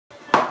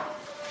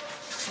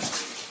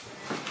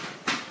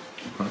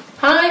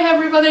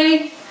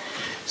everybody.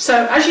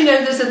 So as you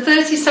know, there's a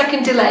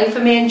 30-second delay for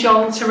me and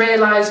John to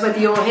realise whether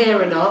you're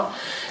here or not.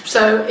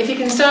 So if you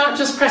can start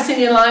just pressing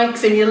your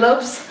likes and your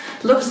loves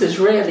is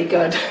really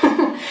good.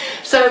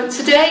 So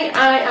today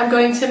I am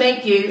going to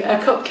make you a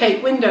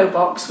cupcake window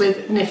box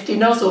with Nifty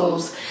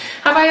Nozzles.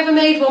 Have I ever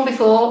made one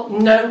before?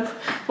 Nope.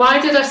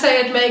 Why did I say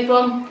I'd make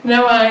one?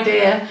 No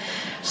idea.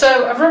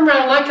 So I've run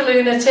around like a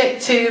lunatic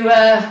to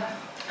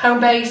home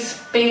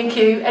base,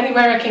 B&Q,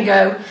 anywhere I can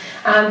go,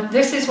 and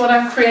this is what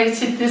I've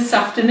created this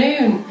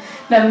afternoon.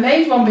 Never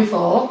made one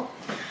before.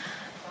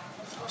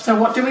 So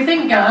what do we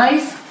think,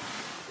 guys?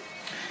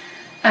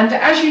 And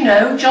as you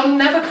know, John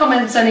never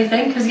comments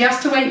anything because he has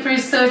to wait for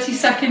his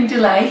 30-second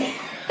delay.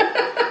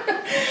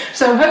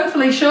 So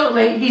hopefully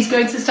shortly he's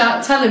going to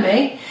start telling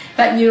me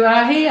that you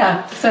are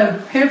here. So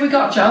who have we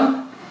got,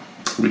 John?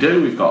 We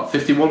do. We've got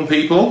 51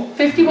 people.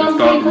 51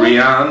 people. We've got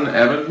Rianne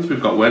Evans.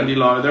 We've got Wendy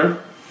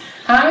Lowther.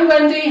 Hi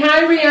Wendy.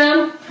 Hi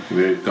Rianne.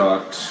 We've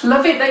got...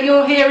 Love it that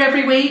you're here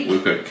every week.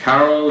 We've got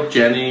Carol,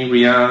 Jenny,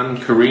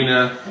 Rianne,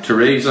 Karina,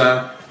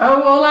 Teresa.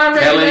 Oh, all our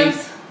Kelly.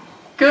 regulars.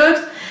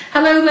 Good.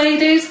 Hello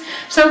ladies.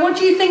 So what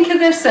do you think of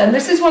this then?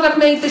 This is what I've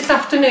made this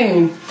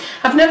afternoon.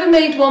 I've never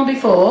made one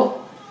before.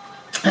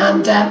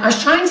 And I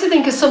was trying to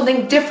think of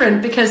something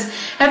different because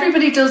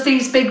everybody does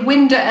these big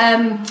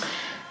window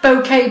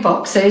bouquet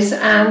boxes,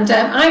 and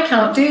I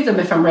can't do them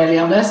if I'm really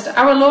honest.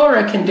 Our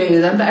Laura can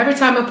do them, but every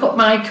time I put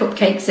my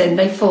cupcakes in,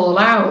 they fall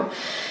out.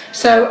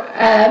 So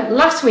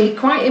last week,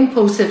 quite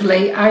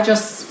impulsively, I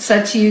just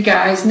said to you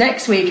guys,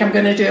 next week I'm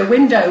going to do a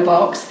window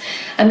box,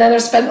 and then I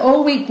spent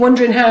all week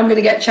wondering how I'm going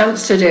to get a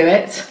chance to do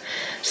it.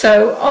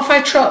 So off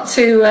I trot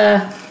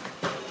to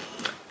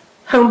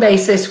home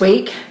base this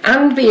week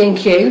and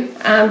B&Q,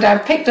 and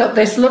I've picked up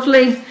this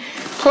lovely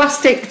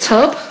plastic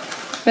tub.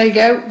 There you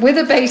go, with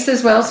a base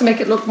as well to make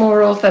it look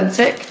more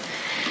authentic.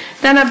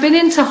 Then I've been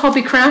into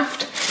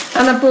Hobbycraft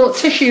and I bought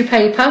tissue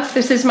paper.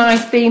 This is my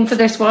theme for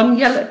this one,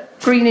 yellow,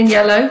 green and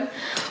yellow.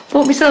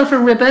 Bought myself a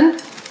ribbon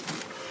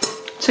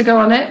to go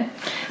on it.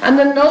 And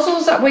the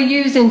nozzles that we're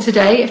using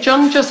today, if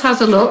John just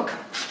has a look,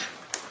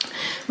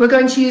 we're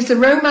going to use the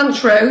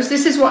Romance Rose.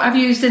 This is what I've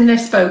used in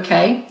this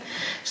bouquet.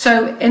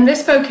 So in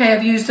this bouquet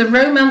I've used the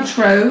Romance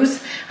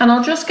Rose, and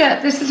I'll just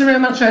get, this is a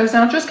Romance Rose,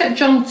 and I'll just get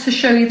John to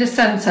show you the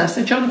centre.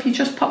 So John, if you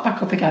just pop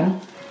back up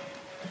again.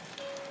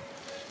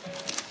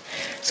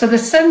 So the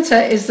centre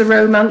is the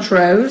Romance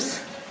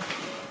Rose,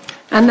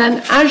 and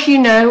then as you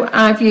know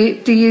I've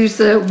used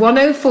the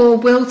 104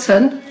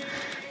 Wilton,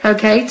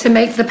 okay, to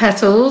make the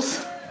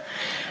petals.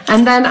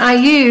 And then I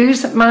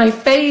use my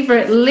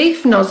favourite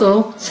leaf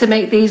nozzle to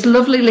make these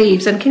lovely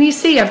leaves. And can you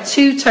see I've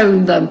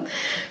two-toned them?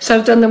 So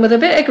I've done them with a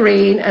bit of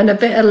green and a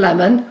bit of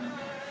lemon.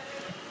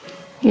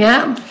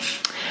 Yeah.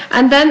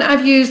 And then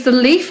I've used the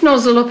leaf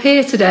nozzle up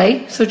here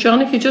today. So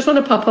John, if you just want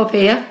to pop up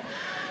here.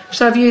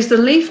 So I've used the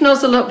leaf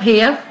nozzle up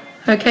here,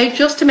 okay,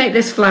 just to make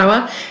this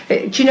flower.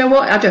 Do you know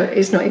what?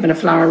 It's not even a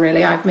flower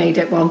really, I've made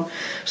it one.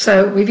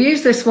 So we've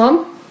used this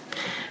one.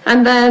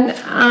 And then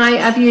I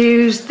have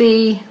used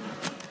the...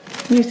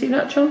 Can you see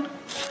that, John?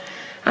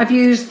 I've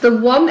used the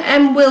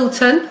 1M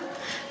Wilton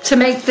to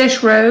make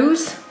this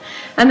rose.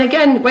 And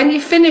again, when you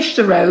finish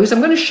the rose, I'm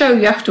going to show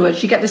you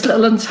afterwards, you get this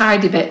little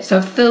untidy bit. So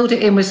I've filled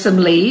it in with some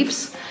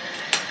leaves.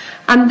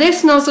 And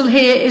this nozzle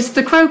here is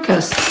the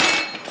crocus.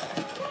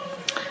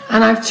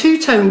 And I've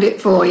two-toned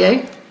it for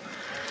you.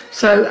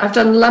 So I've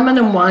done lemon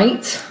and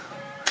white.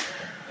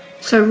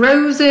 So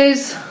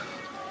roses,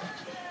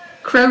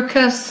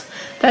 crocus,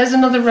 there's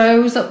another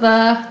rose up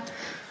there.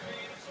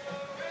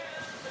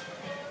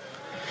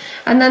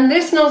 And then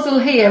this nozzle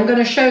here, I'm going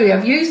to show you.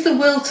 I've used the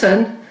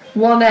Wilton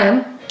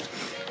 1M,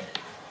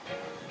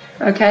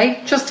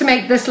 okay, just to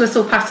make this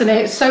little pattern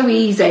here. It's so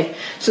easy.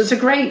 So it's a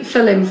great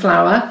fill-in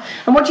flower.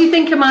 And what do you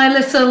think of my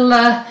little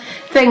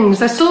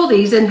things? I saw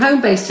these in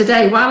Homebase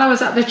today while I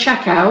was at the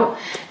checkout.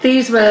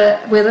 These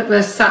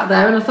were sat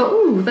there, and I thought,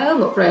 ooh, they'll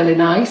look really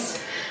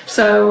nice.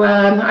 So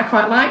I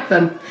quite like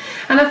them.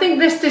 And I think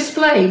this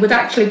display would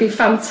actually be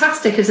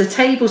fantastic as a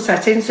table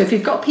setting. So if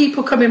you've got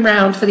people coming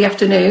round for the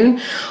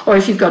afternoon, or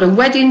if you've got a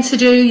wedding to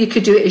do, you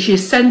could do it as your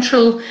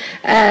central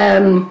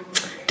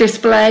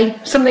display.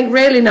 Something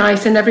really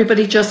nice, and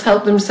everybody just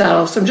help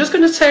themselves. So I'm just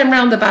going to turn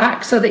around the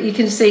back so that you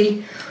can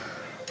see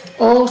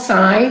all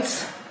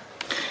sides.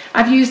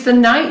 I've used the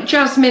Night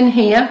Jasmine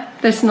here,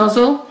 this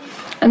nozzle.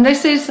 And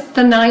this is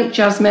the Night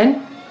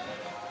Jasmine.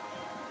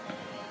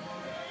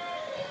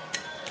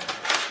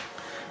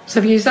 So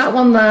I've used that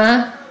one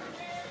there.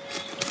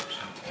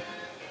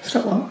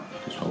 Stop what?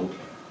 Just hold.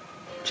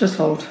 Just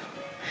hold.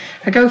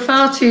 I go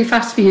far too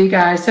fast for you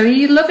guys. So are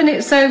you loving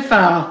it so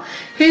far?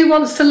 Who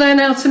wants to learn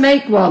how to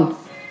make one?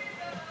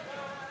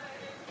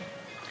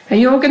 And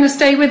you're going to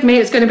stay with me.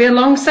 It's going to be a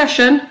long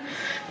session.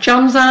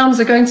 John's arms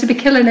are going to be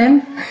killing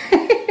him.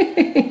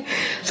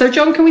 So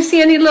John, can we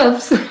see any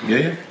loves?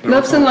 Yeah.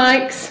 Loves and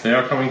likes. They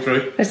are coming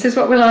through. This is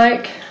what we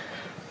like.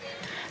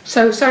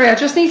 So, sorry, I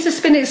just need to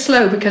spin it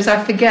slow because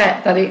I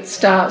forget that it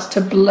starts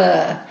to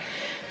blur.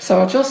 So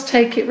I'll just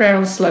take it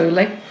round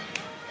slowly.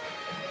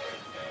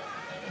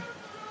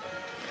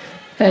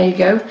 There you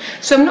go.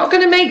 So I'm not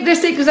going to make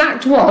this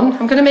exact one.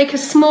 I'm going to make a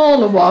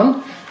smaller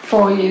one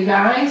for you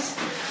guys.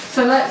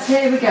 So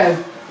here we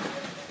go.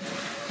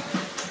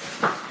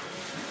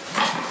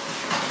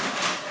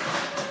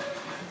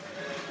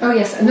 Oh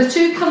yes, and the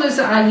two colours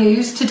that I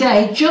used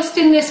today, just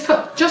in this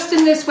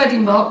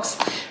window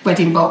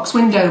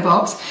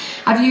box,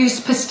 I've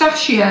used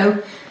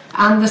pistachio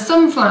and the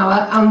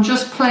sunflower and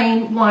just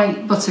plain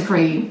white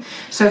buttercream.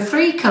 So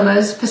 3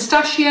 colours: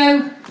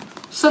 pistachio,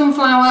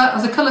 sunflower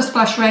of the Colour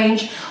Splash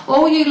range.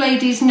 All you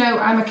ladies know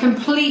I'm a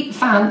complete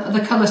fan of the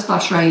Colour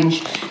Splash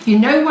range. You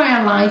know why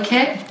I like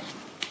it,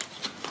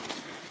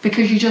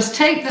 because you just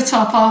take the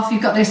top off,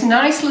 you've got this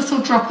nice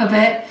little drop of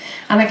it,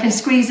 and I can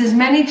squeeze as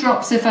many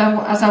drops as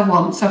I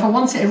want. So if I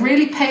want it a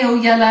really pale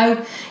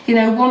yellow, you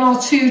know, 1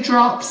 or 2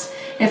 drops.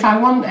 If I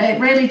want it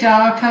really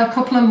dark, a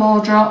couple of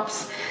more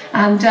drops.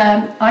 And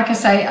like I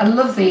say, I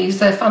love these,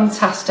 they're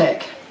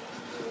fantastic.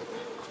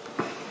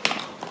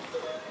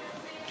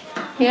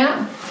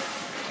 Yeah.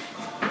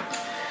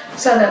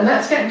 So then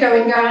let's get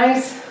going,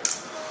 guys.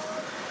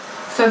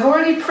 So I've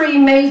already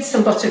pre-made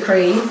some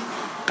buttercream,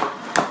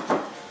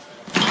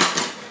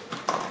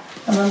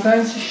 and I'm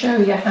going to show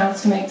you how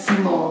to make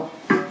some more.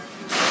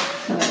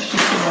 So let's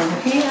just go over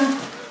here.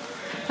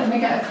 Let me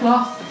get a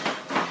cloth.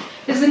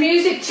 Is the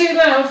music too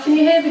loud? Can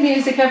you hear the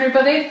music,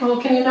 everybody? Or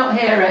can you not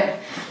hear it?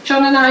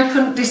 John and I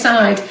couldn't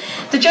decide.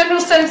 The general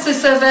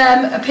census of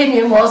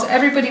opinion was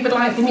everybody would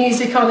like the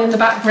music on in the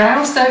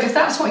background. So if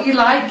that's what you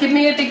like, give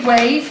me a big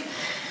wave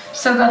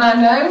so that I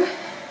know.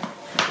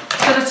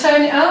 Should I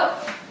turn it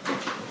up?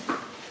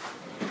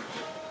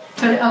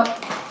 Turn it up.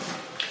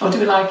 Or do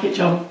we like it,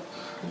 John?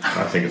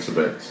 I think it's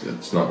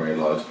not very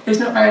loud. It's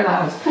not very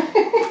loud.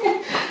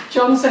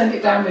 John turned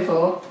it down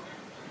before.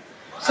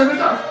 So we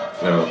got...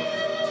 No.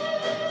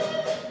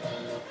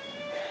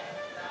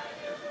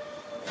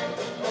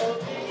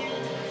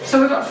 So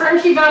we've got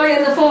Frankie Valli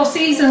and the Four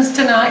Seasons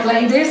tonight,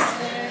 ladies.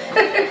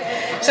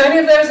 So any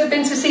of those have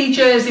been to see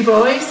Jersey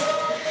Boys.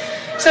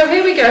 So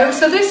here we go.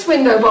 So this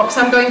window box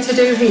I'm going to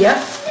do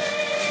here.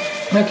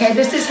 Okay,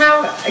 this is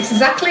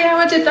exactly how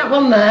I did that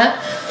one there.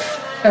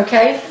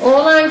 Okay,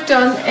 all I've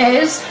done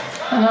is,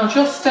 and I'll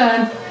just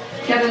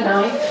get a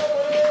knife.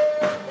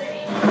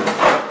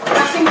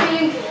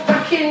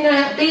 Back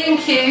in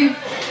B&Q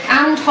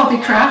and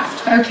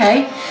Hobbycraft.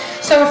 Okay.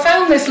 So I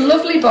found this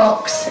lovely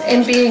box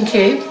in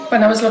B&Q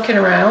when I was looking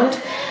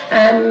around.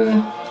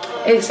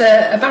 It's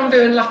a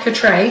bamboo and lacquer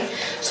tray,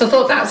 so I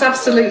thought that's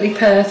absolutely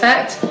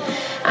perfect.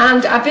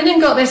 And I've been and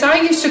got this,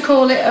 I used to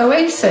call it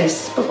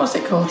Oasis, but what's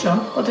it called, John?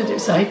 What did it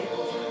say?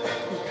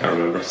 Can't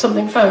remember.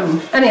 Something foam.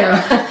 Anyhow,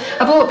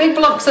 I bought big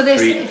blocks of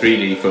this.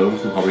 3D foam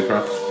from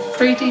Hobbycraft.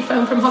 3D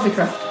foam from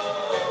Hobbycraft.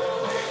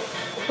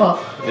 What?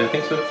 Yeah, I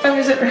think so. Oh,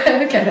 is it?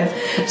 Okay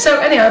then. So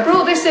anyhow, I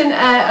brought this in,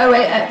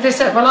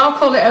 well, I'll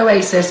call it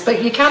Oasis,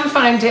 but you can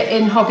find it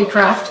in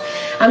Hobbycraft.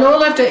 And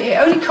all I've done, it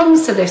only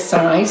comes to this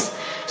size,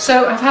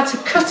 so I've had to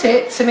cut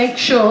it to make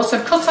sure, so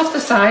I've cut off the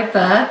side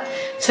there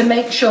to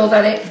make sure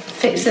that it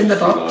fits in the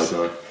box.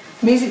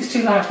 Music's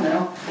too loud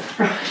now.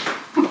 Right.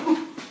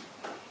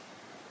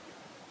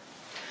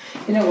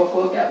 You know what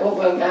we'll get, what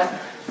we'll get.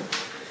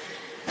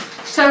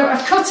 So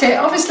I've cut it.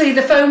 Obviously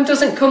the foam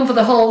doesn't come for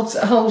the whole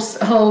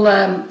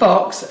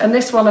box, and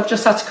this one I've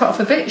just had to cut off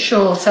a bit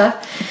shorter.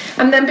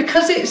 And then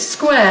because it's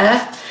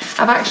square,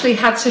 I've actually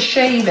had to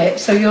shave it.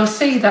 So you'll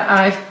see that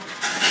I've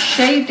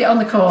shaved it on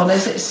the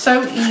corners. It's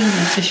so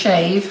easy to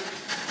shave.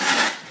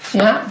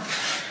 Yeah.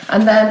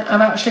 And then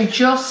I've actually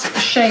just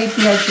shaved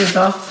the edges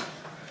off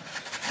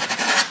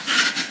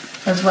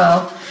as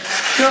well,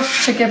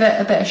 just to give it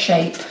a bit of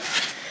shape.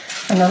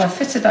 And then I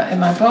fitted that in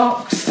my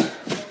box.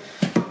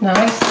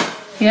 Nice.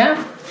 Yeah,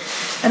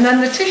 and then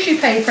the tissue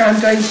paper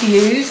I'm going to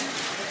use,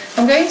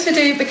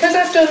 because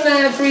I've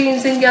done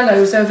greens and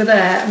yellows over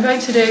there, I'm going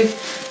to do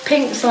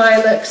pinks,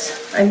 lilacs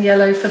and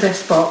yellow for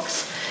this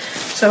box.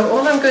 So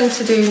all I'm going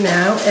to do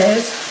now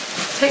is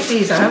take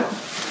these out.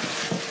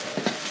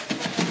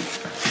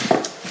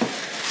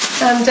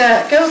 And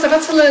girls, I've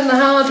had to learn the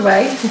hard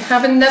way,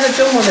 having never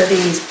done one of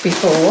these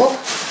before.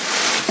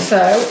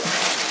 So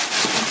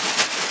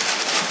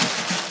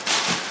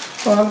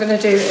what I'm going to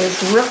do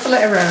is ruffle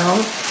it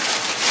around.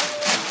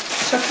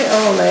 Tuck it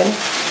all in,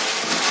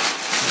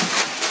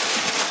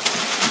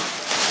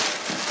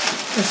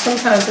 and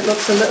sometimes it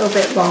looks a little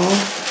bit long,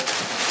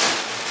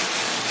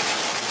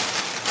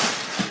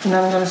 and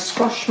then I'm going to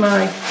squash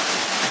my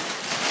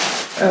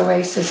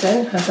Oasis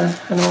in as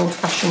an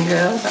old-fashioned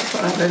girl, that's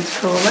what I'm going to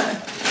call it.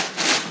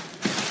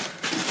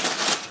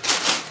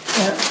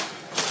 Yeah,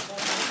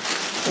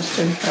 just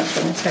do, I'm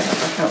going to take that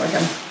back out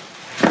again,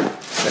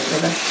 split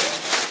with it,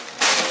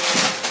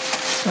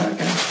 start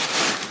again.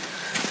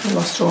 I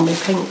lost all my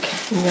pink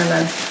and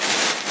yellow.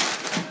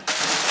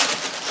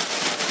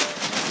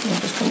 I'm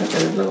just going to do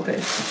a little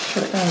bit,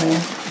 shut it down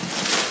here.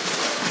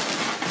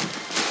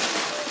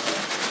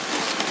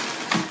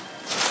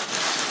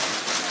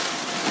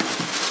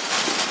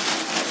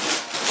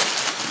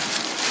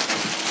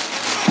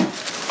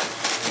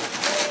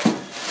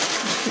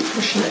 Just keep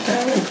pushing it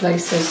down in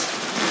places.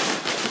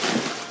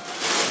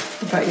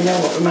 fact, you know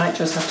what, we might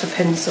just have to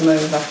pin some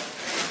over.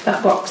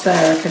 That box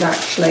there, I could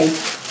actually,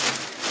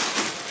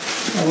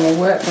 I'm going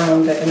to work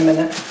around it in a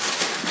minute.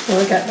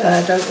 We'll get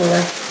there, don't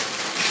worry.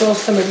 I'm sure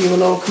some of you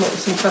will all come up with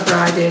some clever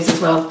ideas as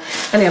well.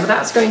 Anyway,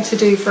 that's going to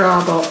do for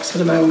our box for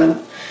the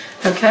moment.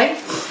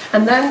 Okay,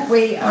 and then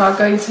we are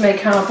going to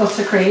make our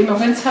buttercream. I'm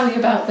going to tell you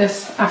about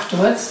this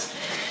afterwards.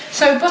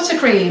 So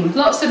buttercream,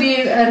 lots of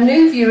you are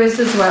new viewers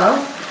as well.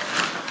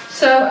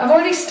 So I've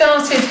already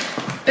started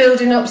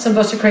building up some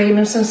buttercream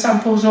and some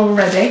samples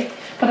already,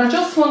 but I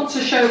just want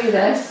to show you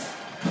this.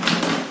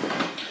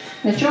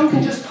 And if John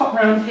can just pop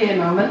round here a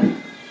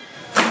moment.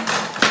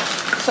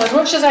 So as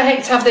much as I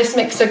hate to have this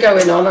mixer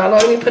going on,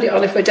 I'll only put it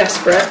on if we're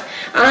desperate.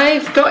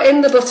 I've got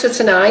in the butter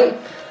tonight.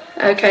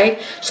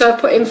 Okay, so I've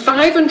put in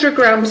 500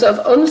 grams of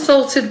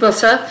unsalted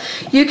butter.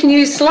 You can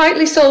use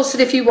slightly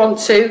salted if you want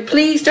to.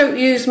 Please don't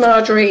use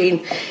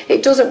margarine.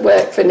 It doesn't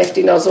work for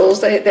Nifty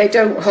Nozzles. They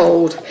don't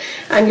hold.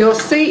 And you'll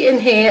see in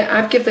here,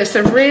 I've given this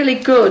a really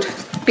good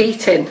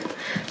beating.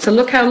 So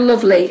look how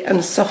lovely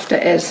and soft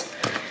it is.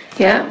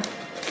 Yeah.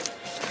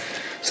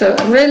 So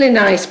a really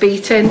nice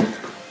beating.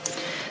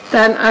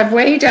 Then I've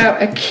weighed out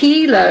 1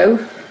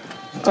 kilo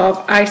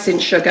of icing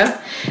sugar.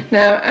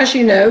 Now, as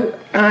you know,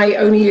 I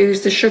only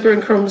use the Sugar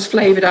and Crumbs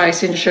flavoured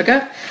icing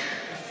sugar,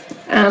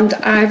 and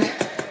I've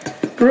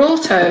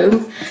brought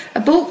home a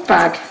bulk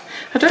bag.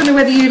 I don't know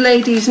whether you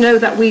ladies know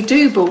that we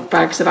do bulk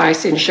bags of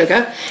icing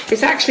sugar.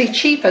 It's actually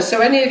cheaper, so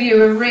any of you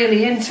who are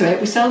really into it,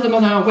 we sell them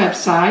on our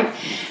website.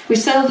 We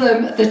sell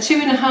them the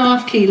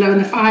 2.5 kilo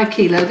and the 5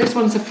 kilo. This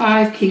one's a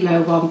 5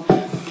 kilo one,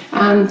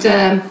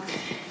 and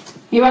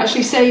you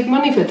actually save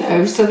money with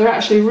those, so they're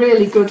actually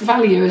really good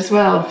value as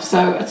well.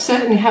 So I'd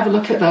certainly have a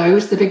look at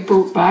those, the big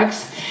bulk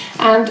bags.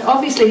 And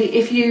obviously,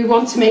 if you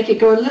want to make it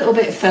go a little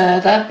bit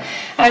further,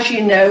 as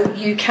you know,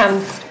 you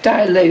can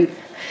dilute.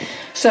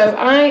 So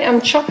I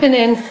am chopping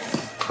in.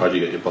 How do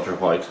you get your butter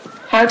white?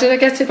 How did I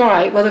get it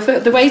white? Well,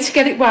 the way to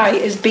get it white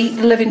is beat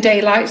the living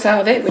daylights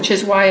out of it, which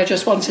is why I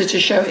just wanted to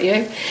show it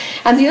you.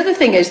 And the other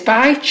thing is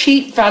buy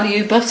cheap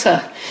value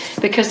butter,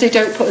 because they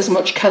don't put as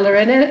much colour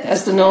in it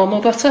as the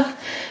normal butter.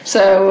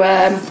 So,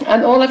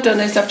 and all I've done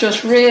is I've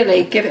just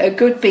really give it a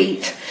good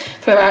beat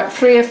for about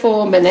 3 or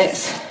 4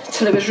 minutes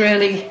till it was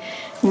really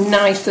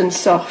nice and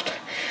soft.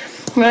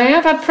 Now, I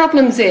have had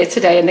problems here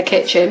today in the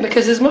kitchen,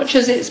 because as much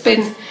as it's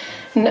been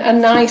a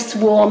nice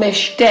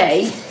warmish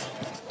day,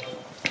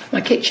 my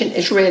kitchen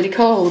is really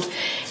cold.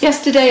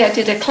 Yesterday I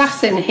did a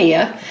class in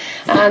here,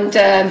 and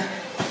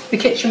the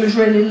kitchen was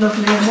really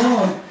lovely and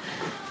warm.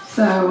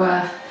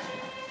 So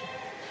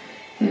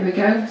here we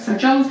go. So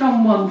John's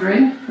gone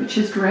wandering, which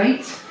is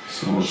great.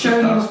 Someone just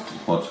asked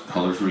what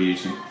colours we're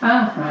using.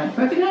 Ah, right.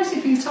 Well, it'd be nice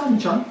if you told me,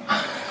 John.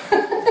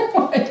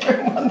 Why are you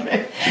going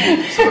wandering?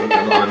 So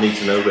on a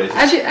need-to-know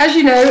basis. As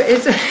you know,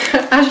 it's,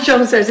 as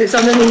John says, it's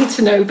on a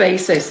need-to-know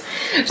basis.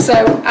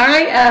 So I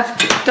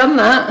have done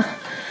that.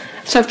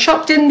 So I've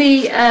chopped in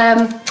the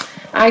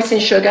icing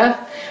sugar,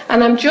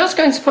 and I'm just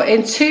going to put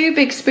in 2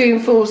 big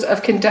spoonfuls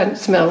of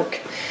condensed milk.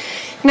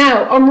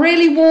 Now, on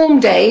really warm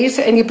days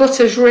and your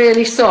butter's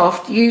really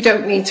soft, you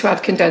don't need to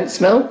add condensed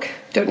milk.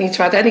 Don't need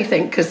to add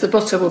anything, because the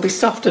butter will be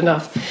soft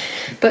enough.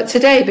 But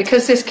today,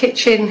 because this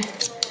kitchen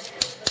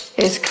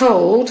is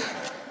cold,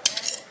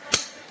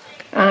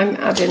 I'm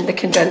adding the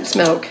condensed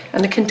milk,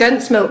 and the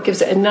condensed milk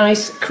gives it a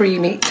nice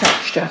creamy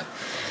texture.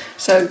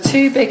 So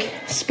 2 big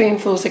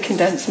spoonfuls of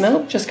condensed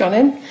milk just gone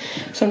in.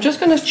 So I'm just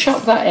going to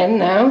chop that in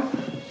now.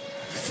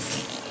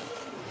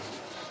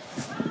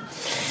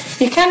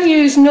 You can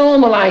use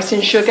normal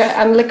icing sugar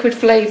and liquid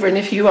flavouring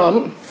if you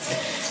want.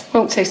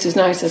 Won't taste as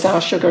nice as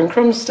our Sugar and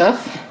Crumbs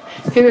stuff.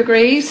 Who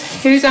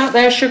agrees? Who's out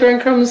there Sugar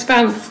and Crumbs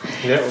fan?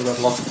 Yeah, we've got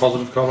lots of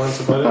positive comments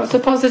about it. Lots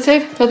of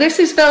positive. Well, this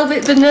is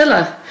velvet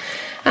vanilla,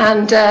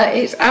 and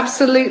it's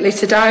absolutely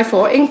to die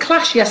for. In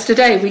class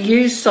yesterday we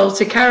used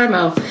salted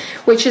caramel,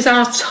 which is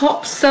our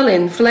top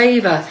selling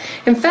flavour.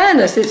 In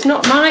fairness, it's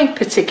not my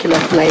particular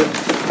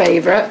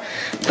favourite,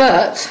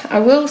 but I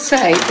will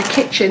say the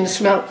kitchen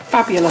smelled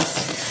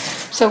fabulous.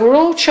 So we're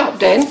all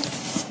chopped in.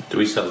 Do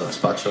we sell that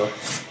spatula?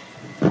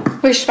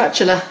 Which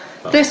spatula?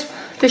 Oh.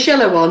 This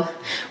yellow one.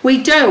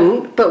 We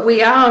don't, but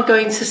we are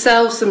going to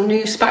sell some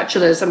new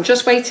spatulas. I'm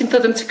just waiting for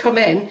them to come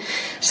in.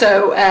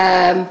 So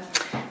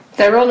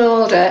they're on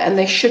order, and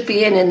they should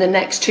be in the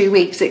next 2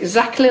 weeks,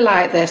 exactly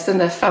like this,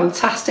 and they're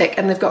fantastic,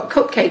 and they've got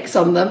cupcakes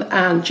on them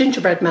and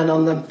gingerbread men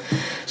on them.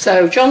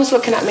 So John's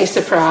looking at me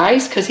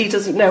surprised, because he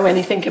doesn't know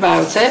anything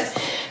about it,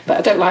 but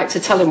I don't like to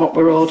tell him what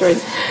we're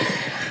ordering.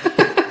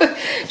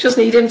 Just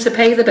need him to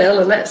pay the bill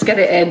and let's get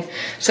it in.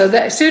 So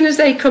that as soon as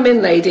they come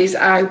in, ladies,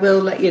 I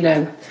will let you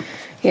know.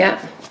 Yeah.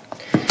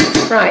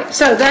 Right,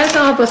 so there's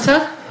our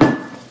butter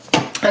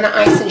and our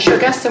icing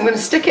sugar. So I'm going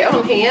to stick it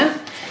on here.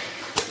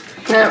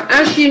 Now,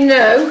 as you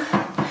know,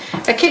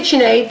 a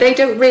KitchenAid, they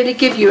don't really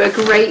give you a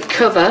great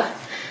cover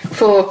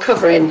for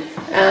covering,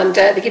 and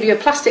they give you a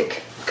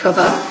plastic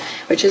cover,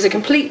 which is a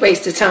complete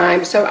waste of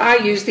time. So I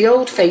use the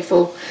old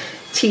faithful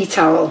tea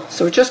towel.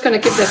 So we're just going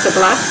to give this a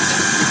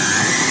blast.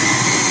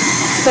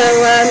 So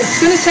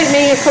it's going to take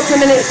me a couple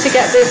of minutes to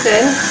get this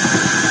in.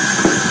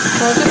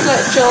 I'll just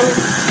let John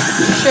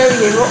show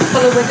you what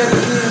colour we're going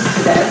to use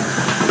today.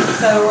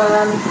 So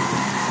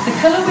the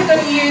colour we're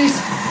going to use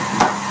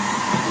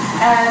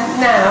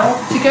now,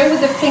 to go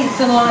with the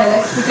pinks and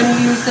lilacs, we're going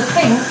to use the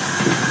pink,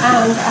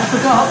 and I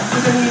forgot,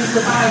 we're going to use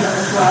the violet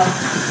as well.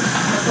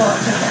 I thought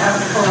I took it out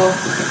before.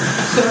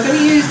 So we're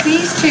going to use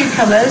these two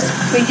colours,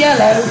 the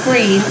yellow,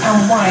 green and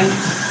white.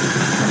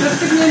 Just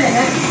give me a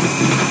minute.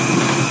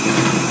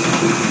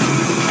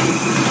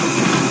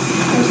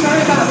 I'm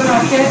sorry about the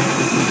racket.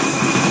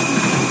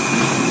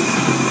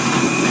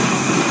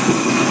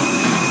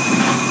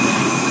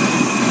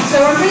 So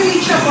I'm really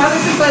chuffed while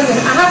this is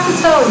blending. I have to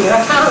tell you, I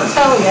can't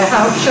tell you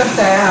how chuffed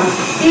I am.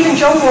 Even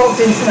John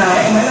walked in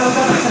tonight and went, oh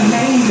God, that's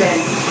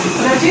amazing.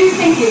 And I do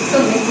think it's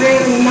something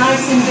really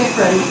nice and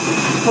different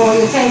for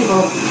your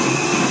table.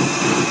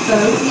 So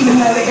even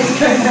though it is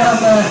going down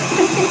there.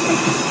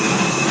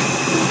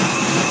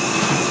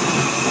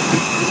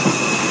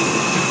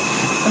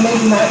 I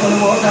maybe might want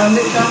to walk down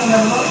it, John, and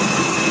have a look.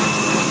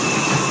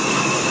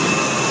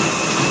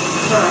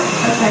 Right,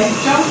 okay.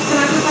 John, can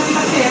I just have you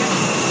back here?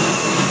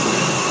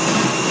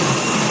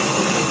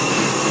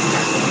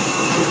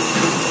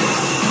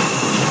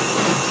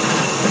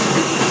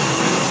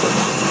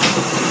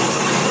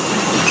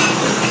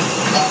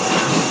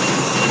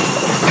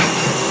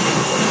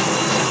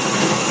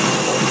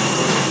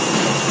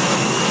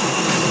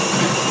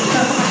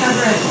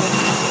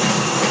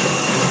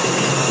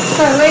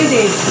 So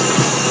ladies,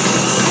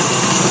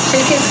 so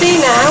you can see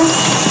now,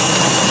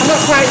 I'm not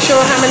quite sure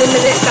how many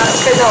minutes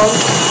that's been on,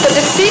 but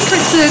the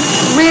secret to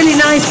really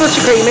nice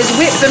buttercream is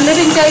whip the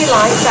living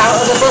daylights out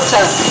of the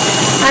butter.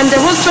 And I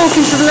was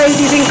talking to the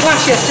ladies in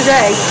class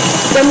yesterday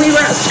when we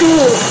were at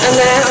school, and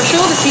I'm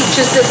sure the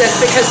teachers did this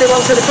because they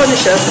wanted to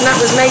punish us, and that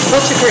was make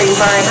buttercream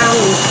by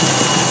hand.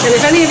 And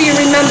if any of you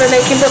remember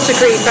making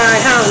buttercream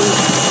by hand,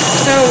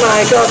 oh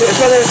my God, it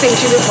was one of the things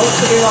you didn't want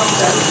to do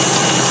often.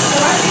 So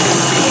as you can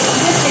see, it's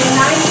nipping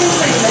nice and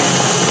creamy.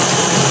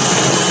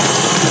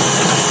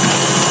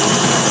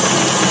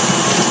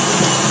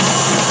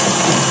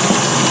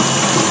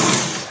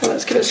 So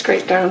let's give it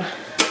straight down.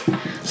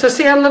 So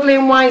see how lovely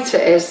and white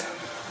it is?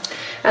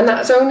 And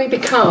that's only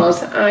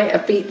because I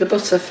have beat the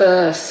butter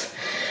first.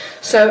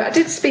 So I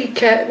did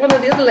speak, one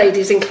of the other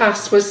ladies in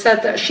class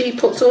said that she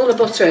puts all the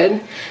butter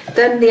in,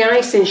 then the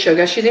icing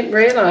sugar. She didn't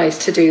realise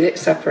to do it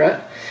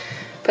separate.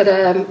 But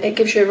it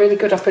gives you a really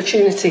good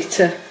opportunity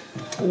to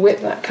whip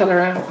that colour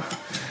out.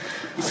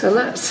 So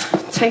let's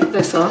take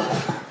this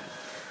off.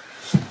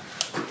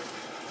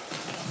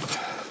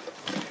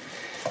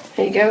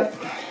 There you go.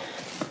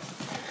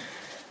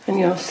 And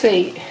you'll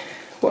see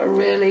what a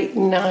really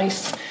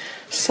nice,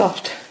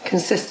 soft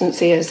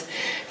consistency is.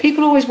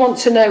 People always want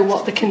to know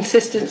what the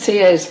consistency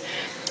is.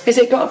 Is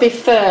it got to be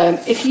firm?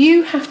 If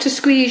you have to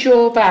squeeze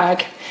your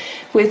bag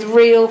with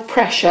real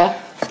pressure,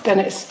 then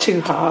it's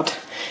too hard.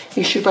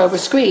 You should over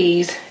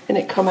squeeze and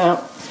it come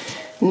out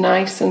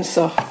nice and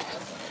soft.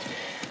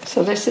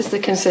 So this is the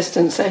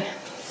consistency.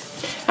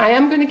 I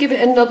am going to give it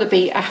another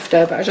beat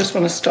after, but I just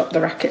want to stop the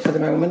racket for the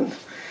moment.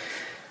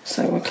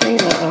 So we'll clean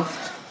that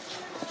off.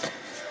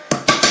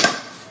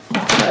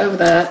 Put it over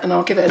there, and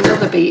I'll give it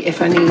another beat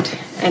if I need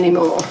any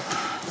more.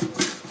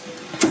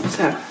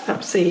 So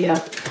that's the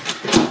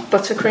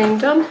buttercream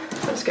done.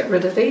 Let's get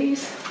rid of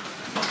these.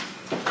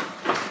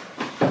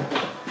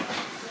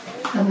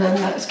 And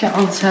then let's get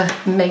on to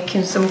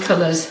making some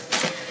colours.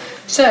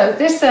 So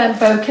this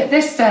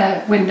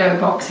window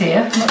box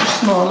here, much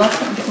smaller.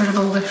 Let me get rid of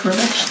all this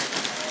rubbish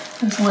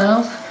as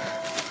well.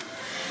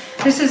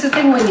 This is the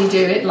thing when you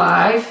do it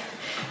live.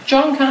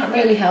 John can't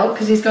really help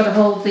because he's got to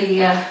hold the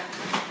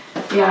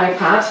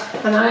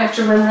iPad, and I have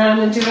to run around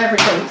and do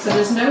everything. So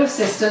there's no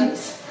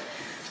assistance.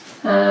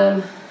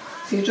 So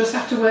you just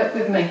have to work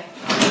with me.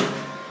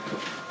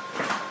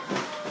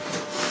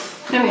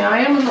 Anyway, I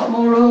am a lot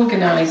more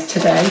organised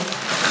today.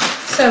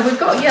 So we've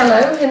got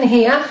yellow in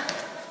here,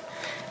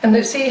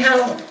 and see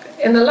how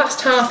in the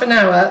last half an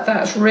hour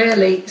that's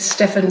really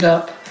stiffened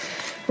up.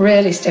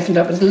 Really stiffened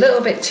up. It's a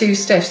little bit too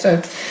stiff, so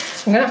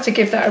I'm going to have to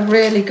give that a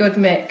really good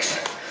mix,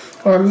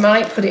 or I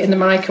might put it in the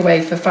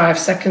microwave for 5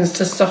 seconds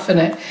to soften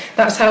it.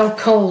 That's how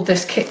cold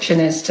this kitchen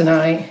is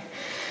tonight.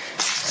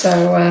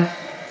 So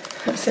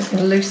let's see if we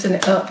can loosen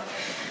it up.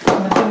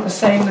 And I think the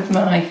same with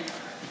my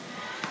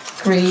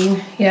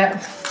green.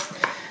 Yeah,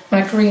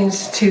 my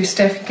green's too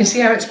stiff. You can see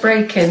how it's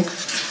breaking.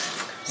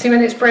 See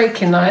when it's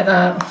breaking like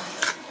that?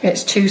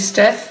 It's too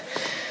stiff.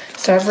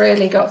 So I've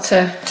really got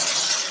to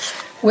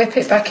whip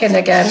it back in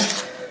again.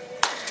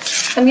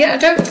 And yet I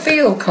don't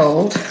feel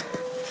cold.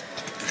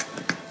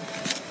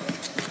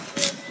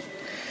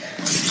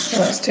 So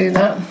let's do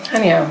that.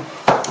 Anyhow,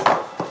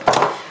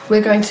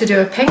 we're going to do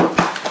a pink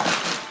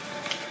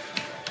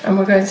and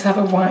we're going to have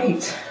a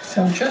white.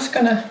 So I'm just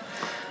going to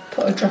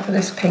put a drop of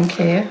this pink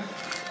here.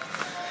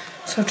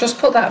 So I've just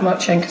put that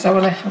much in because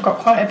I've got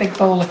quite a big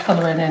bowl of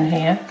colouring in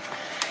here.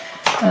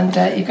 And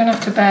you're going to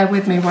have to bear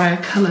with me while I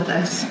colour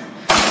this.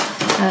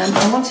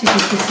 I wanted you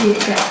to see it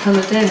get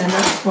coloured in, and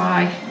that's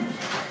why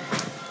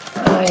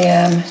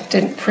I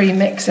didn't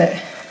pre-mix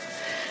it.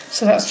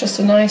 So that's just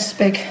a nice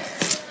big,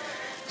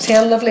 see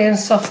how lovely and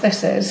soft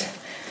this is?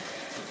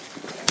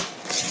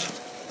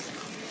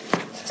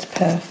 This is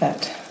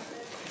perfect.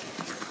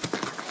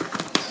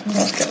 So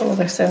let's get all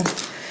this in.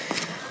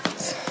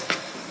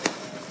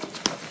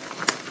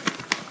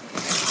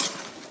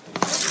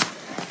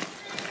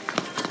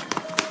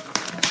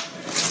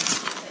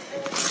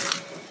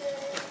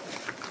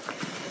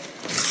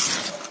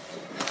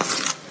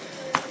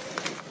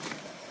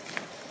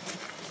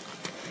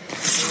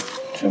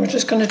 So we're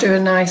just going to do a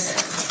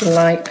nice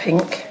light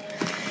pink,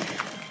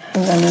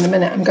 and then in a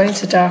minute I'm going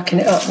to darken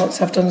it up once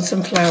I've done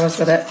some flowers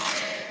with it.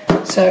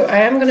 So I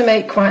am going to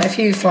make quite a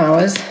few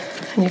flowers,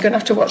 and you're going to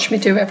have to watch me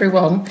do every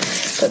one,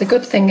 but the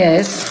good thing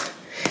is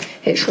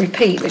it's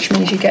repeat, which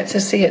means you get to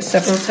see it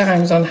several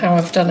times on how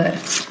I've done it.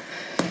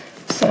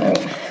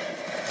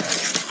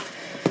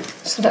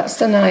 So that's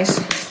the nice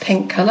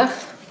pink colour.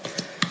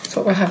 That's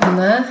what we're having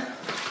there.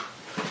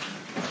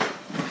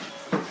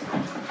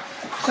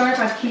 Sorry if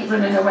I keep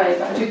running away,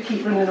 but I do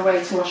keep running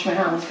away to wash my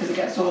hands because it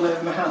gets all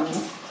over my hands.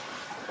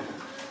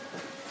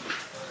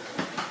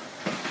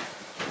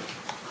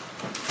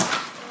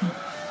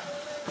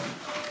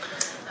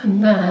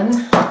 And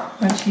then I'm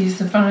going to use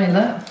the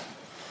violet.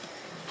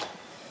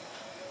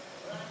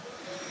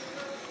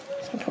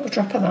 So I'll put a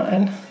drop of that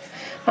in.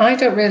 I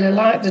don't really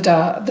like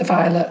the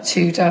violet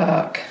too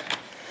dark.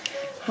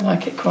 I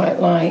like it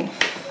quite light.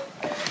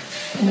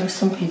 I know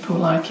some people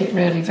like it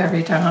really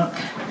very dark.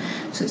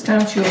 So it's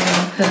down to your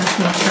own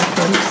personal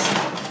preference.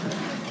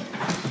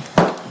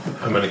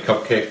 How many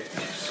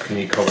cupcakes can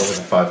you cover with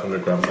a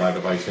 500 gram bag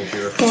of icing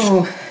sugar?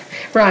 Oh,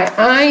 right.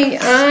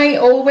 I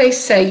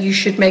always say you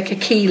should make a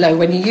kilo.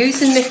 When you're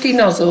using Nifty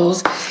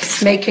Nozzles,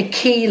 make a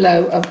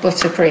kilo of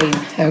buttercream,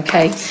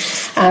 okay?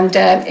 And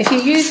if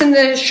you're using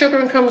the Sugar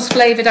and Crumbs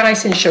flavoured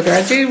icing sugar,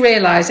 I do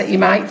realise that you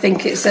might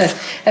think it's a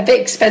bit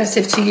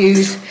expensive to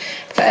use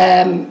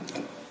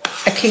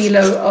a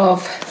kilo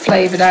of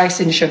flavoured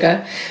icing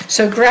sugar.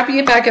 So grab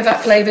your bag of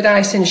that flavoured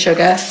icing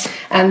sugar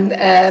and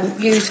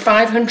use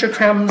 500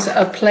 grams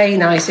of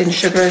plain icing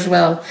sugar as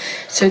well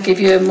to give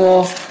you a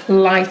more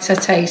lighter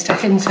taste, a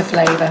hint of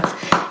flavour.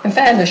 In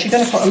fairness, you're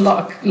going to put a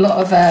lot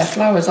of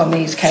flowers on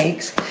these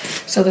cakes,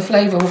 so the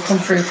flavour will come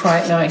through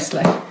quite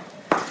nicely.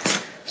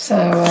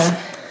 So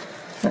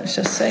let's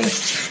just see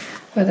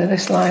whether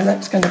this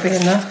lilac's going to be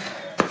enough.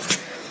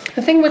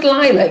 The thing with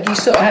lilac, you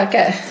sort of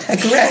get a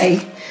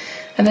grey,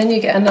 and then you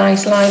get a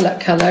nice lilac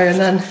colour, and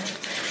then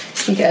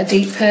you get a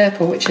deep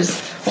purple, which is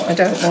what I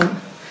don't want.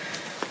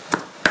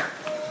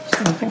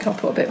 So I think I'll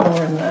put a bit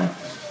more in there.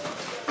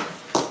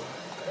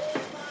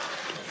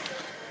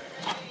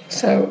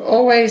 So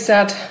always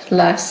add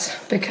less,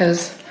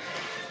 because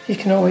you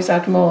can always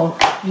add more.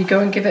 If you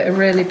go and give it a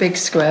really big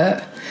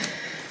squirt,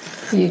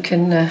 you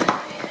can't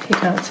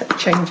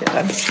change it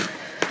then.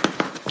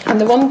 And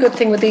the one good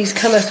thing with these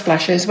colour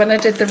splashes, when I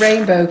did the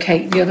rainbow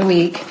cake the other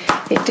week,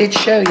 it did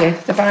show you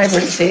the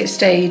vibrancy, it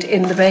stayed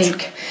in the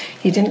bake.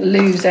 You didn't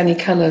lose any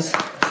colours.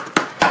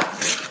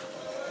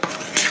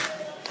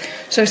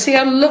 So see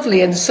how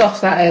lovely and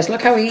soft that is.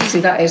 Look how easy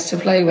that is to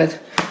play with.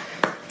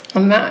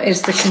 And that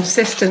is the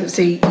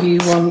consistency you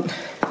want.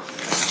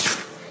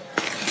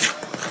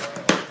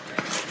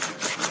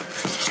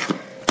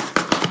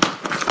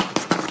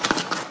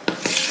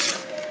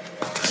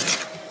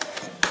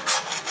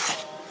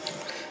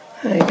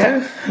 There you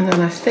go. And then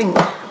I think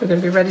we're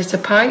going to be ready to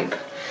pipe.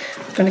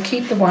 I'm going to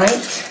keep the white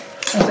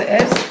as it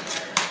is.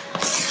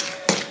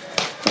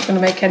 Not going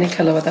to make any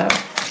colour with that.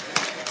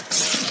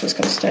 It's just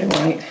going to stay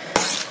white.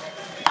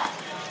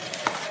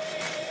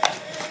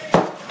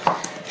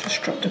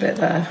 Just dropped a bit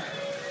there.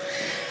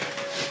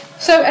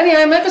 So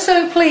anyway, I'm ever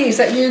so pleased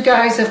that you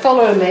guys are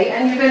following me,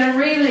 and you've been a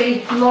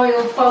really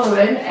loyal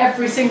following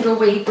every single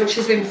week, which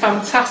has been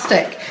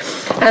fantastic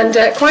and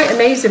quite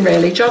amazing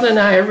really. John and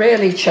I are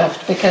really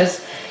chuffed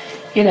because,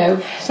 you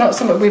know, it's not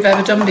something we've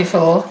ever done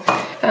before,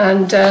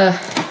 and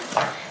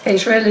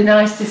it's really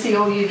nice to see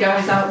all you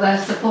guys out there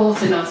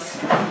supporting us.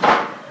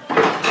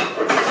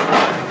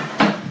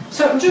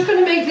 So I'm just going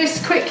to make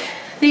these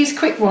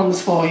quick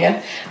ones for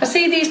you. I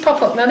see these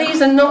pop up. Now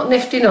these are not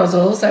Nifty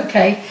Nozzles,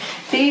 okay?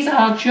 These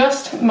are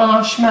just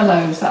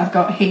marshmallows that I've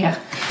got here.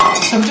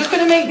 So I'm just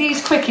going to make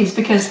these quickies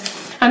because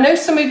I know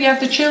some of you have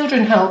the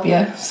children help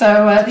you,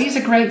 so these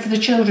are great for the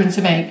children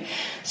to make.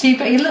 So you've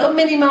got your little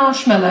mini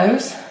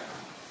marshmallows,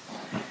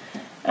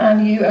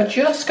 and you are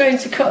just going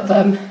to cut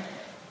them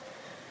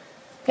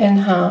in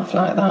half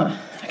like that.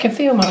 I can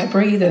feel my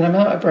breathing, I'm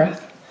out of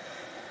breath.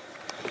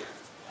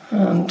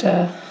 And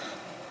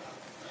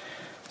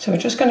so we're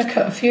just going to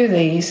cut a few of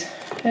these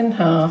in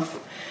half.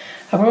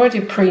 I've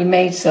already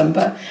pre-made some,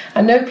 but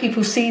I know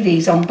people see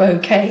these on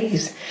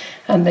bouquets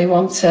and they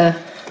want to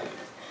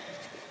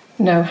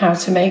know how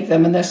to make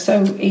them, and they're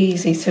so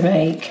easy to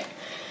make.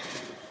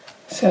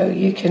 So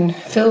you can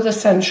fill the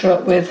centre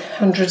up with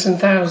hundreds and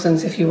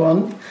thousands if you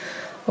want,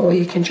 or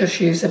you can just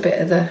use a bit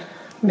of the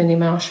mini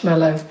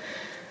marshmallow.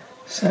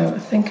 So I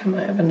think I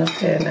might have enough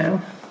here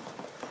now.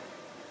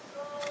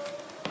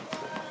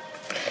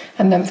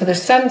 And then for the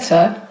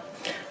centre,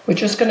 we're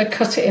just going to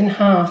cut it in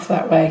half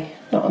that way,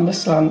 not on the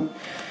slant.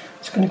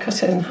 Just going to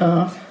cut it in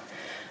half.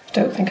 I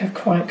don't think I've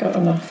quite got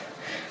enough.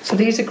 So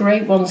these are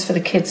great ones for the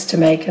kids to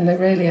make, and they're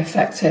really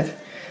effective.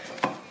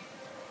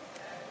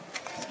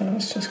 So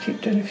let's just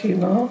keep doing a few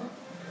more.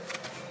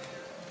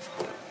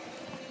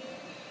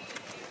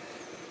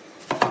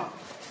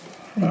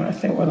 Right, I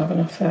think we'll have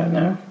enough there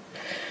now.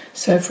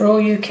 So for all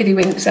you kiddie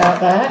winks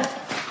out there,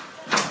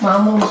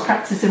 while Mum's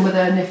practicing with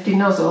her Nifty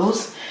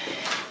Nozzles,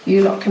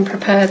 you lot can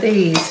prepare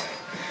these.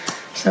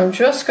 So I'm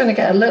just going to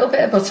get a little bit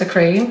of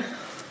buttercream,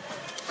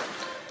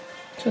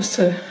 just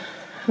a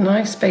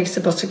nice base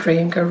of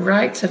buttercream, go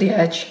right to the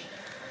edge.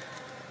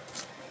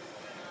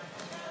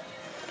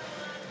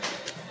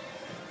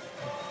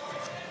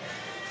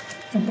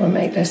 And we'll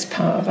make this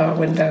part of our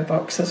window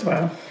box as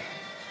well.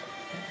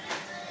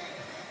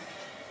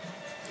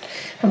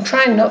 I'm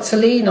trying not to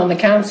lean on the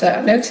counter.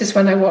 I notice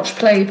when I watch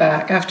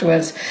playback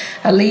afterwards,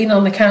 I lean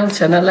on the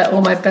counter and I let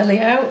all my belly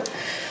out.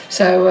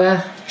 So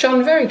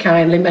John very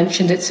kindly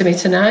mentioned it to me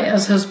tonight,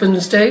 as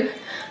husbands do.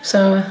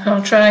 So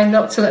I'll try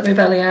not to let my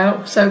belly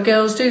out. So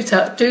girls,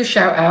 do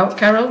shout out.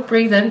 Carol,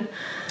 breathe in.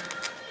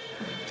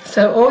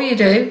 So all you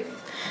do,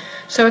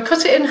 so I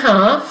cut it in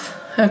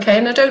half, okay,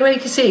 and I don't know if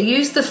you can see it,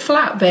 use the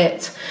flat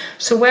bit.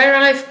 So where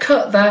I've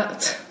cut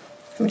that,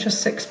 let me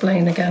just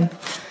explain again.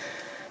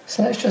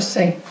 So let's just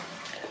see.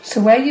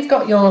 So where you've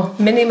got your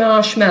mini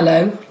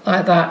marshmallow,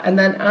 like that, and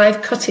then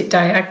I've cut it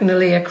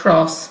diagonally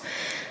across,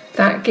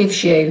 that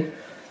gives you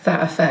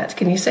that effect.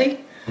 Can you see?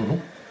 Mm-hmm.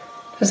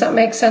 Does that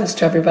make sense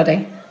to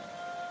everybody?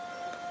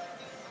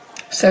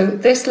 So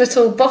this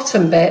little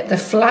bottom bit, the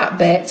flat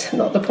bit,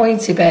 not the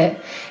pointy bit,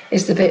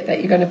 is the bit that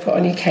you're going to put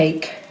on your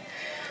cake.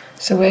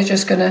 So we're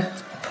just going to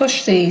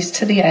push these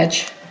to the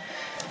edge.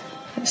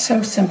 It's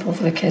so simple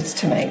for the kids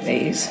to make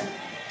these.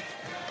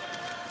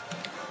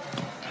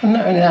 And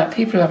not only that,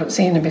 people who haven't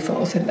seen them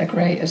before think they're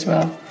great as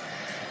well.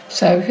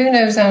 So who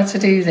knows how to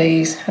do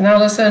these? And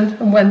Alison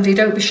and Wendy,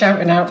 don't be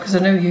shouting out because I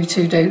know you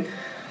two do.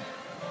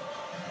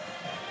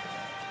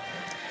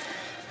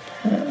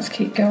 Let's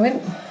keep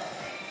going.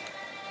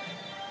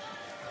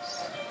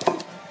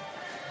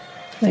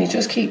 And you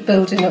just keep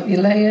building up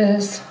your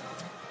layers.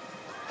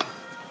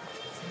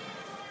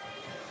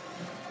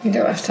 You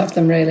don't have to have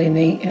them really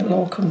neat, it'll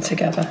all come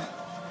together.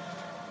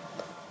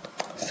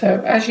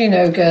 So as you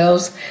know,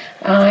 girls,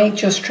 I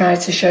just try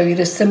to show you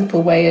the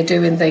simple way of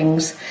doing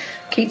things.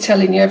 Keep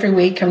telling you every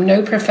week I'm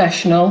no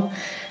professional.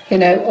 You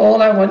know,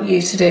 all I want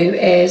you to do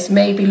is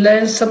maybe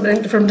learn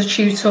something from the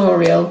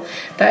tutorial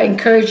that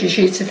encourages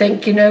you to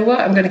think, you know what,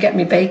 I'm going to get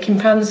my baking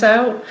pans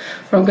out,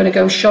 or I'm going to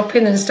go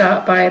shopping and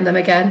start buying them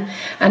again.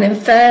 And in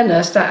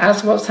fairness, that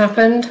has what's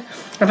happened.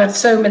 I've had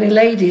so many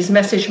ladies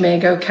message me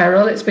and go,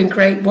 Carol, it's been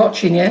great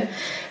watching you,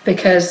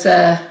 because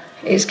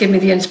it's given me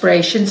the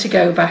inspiration to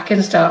go back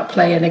and start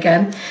playing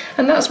again.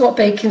 And that's what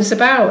baking's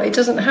about. It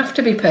doesn't have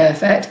to be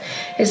perfect.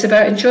 It's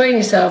about enjoying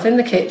yourself in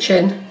the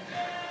kitchen,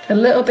 a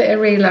little bit of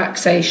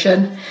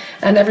relaxation,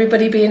 and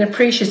everybody being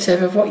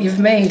appreciative of what you've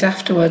made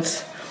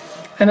afterwards.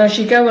 And as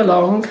you go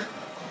along,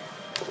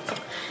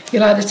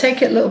 you'll either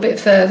take it a little bit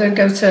further and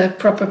go to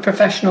proper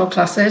professional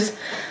classes,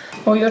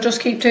 or you'll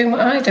just keep doing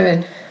what I'm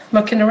doing,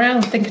 mucking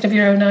around, thinking of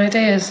your own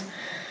ideas.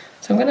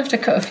 So I'm going to have to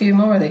cut a few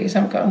more of these.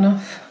 I haven't got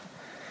enough.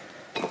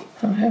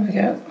 Oh, here we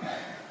go.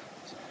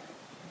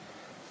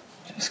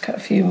 Just cut a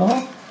few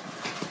more.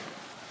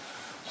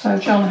 So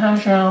John,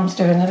 how's your arms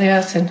doing? Are they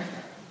hurting?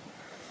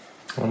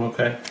 I'm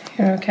okay.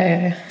 You're okay,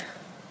 are you?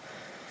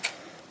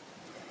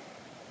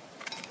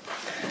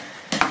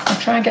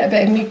 I'll try and get a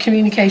bit of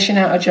communication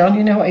out of John.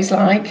 You know what he's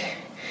like.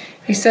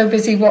 He's so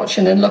busy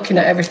watching and looking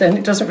at everything,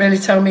 it doesn't really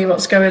tell me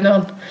what's going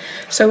on.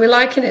 So we're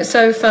liking it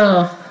so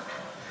far.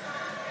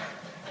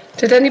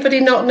 Did anybody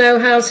not know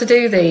how to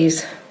do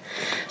these?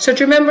 So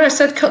do you remember I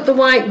said cut the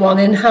white one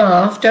in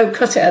half, don't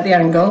cut it at the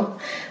angle?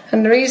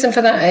 And the reason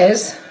for that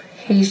is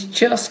he's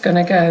just going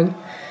to go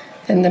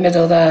in the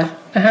middle there.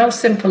 Now how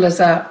simple is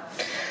that?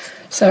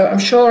 So I'm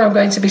sure I'm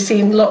going to be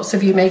seeing lots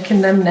of you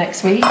making them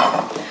next week.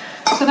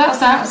 So that's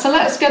that. So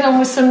let's get on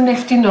with some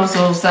Nifty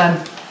Nozzles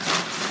then.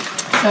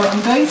 So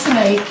I'm going to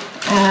make,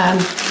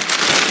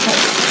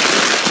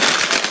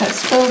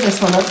 let's fill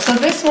this one up. So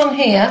this one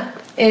here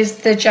is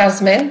the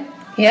jasmine,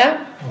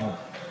 yeah?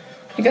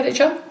 You got it,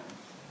 John?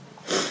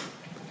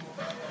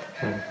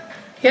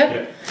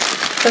 Yeah?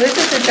 So this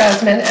is the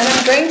jasmine, and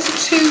I'm going to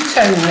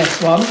two-tone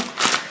this one,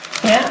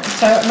 yeah?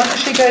 So I'm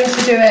actually going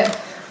to do it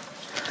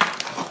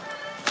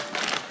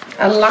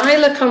a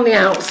lilac on the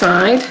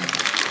outside.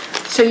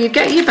 So you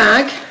get your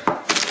bag,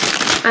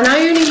 and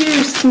I only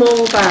use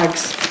small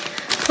bags.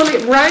 Pull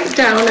it right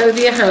down over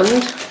your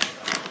hand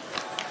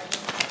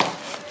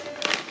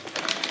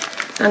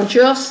and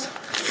just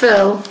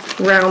fill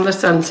round the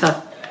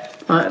centre.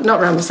 Right, not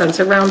round the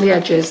centre, round the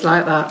edges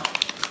like that.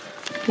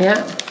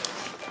 Yeah.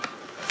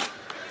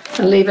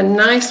 And leave a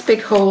nice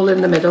big hole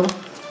in the middle.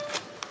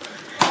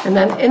 And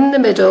then in the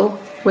middle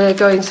we're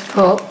going to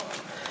put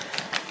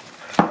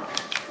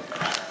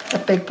a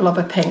big blob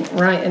of pink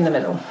right in the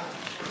middle.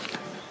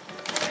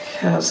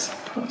 Because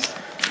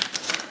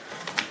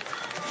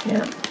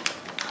Yeah.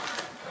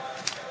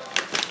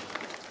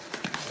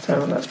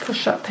 So let's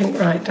push that pink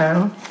right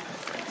down.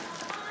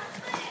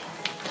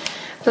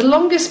 The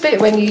longest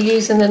bit when you're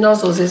using the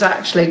nozzles is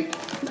actually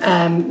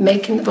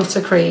making the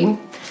buttercream.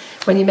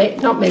 When you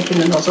not making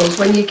the nozzles,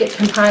 when you get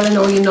compiling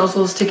all your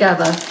nozzles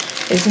together,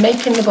 is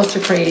making the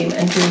buttercream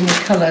and doing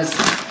the colours.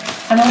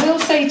 And I will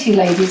say to you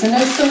ladies, I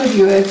know some of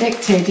you are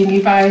addicted and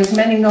you buy as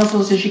many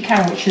nozzles as you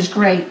can, which is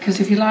great, because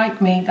if you're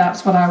like me,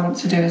 that's what I want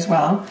to do as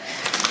well.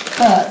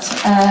 But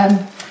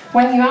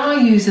when you are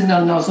using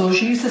the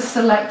nozzles, use a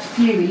select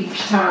few each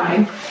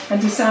time and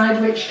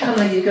decide which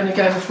colour you're going to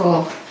go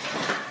for.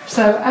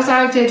 So as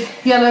I did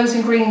yellows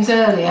and greens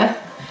earlier,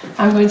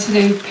 I'm going to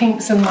do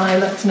pinks and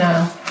lilacs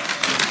now.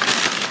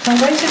 So I'm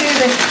going to do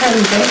this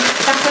cozy,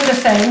 exactly the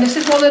same. This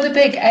is one of the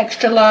big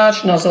extra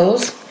large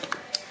nozzles.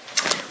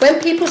 When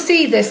people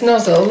see this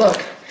nozzle,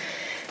 look,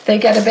 they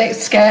get a bit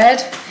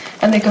scared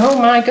and they go, oh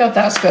my God,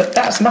 that's good,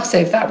 that's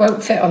massive, that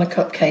won't fit on a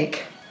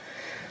cupcake.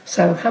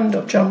 So hand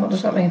up, John, what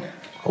does that mean?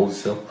 Hold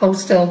still. Hold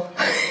still.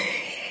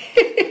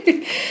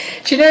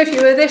 Do you know, if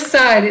you were this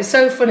side, it's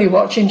so funny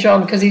watching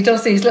John because he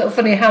does these little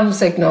funny hand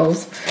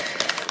signals.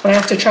 I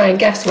have to try and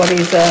guess what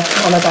he's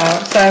on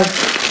about. So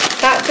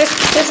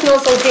this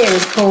nozzle here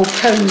is called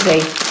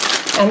Cozy,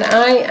 and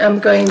I am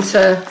going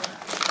to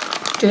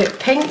do it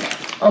pink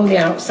on the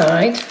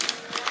outside.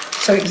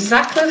 So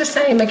exactly the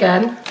same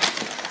again,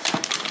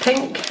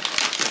 pink.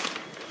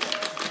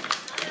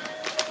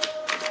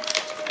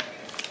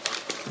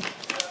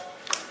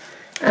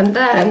 And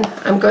then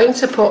I'm going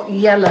to put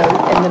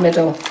yellow in the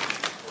middle.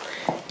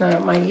 Now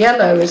my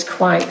yellow is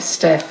quite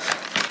stiff,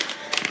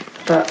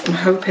 but I'm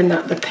hoping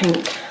that the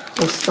pink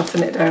will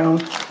soften it down.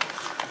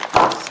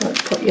 So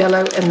let's put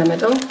yellow in the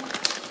middle.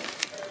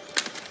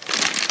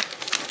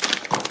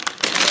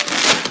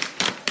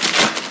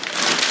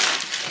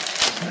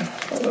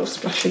 So a little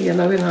splash of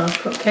yellow in our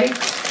cupcake.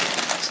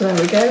 So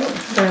there we go,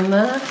 down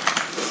there.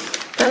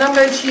 Then I'm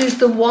going to use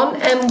the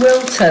 1M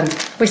Wilton.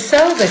 We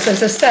sell this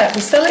as a set.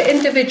 We sell it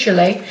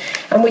individually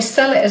and we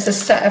sell it as a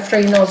set of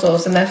 3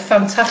 nozzles, and they're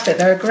fantastic.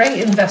 They're a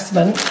great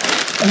investment,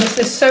 and this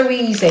is so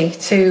easy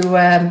to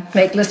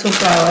make little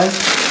flowers.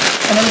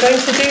 And I'm going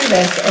to do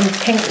this in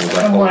pink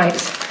and white.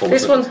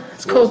 This one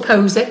is called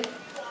Posy.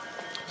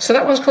 So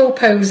that one's called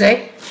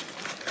Posy.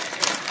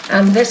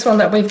 And this one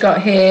that we've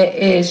got here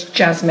is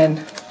Jasmine.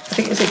 I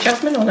think, is it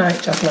Jasmine or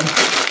Night Jasmine?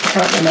 I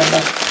can't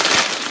remember.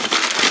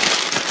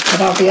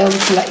 But I'll be able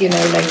to let you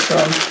know later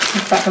on.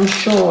 In fact, I'm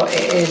sure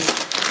it is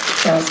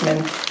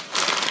Jasmine.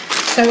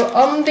 So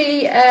on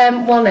the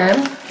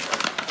 1M,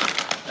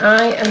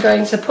 I am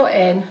going to put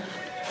in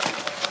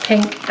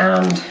pink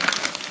and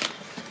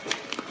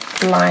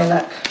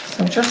lilac.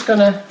 So I'm just going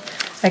to,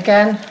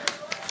 again,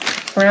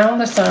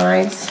 round the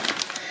sides.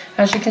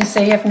 As you can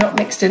see, I've not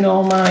mixed in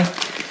all my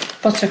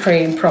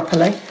buttercream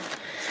properly.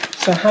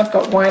 So I have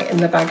got white in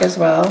the bag as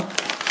well.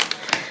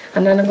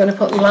 And then I'm going to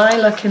put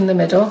lilac in the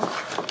middle.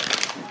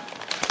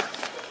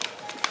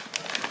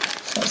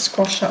 So let's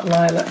squash that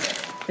lilac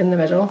in the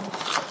middle.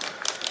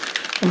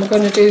 And we're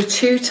going to do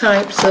 2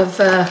 types of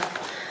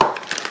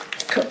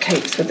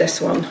cupcakes with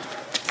this one.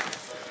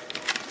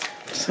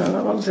 So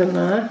that one's in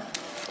there.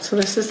 So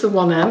this is the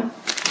 1M.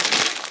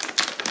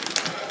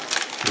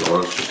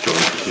 Laura's just joined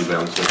to keep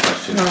answering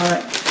questions.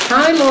 Alright.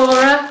 Hi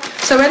Laura.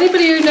 So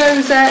anybody who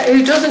knows,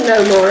 who doesn't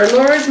know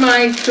Laura's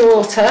my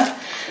daughter,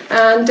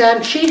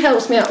 and she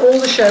helps me at all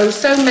the shows.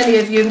 So many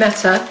of you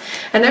met her,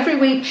 and every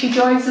week she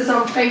joins us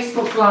on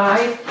Facebook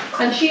Live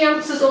and she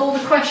answers all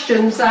the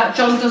questions that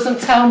John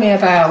doesn't tell me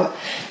about.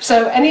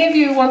 So any of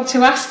you want to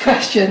ask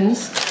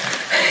questions,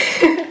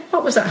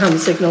 what was that hand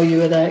signal you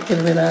were there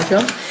giving me there,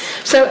 John?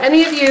 So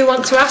any of you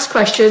want to ask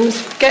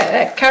questions,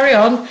 carry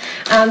on,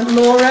 and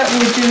Laura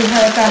will do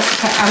her best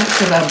to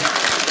answer them.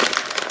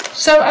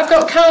 So I've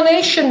got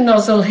carnation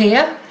nozzle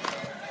here,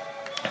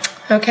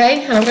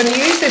 okay, and I'm going to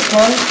use this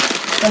one,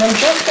 and I'm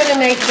just going to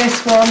make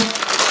this one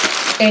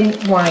in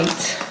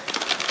white.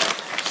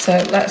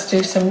 So let's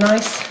do some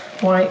nice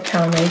white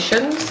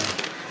carnations.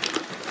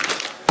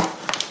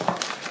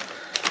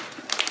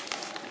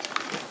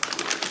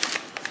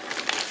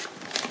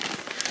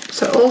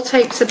 So it all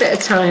takes a bit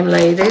of time,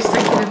 ladies.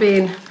 Thank you for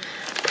being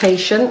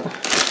patient. So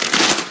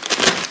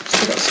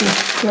I've got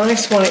some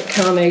nice white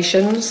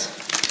carnations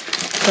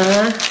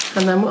there.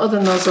 And then what other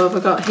nozzle have I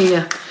got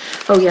here?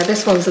 Oh yeah,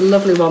 this one's a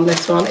lovely one,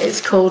 this one.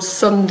 It's called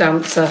Sun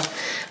Dancer.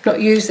 I've not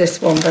used this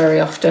one very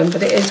often,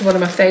 but it is one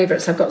of my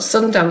favourites. I've got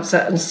Sun Dancer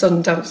and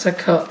Sun Dancer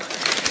Cup.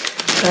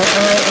 So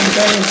I am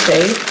going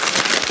to,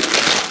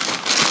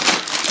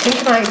 I think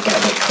I might get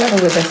a bit clever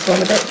with this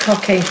one, a bit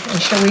cocky.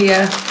 And shall we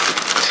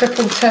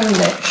triple tone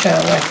it,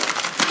 shall we?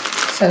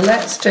 So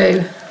let's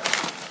do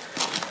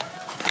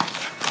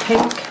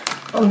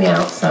pink on the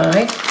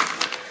outside.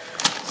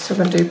 So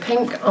we're going to do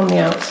pink on the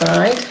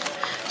outside.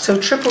 So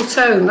triple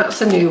tone,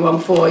 that's a new one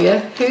for you.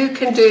 Who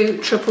can do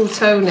triple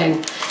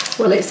toning?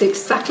 Well, it's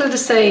exactly the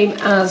same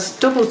as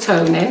double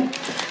toning.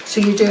 So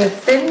you do a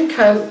thin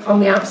coat on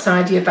the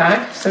outside of your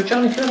bag. So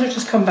John, if you want to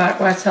just come back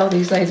while I tell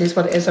these ladies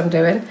what it is I'm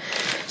doing.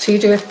 So you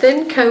do a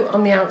thin coat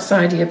on the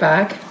outside of your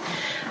bag,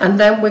 and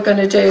then we're going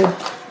to do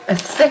a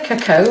thicker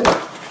coat.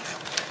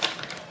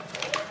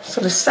 So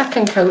the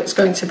second coat is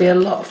going to be a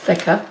lot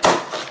thicker.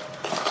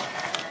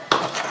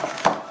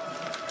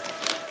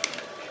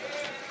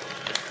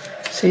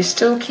 So you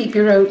still keep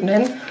your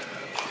opening.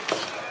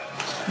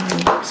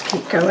 And let's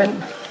keep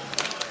going.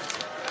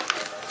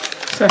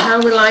 So how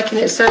are we liking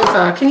it so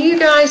far? Can you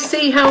guys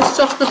see how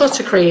soft the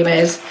buttercream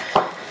is?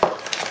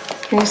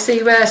 Can you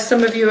see where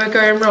some of you are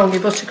going wrong?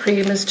 Your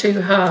buttercream is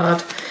too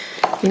hard.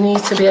 You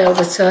need to be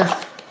able to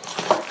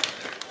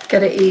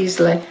get it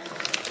easily.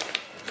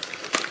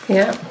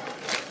 Yeah.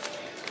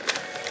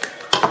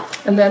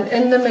 And then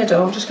in the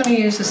middle, I'm just going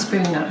to use a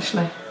spoon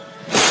actually.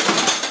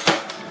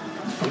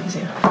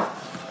 Easier.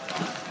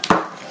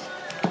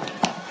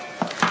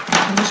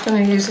 I'm just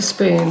going to use a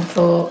spoon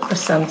for the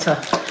centre.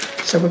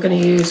 So we're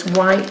going to use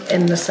white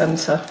in the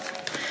centre.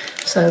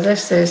 So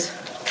this is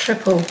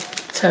triple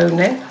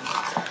toning.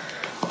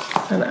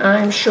 And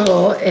I'm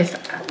sure if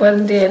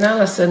Wendy and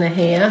Alison are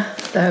here,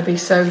 they'll be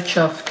so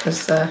chuffed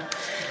because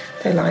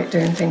they like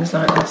doing things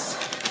like this.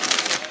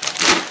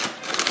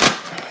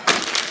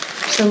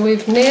 So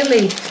we've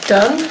nearly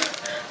done.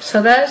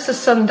 So there's the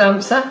sun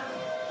dancer.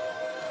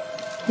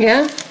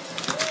 Yeah?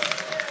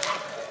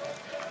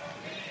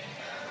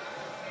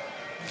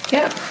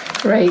 Yep,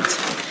 great.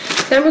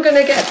 Then we're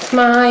going to get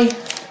my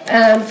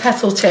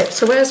petal tip.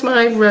 So where's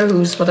my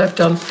rose, what I've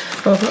done?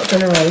 Oh, I've not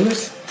done a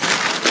rose.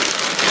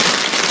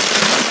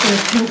 Let's do a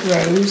pink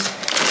rose.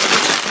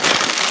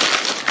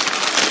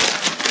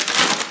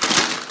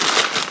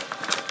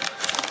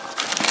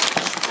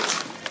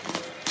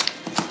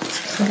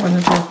 So I'm going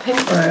to do a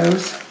pink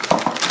rose.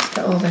 Let's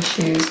get all this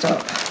used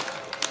up.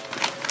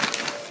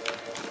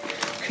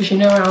 Because you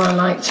know how I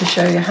like to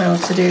show you how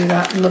to do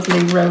that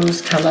lovely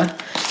rose colour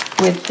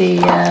with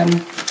the...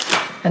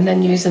 and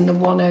then using the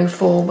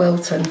 104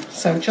 Wilton.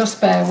 So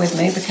just bear with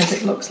me because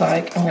it looks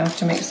like I'm going to have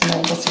to make some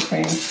more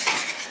buttercream.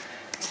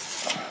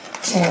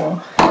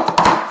 Or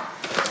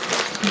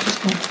I'm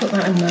just going to put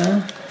that in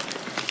there.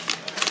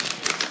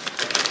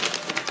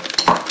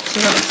 So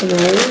that's the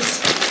rose.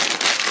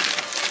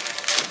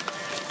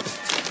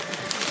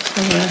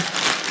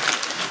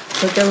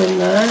 So we'll go in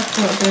there.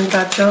 I'm not doing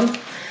bad, John.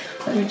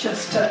 Let me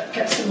just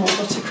get some more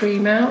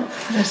buttercream out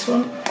for this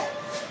one.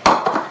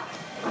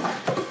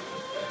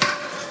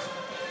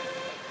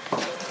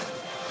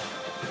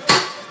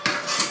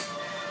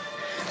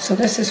 So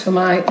this is for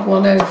my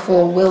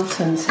 104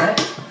 Wilton tip,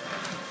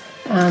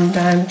 and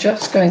I'm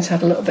just going to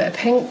add a little bit of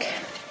pink,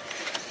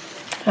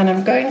 and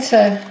I'm going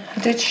to, I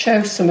did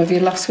show some of you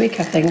last week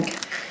I think,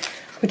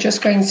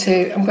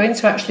 I'm going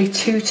to actually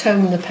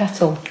two-tone the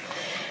petal.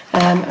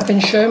 I've been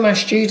showing my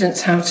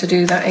students how to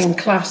do that in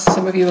class.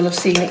 Some of you will have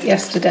seen it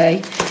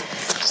yesterday,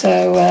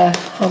 so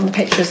on the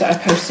pictures that I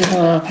posted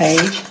on our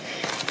page.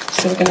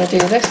 So we're going to do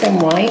this in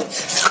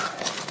white.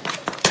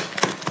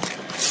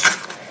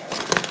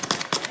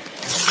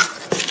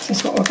 This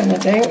is what we're going to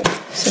do.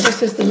 So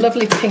this is the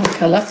lovely pink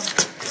colour.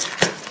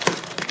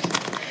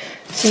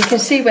 So you can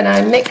see when I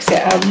mix it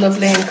how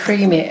lovely and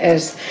creamy it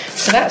is.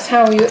 So that's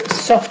how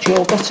soft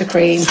your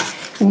buttercream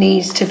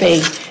needs to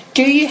be.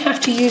 Do you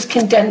have to use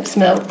condensed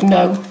milk?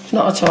 No,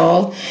 not at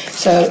all.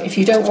 So if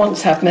you don't want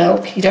to have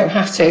milk, you don't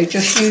have to.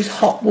 Just use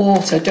hot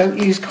water. Don't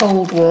use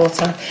cold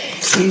water.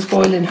 Use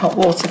boiling hot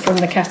water from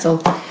the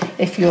kettle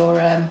if your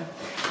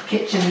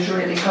kitchen is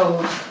really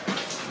cold.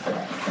 So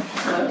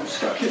I've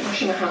just got to keep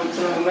washing my hands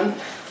a moment.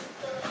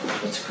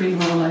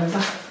 Buttercream all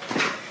over.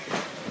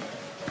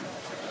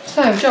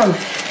 So John,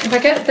 if I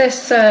get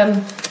this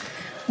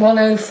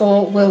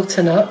 104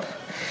 Wilton up,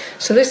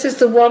 so this is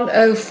the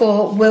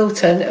 104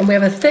 Wilton, and we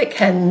have a thick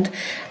end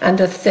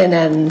and a thin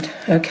end,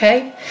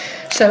 okay?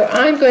 So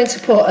I'm going to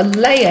put a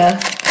layer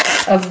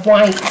of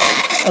white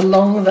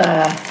along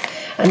there,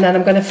 and then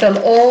I'm going to fill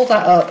all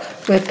that up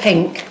with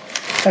pink,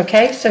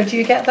 okay? So do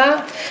you get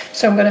that?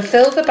 So I'm going to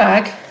fill the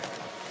bag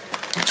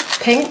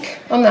pink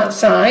on that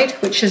side,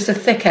 which is the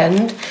thick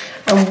end,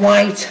 and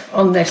white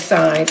on this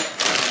side.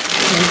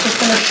 And I'm just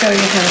going to show you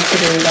how to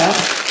do that.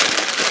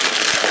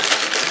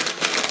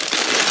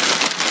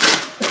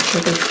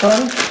 Will be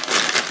fun.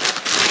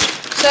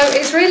 So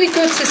it's really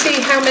good to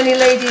see how many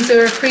ladies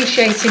are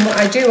appreciating what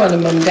I do on a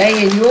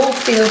Monday, and you all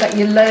feel that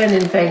you're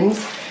learning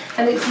things,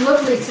 and it's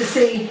lovely to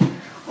see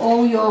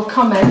all your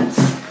comments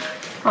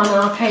on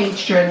our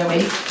page during the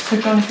week. So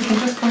John, if you can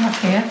just come up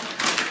here.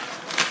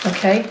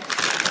 Okay,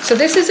 so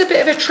this is a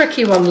bit of a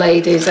tricky one,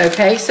 ladies,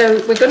 okay?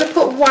 So we're going to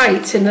put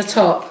white in the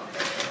top.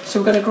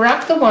 So we're going to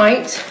grab the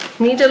white.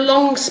 You need a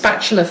long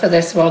spatula for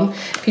this one.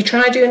 If you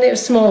try doing it with a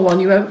small one,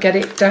 you won't get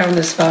it down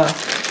as far.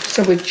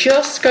 So we're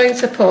just going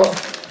to put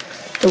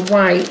the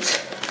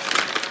white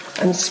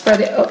and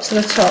spread it up to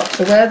the top.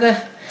 So where the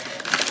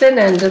thin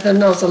end of the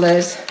nozzle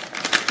is,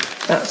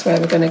 that's where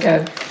we're going to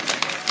go.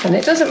 And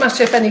it doesn't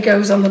matter if any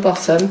goes on the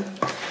bottom,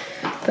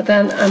 but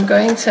then I'm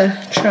going to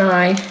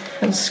try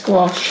and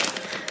squash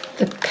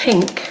the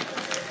pink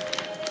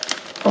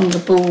on the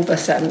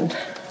bulbous end.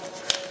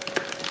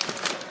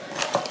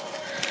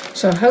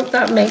 So I hope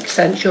that makes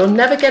sense. You'll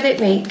never get it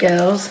neat,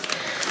 girls,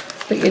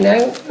 but you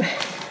know,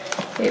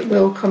 it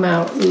will come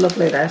out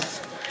lovely. This.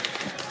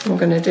 I'm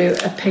going to do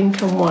a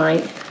pink and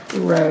white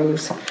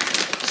rose.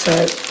 So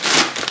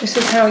this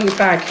is how your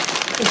bag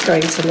is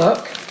going to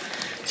look.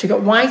 So you've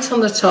got white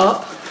on the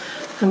top,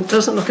 and it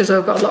doesn't look as though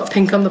I've got a lot of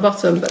pink on the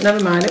bottom, but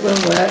never mind, it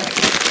will work.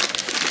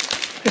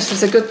 This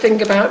is a good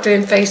thing about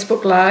doing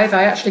Facebook Live.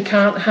 I actually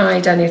can't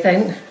hide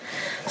anything.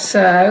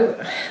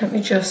 So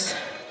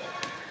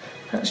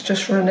let's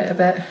just run it a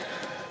bit.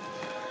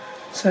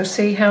 So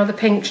see how the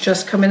pink's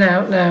just coming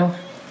out now.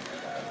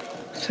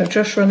 So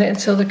just run it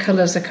until the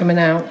colours are coming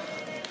out.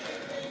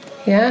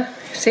 Yeah,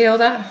 see all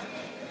that?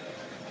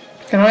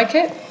 You like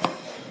it?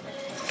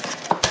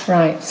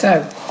 Right,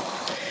 so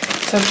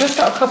I've just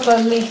got a couple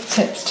of leaf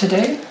tips to do,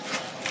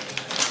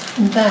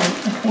 and then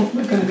I think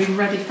we're going to be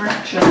ready for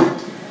action.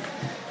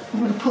 I'm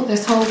going to put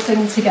this whole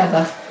thing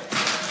together.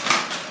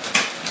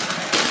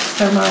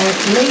 So my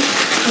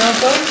leaf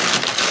nozzle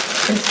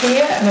is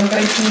here, and I'm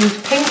going to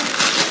use pink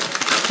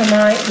for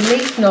my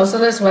leaf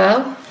nozzle as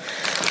well.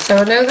 So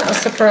I know that'll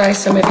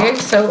surprise some of you.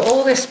 So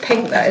all this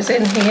pink that is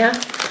in here,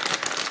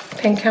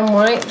 pink and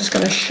white, I'm just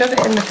going to shove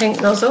it in the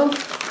pink nozzle.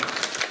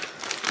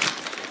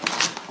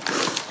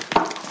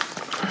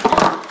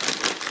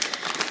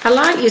 I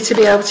like you to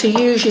be able to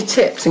use your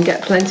tips and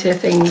get plenty of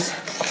things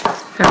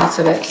out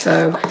of it.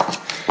 So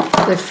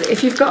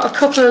if you've got a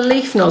couple of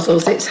leaf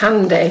nozzles, it's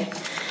handy,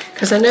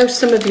 because I know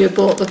some of you have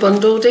bought the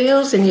bundle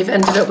deals and you've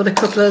ended up with a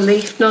couple of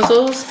leaf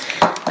nozzles,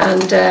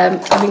 and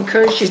I've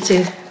encouraged you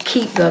to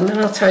keep them, and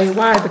I'll tell you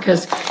why,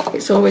 because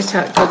it's always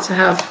good to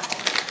have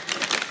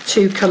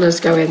two colours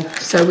going.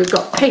 So we've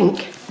got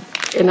pink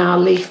in our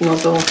leaf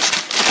nozzle.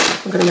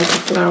 I'm going to make a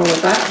flower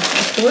of that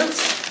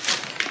afterwards.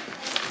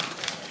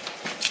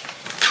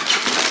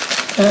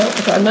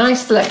 I've got a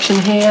nice selection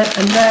here,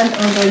 and then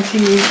I'm going to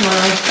use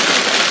my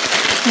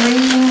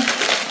green.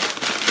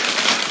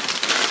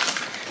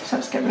 So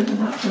let's get rid of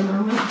that for a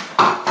moment.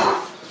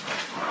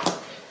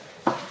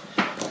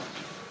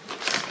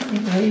 Get rid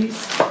of these.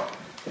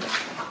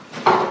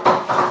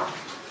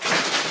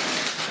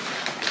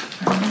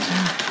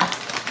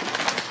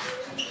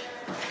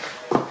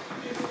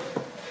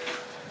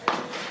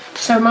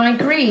 So my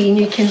green,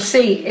 you can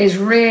see, is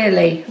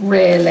really,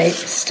 really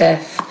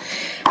stiff,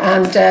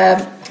 and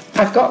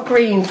I've got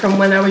green from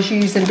when I was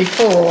using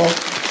before,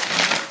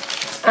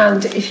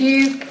 and if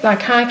you,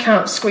 like, I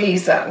can't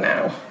squeeze that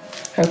now,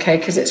 okay,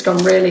 because it's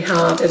gone really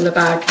hard in the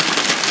bag,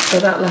 so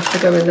that'll have to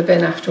go in the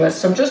bin afterwards.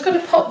 So I'm just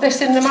going to pop this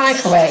in the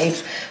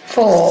microwave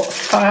for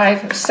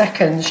 5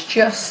 seconds,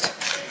 just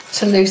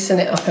to loosen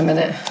it up a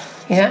minute,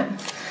 yeah?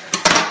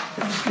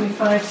 Just give me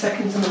 5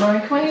 seconds in the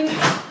microwave.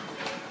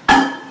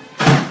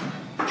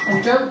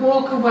 And don't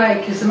walk away,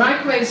 because the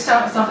microwave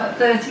starts off at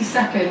 30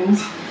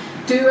 seconds.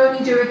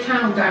 Only do a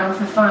countdown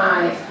for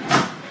 5.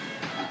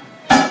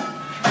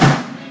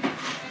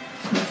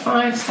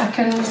 5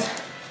 seconds.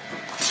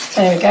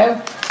 There we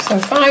go. So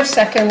 5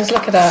 seconds,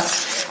 look at that.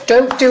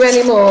 Don't do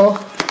any more,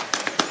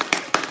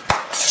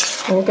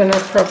 we're going to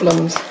have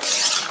problems.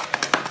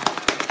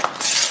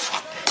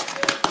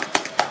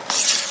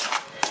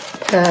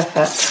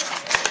 Perfect.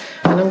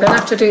 And I'm going to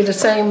have to do the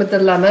same with the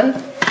lemon.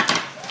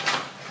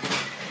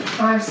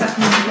 5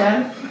 seconds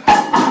again.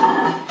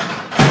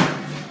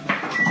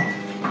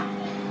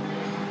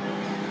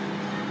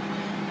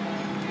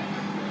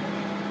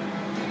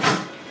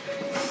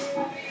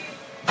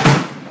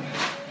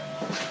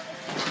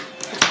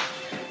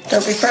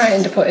 Don't be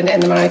frightened of putting it in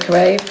the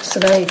microwave. So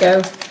there you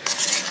go,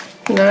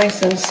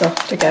 nice and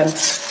soft again,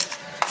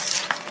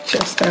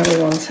 just how we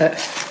want it.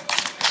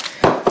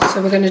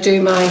 So we're going to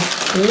do my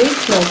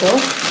leaf nozzle.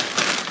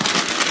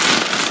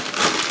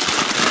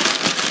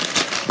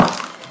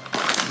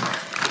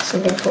 So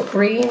we're going to put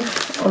green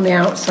on the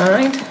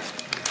outside,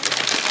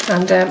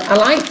 and I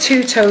like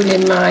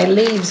two-toning my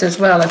leaves as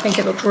well. I think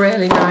it looks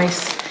really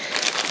nice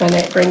when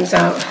it brings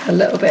out a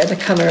little bit of the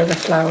colour of the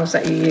flowers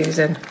that you're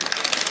using.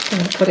 I'm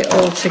going to put it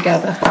all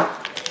together.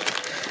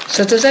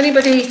 So does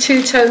anybody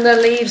two-tone their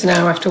leaves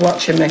now after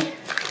watching me?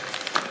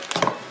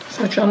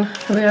 So John,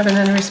 are we having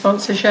any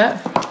responses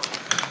yet?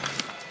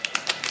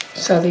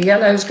 So the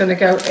yellow's going to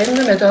go in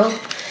the middle,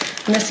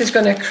 and this is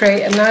going to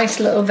create a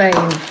nice little vein.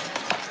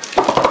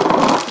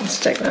 I'll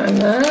stick that in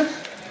there.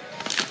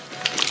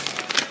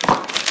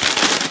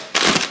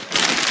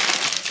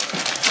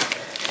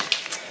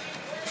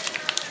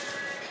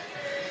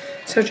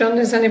 So John,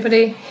 does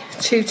anybody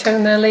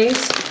two-tone their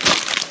leaves?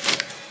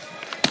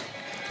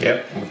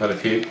 Yep, we've had a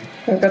few.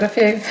 We've got a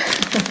few.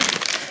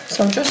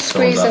 So I'm just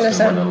squeezing this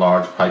in. When the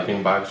large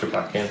piping bags are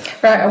back in.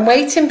 Right, I'm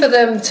waiting for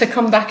them to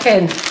come back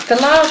in. The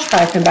large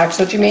piping bags,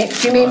 or do you mean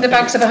the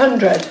bags of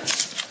 100?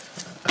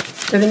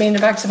 Do they mean the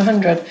bags of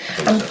 100?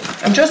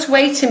 I'm just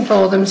waiting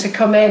for them to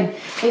come in.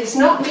 It's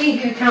not me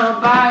who can't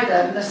buy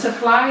them. The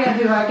supplier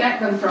who I get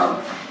them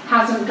from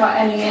hasn't got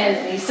any in,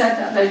 and he said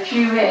that they're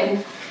due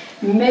in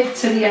mid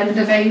to the end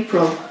of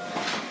April.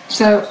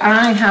 So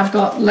I have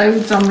got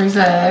loads on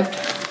reserved.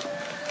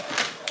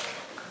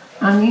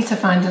 I need to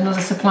find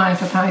another supplier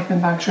for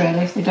piping bags really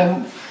if they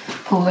don't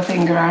pull the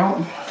finger out.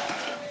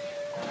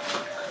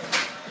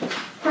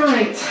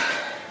 Right,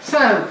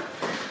 so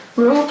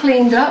we're all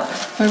cleaned up,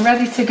 we're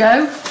ready to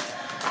go.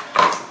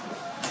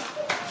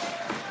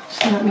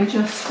 So let me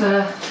just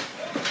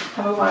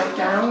have a wipe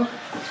down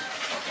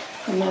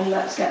and then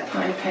let's get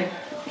piping.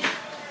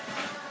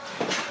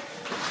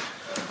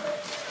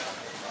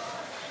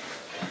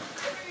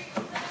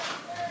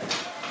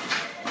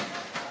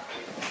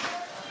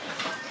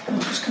 I'm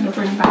just going to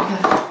bring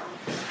back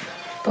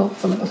a bowl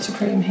full of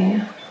buttercream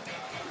here.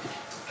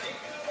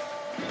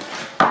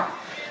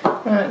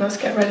 Right, let's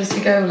get ready to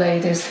go,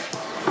 ladies.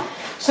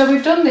 So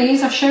we've done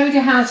these, I've showed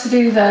you how to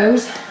do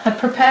those. I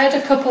prepared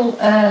a couple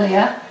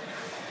earlier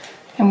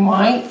in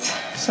white.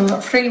 So we've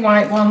got 3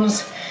 white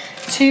ones,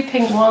 2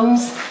 pink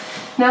ones.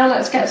 Now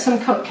let's get some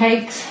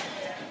cupcakes.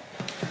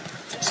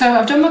 So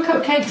I've done my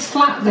cupcakes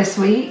flat this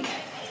week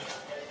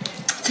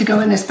to go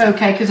in this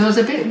bouquet because I was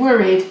a bit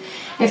worried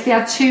if they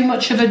had too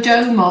much of a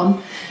dome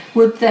on,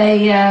 would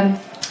they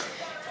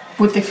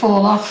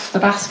fall off the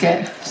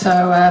basket.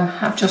 So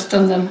I've just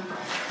done them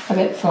a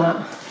bit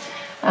flat.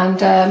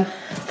 And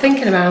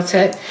thinking about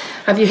it,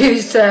 I've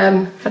used,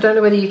 I don't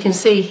know whether you can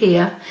see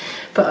here,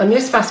 but on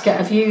this basket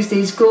I've used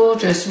these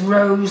gorgeous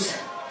rose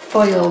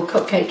foil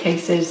cupcake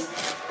cases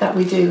that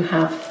we do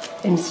have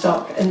in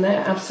stock, and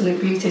they're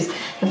absolute beauties.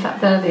 In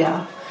fact, there they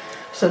are.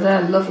 So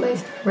they're lovely,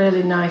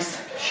 really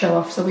nice show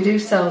off. So we do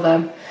sell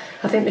them.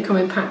 I think they come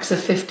in packs of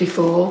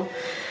 54.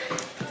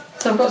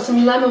 So I've got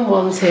some lemon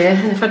ones here,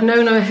 and if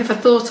I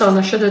thought on,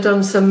 I should have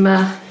done some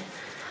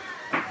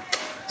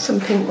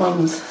pink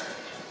ones.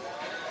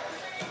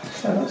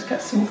 So let's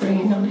get some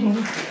green on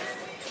here.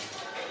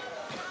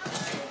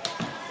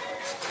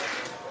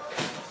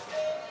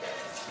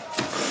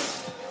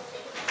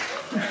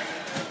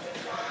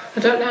 I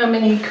don't know how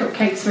many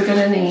cupcakes we're going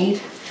to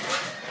need,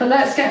 but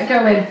let's get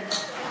going.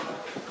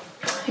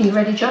 Are you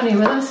ready, Johnny,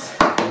 with us?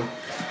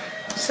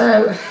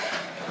 So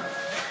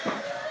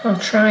I'll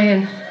try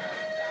and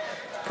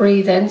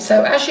breathe in.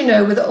 So as you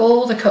know, with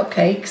all the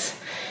cupcakes,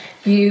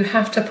 you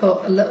have to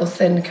put a little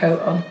thin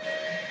coat on.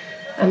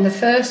 And the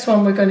first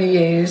one we're going to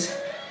use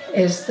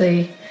is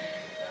the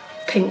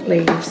pink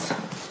leaves,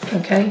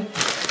 okay?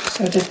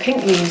 So I did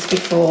pink leaves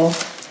before,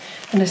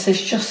 and this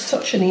is just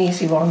such an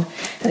easy one,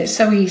 and it's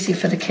so easy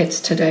for the kids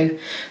to do.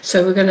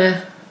 So we're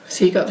gonna,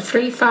 so you've got the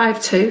 3,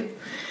 5, 2,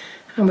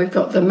 and we've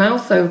got the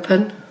mouth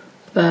open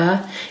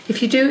there.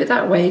 If you do it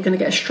that way, you're gonna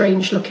get a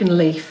strange looking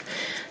leaf.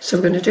 So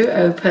we're gonna do it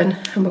open,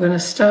 and we're gonna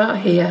start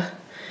here.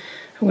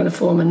 I'm gonna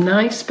form a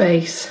nice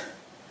base,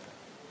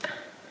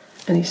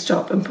 and you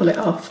stop and pull it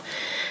off.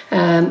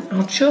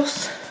 I'll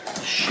just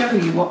show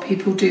you what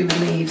people do with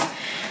leaves.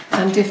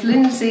 And if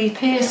Lindsay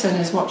Pearson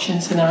is watching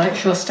tonight,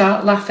 she'll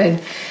start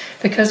laughing,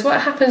 because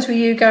what happens with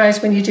you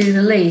guys when you do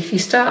the leaf, you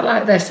start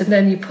like this and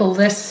then you pull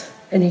this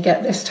and you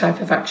get this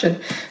type of action.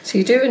 So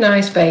you do a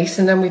nice base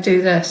and then we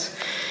do this.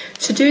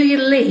 To do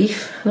your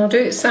leaf, and I'll do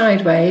it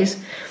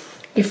sideways,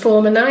 you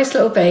form a nice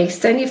little base,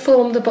 then you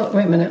form the bottom.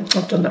 Wait a minute,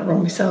 I've done that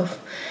wrong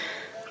myself.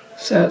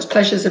 So it's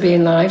pleasures of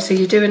being live. So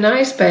you do a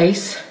nice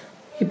base,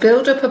 you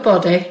build up a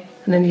body,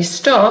 and then you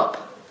stop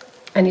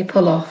and you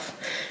pull off.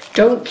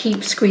 Don't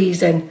keep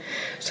squeezing.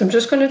 So I'm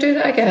just going to do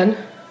that again.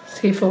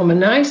 So you form a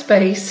nice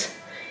base,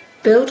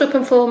 build up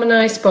and form a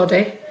nice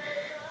body,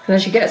 and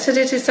as you get to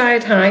the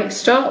desired height,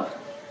 stop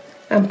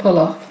and pull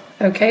off.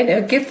 Okay,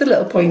 now give the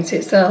little point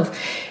itself.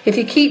 If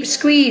you keep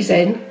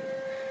squeezing,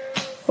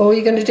 all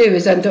you're going to do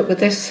is end up with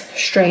this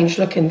strange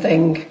looking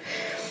thing.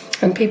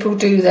 And people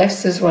do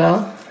this as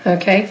well,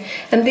 okay?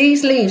 And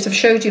these leaves I've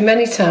showed you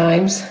many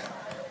times.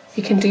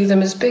 You can do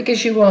them as big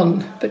as you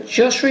want, but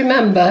just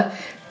remember,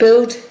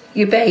 build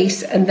your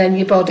base and then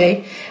your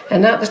body,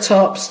 and at the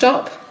top,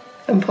 stop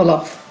and pull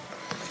off.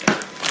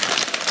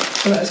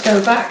 So let's go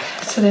back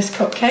to this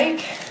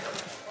cupcake.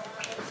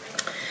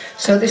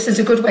 So this is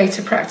a good way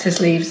to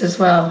practice leaves as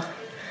well.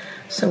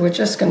 So we're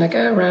just going to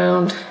go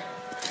around,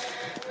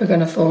 we're going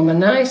to form a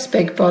nice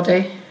big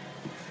body.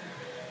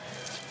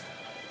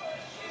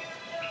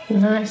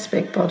 Nice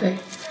big body.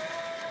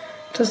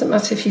 Doesn't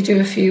matter if you do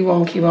a few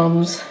wonky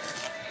ones,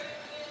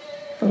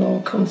 they'll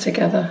all come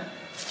together.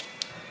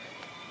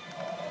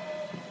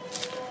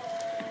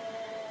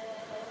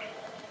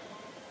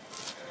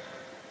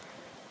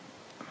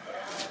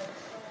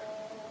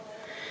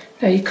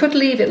 Now you could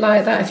leave it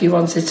like that if you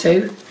wanted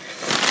to,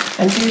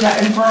 and do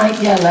that in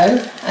bright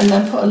yellow, and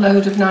then put a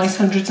load of nice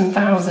hundreds and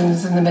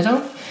thousands in the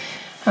middle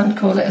and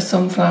call it a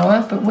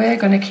sunflower, but we're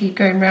going to keep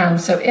going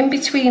round. So in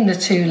between the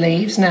two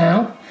leaves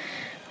now,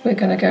 we're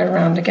going to go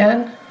around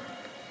again.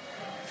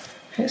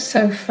 It's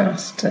so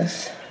fast,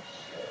 this.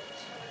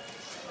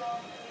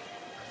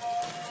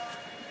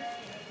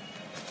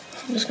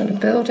 I'm just going to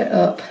build it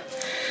up.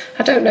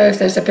 I don't know if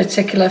there's a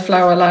particular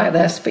flower like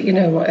this, but you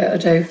know what it'll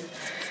do.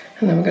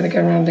 And then we're going to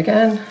go around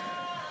again,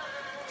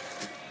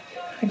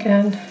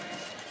 again,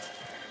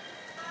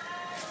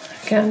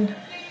 again,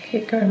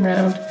 keep going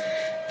round,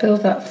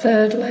 build that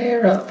third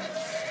layer up,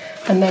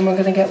 and then we're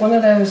going to get one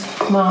of those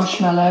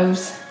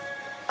marshmallows,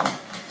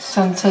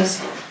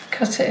 centres,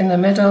 cut it in the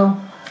middle,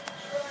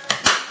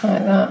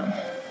 like that.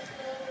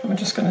 And we're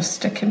just going to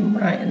stick him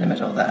right in the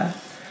middle there.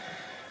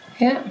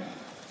 Yeah.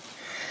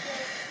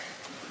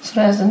 So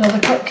there's another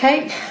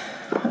cupcake.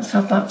 Let's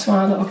add that to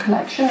our little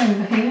collection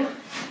over here.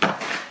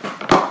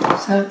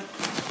 So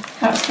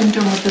that's been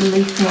done with the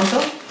leaf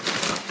nozzle.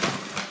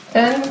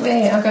 Then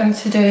we are going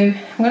to do,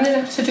 I'm going to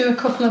have to do a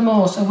couple of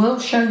more, so we'll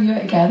show you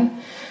it again.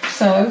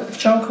 So if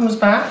John comes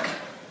back,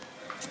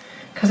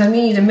 because I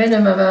need a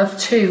minimum of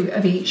 2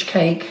 of each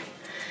cake.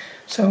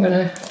 So I'm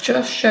going to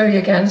just show you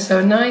again. So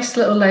a nice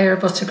little layer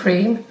of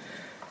buttercream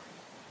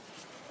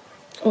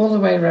all the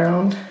way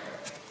around.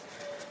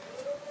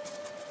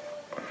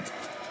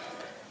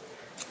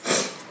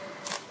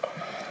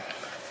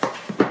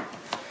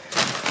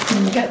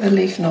 And get the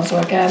leaf nozzle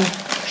again.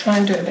 Try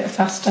and do it a bit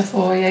faster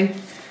for you.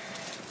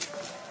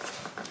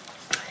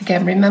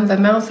 Again, remember,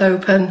 mouth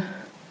open.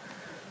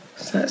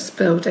 So let's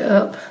build it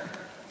up.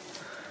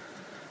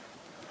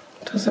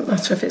 Doesn't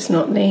matter if it's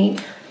not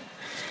neat.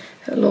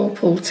 It'll all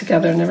pull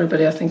together and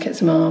everybody will think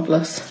it's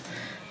marvellous.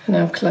 And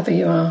how clever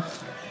you are.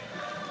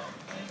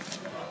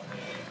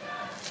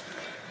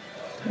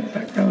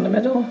 Back round the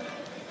middle.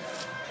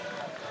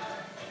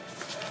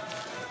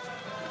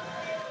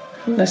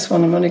 And this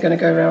one I'm only going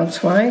to go around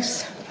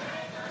twice.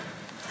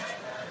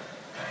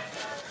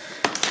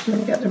 And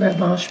then get the red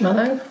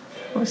marshmallow.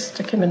 I'll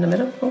stick him in the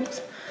middle.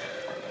 Oops.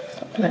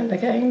 Stop playing the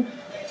game.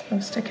 So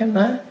I'll stick him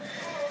there.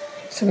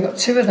 So we've got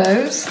 2 of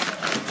those.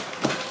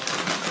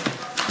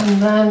 And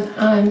then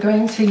I'm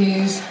going to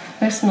use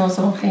this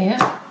nozzle here.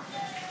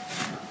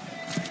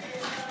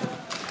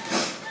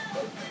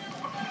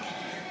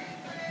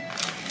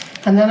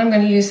 And then I'm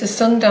going to use the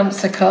Sun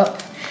Dancer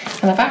cup.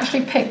 And I've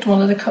actually picked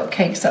one of the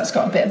cupcakes that's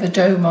got a bit of a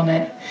dome on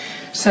it.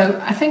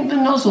 So I think the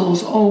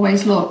nozzles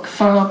always look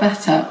far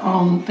better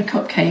on the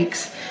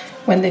cupcakes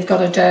when they've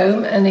got a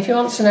dome. And if you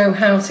want to know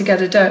how to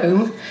get a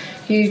dome,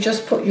 you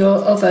just put your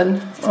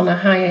oven on a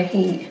higher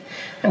heat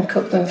and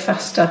cook them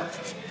faster,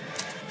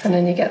 and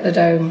then you get the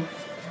dome.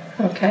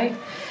 Okay,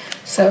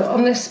 so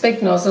on this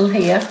big nozzle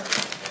here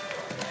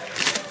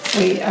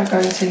we are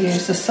going to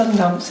use the Sun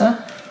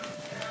Dancer,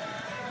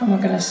 and we're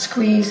going to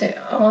squeeze it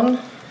on,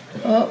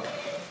 up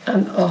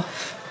and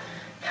off.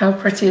 How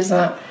pretty is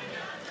that?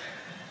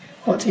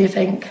 What do you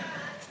think?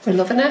 We're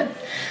loving it.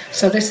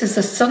 So this is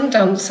the Sun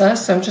Dancer,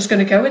 so I'm just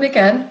going to go in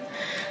again.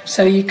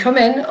 So you come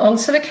in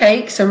onto the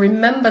cake. So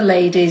remember,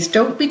 ladies,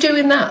 don't be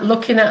doing that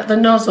looking at the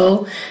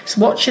nozzle. It's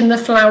watching the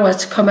flour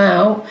to come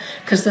out,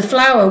 because the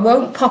flour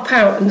won't pop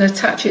out and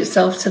attach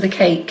itself to the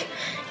cake.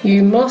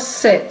 You must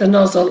sit the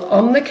nozzle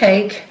on the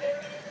cake,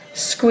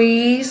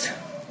 squeeze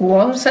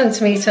 1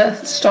 centimetre,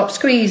 stop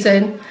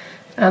squeezing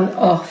and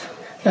off.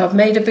 Now I've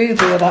made a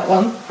boo-boo with that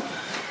one.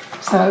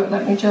 So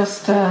let me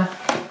just...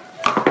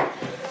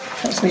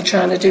 That's me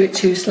trying to do it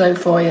too slow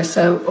for you.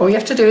 So all you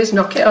have to do is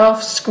knock it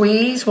off,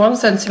 squeeze 1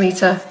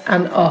 centimetre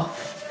and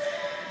off.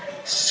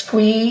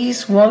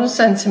 Squeeze 1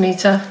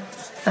 centimetre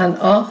and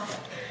off.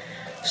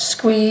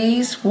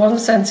 Squeeze 1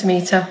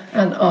 centimetre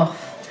and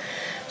off.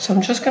 So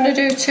I'm just going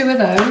to do 2 of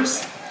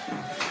those.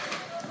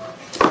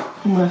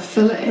 I'm going to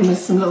fill it in with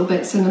some little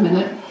bits in a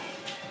minute.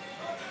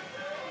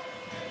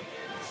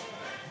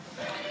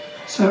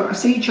 So I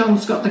see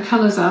John's got the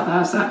colours out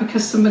there. Is that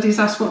because somebody's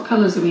asked what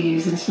colours are we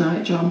using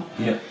tonight, John?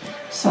 Yep.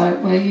 So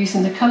we're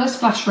using the Colour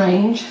Splash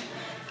range,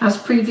 as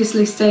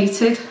previously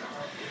stated.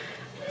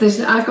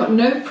 I've got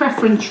no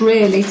preference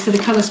really to the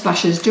colour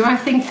splashes. Do I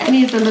think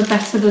any of them are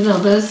better than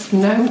others?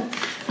 No,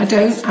 I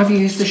don't. I've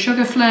used the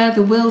Sugar Flare,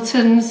 the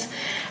Wiltons,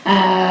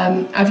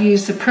 I've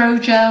used the Pro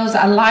Gels.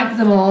 I like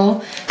them all.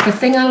 The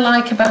thing I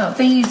like about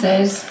these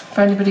is,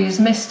 for anybody who's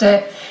missed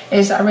it,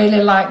 is I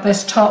really like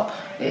this top.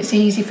 It's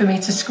easy for me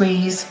to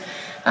squeeze,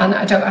 and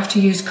I don't have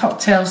to use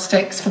cocktail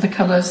sticks for the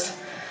colours.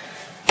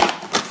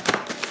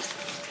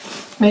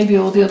 Maybe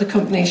all the other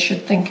companies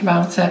should think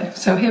about it.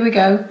 So here we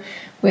go.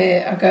 We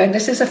are going,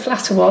 this is a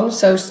flatter one,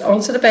 so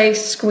onto the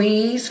base,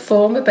 squeeze,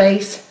 form a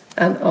base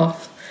and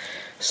off.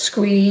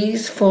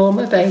 Squeeze, form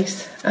a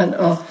base and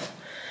off.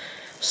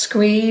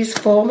 Squeeze,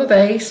 form a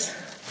base.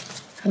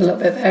 Had a little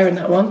bit there in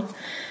that one.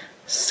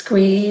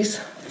 Squeeze,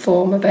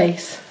 form a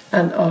base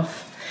and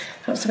off.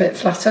 That's a bit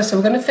flatter, so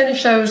we're going to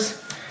finish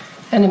those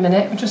in a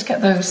minute. We'll just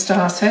get those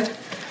started.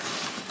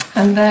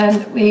 And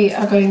then we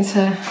are going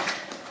to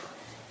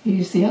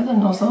use the other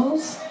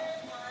nozzles.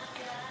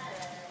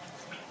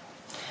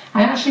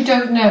 I actually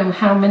don't know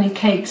how many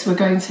cakes we're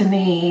going to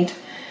need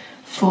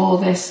for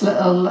this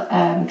little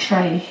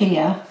tray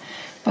here,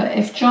 but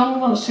if John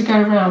wants to go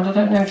around, I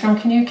don't know, John,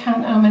 can you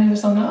count how many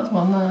was on that other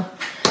one there?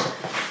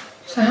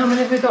 So how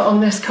many have we got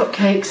on this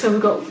cupcake? So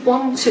we've got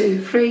 1,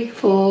 2, 3,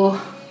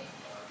 4,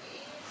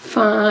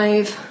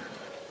 5,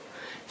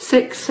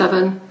 6,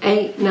 7,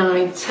 8,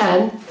 9,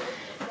 10,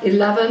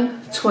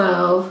 11,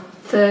 12,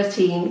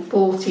 13,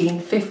 14,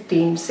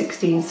 15,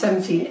 16,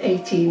 17,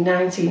 18,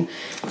 19,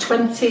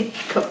 20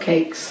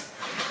 cupcakes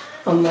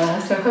on there.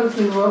 So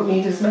hopefully we won't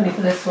need as many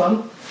for this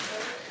one.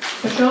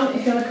 So John,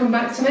 if you want to come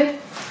back to me.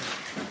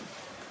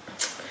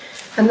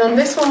 And then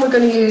this one we're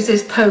going to use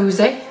is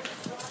Posy.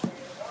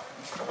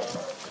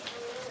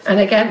 And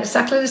again,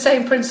 exactly the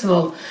same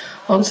principle.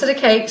 Onto the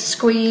cake,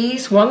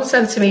 squeeze 1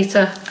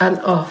 centimetre and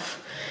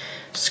off.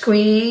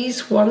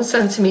 Squeeze 1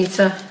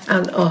 centimetre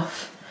and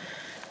off.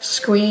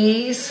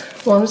 Squeeze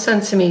 1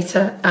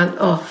 centimetre and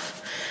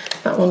off.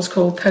 That one's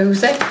called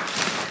Posy.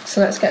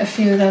 So let's get a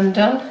few of them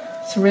done.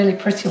 It's a really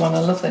pretty one. I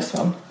love this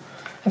one.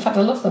 In fact,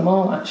 I love them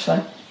all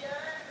actually.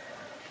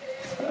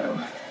 So,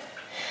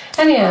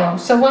 anyhow,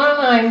 so while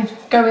I'm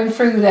going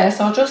through this,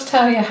 I'll just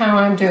tell you how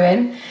I'm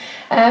doing.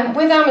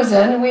 With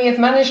Amazon, we have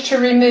managed to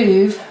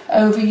remove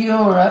over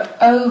Europe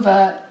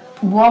over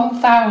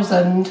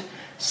 1,000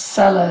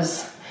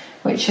 sellers,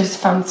 which is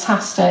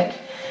fantastic.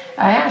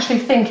 I actually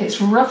think it's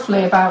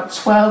roughly about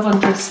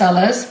 1,200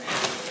 sellers.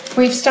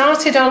 We've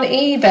started on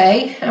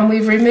eBay and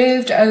we've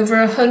removed over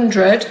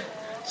 100.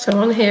 So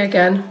on here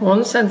again,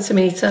 1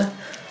 centimetre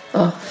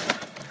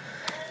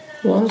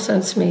off. 1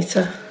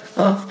 centimetre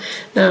off.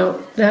 Now,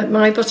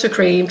 my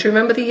buttercream, do you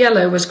remember the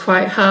yellow was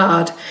quite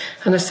hard?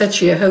 And I said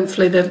to you,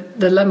 hopefully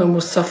the lemon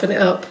will soften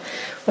it up.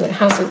 Well, it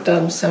hasn't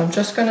done, so I'm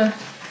just going to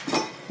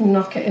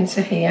knock it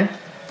into here.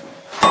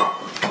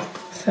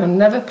 So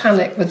never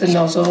panic with the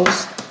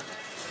nozzles.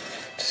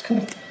 Just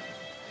going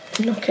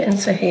to knock it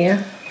into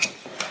here.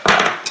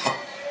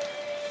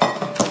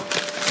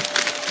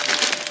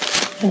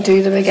 And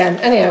do them again.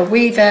 Anyhow,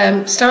 we've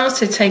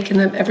started taking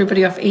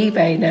everybody off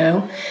eBay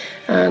now,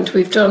 and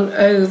we've done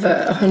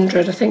over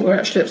 100. I think we're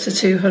actually up to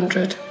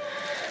 200.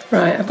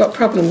 Right, I've got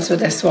problems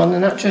with this one,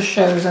 and that just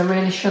shows I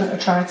really shouldn't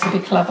have tried to be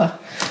clever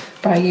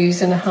by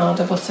using a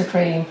harder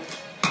buttercream.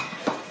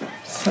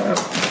 So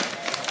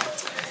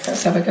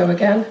let's have a go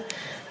again.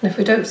 And if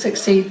we don't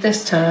succeed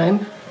this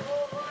time,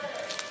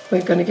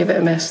 we're going to give it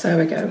a miss. There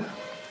we go.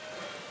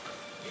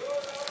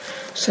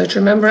 So do you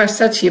remember I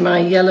said to you my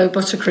yellow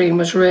buttercream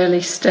was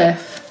really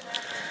stiff?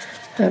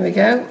 There we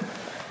go.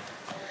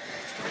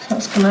 So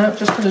that's come out.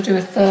 Just got to do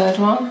a third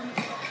one.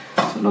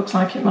 So it looks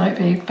like it might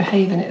be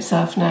behaving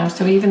itself now.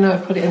 So even though I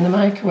put it in the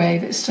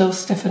microwave, it's still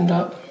stiffened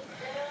up.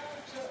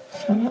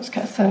 So let's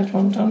get a third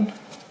one done.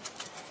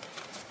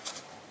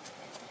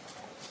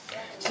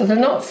 So they're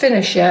not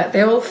finished yet.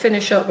 They all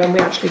finish up when we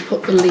actually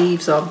put the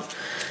leaves on.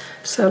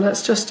 So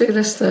let's just do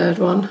this third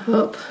one.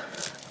 Up,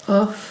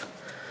 off,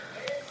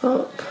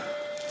 up,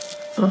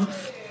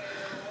 off,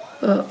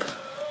 up,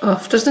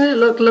 off. Doesn't it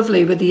look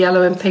lovely with the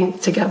yellow and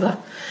pink together?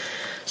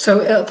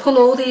 So it'll pull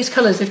all these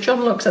colours. If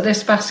John looks at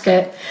this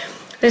basket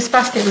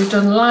we've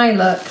done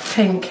lilac,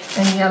 pink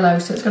and yellow,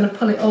 so it's going to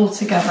pull it all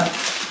together.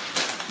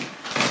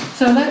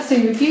 So let's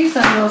see, we've used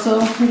that nozzle,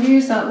 we've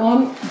used that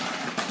one,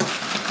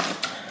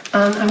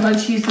 and I'm going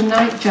to use the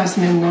night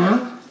jasmine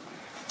now.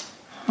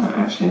 Oh,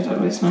 actually I don't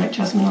know if it's night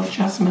jasmine or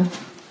jasmine.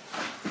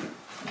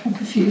 I'm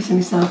confusing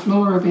myself.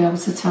 Laura will be able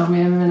to tell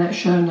me in a minute,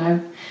 sure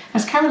now.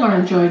 Has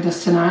Caroline joined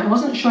us tonight? I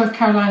wasn't sure if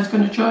Caroline's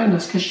going to join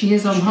us because she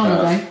is on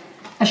holiday.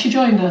 Has she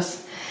joined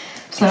us?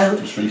 So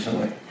just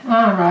recently.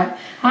 All right.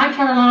 Hi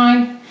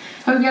Caroline.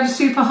 Hope you had a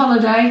super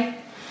holiday.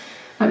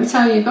 Let me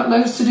tell you, you've got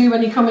loads to do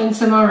when you come in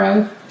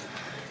tomorrow.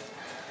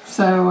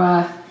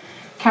 So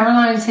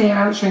Caroline's here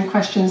answering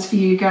questions for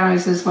you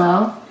guys as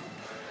well.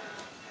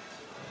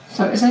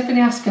 So is anybody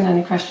asking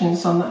any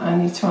questions on that I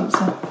need to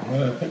answer?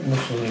 Well, I think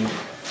most of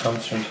them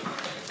answered.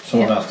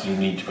 Someone asked, did you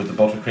need to put the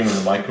buttercream in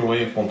the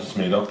microwave once it's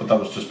made up, but that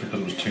was just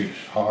because it was too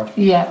hard.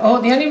 Yeah,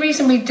 oh, the only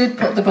reason we did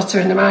put the butter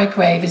in the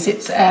microwave is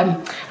it's,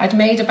 I'd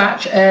made a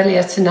batch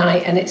earlier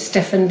tonight and it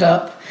stiffened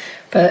up,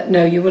 but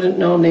no, you wouldn't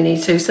normally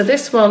need to. So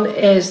this one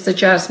is the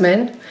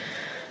jasmine.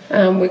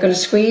 We're going to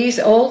squeeze,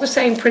 all the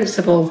same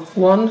principle,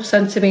 1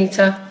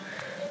 centimetre,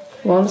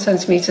 1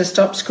 centimetre,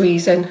 stop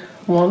squeezing,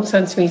 1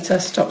 centimetre,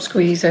 stop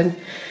squeezing,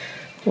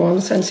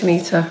 1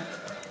 centimetre.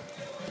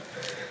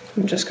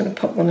 I'm just going to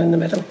put one in the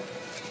middle.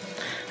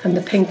 And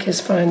the pink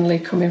is finally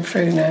coming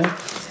through now.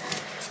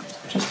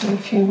 Just do a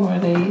few more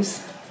of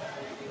these.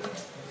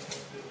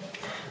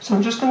 So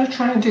I'm just going to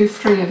try and do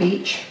 3 of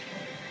each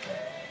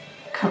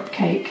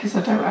cupcake because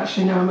I don't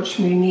actually know how much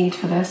we need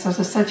for this. As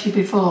I said to you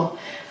before,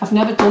 I've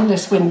never done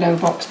this window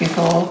box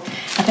before.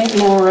 I think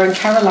Laura and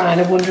Caroline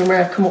are wondering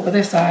where I've come up with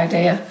this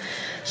idea.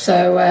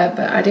 So,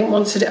 but I didn't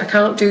want to do, I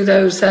can't do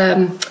those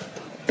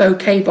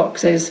bouquet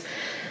boxes.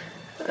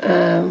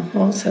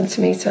 1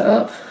 centimetre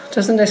up.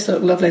 Doesn't this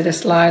look lovely,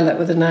 this lilac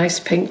with a nice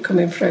pink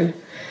coming through?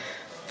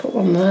 Put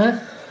one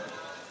there.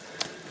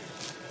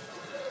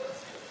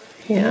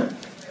 Yeah.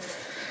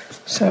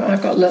 So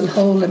I've got a little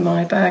hole in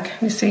my bag.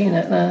 Have you seen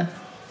it there?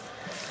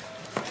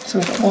 So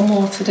we've got one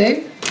more to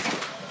do.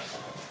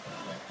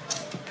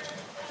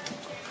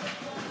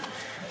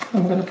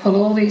 I'm going to pull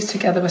all these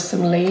together with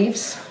some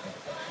leaves.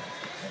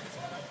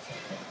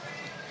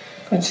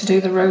 I'm going to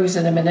do the rose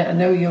in a minute. I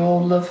know you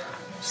all love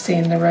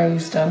seeing the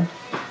rose done.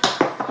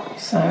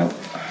 So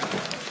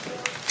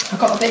I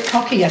got a bit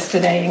cocky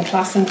yesterday in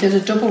class and did a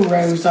double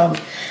rose on.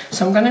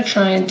 So I'm going to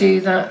try and do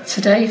that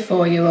today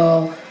for you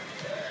all.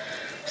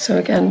 So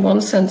again,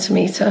 1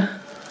 centimetre.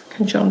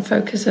 Can John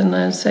focus in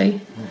there and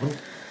see? Mm-hmm.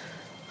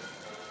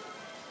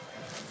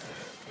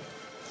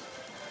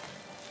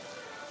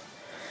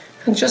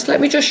 And just let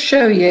me just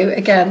show you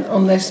again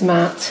on this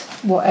mat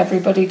what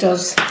everybody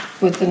does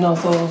with the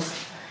nozzles.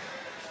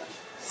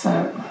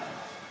 So,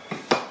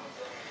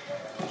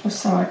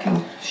 just so I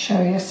can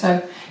show you.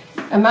 So,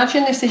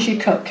 imagine this is your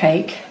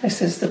cupcake.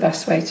 This is the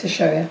best way to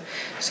show you.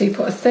 So you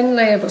put a thin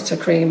layer of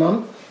buttercream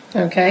on,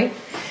 okay?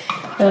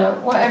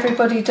 What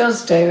everybody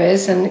does do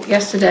is, and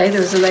yesterday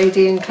there was a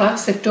lady in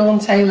class, if Dawn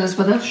Taylor's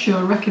with us,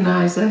 she'll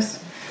recognise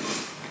this.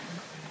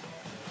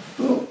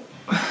 Ooh.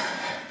 Are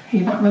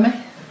you back with me?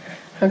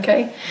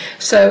 Okay,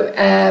 so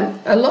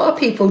a lot of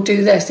people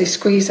do this. They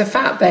squeeze a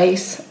fat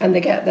base and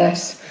they get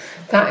this.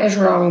 That is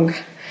wrong.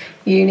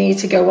 You need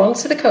to go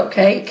onto the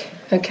cupcake,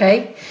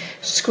 okay?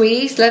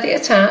 Squeeze, let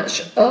it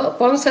attach, up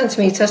 1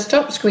 centimetre,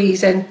 stop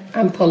squeezing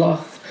and pull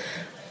off.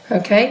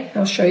 Okay,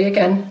 I'll show you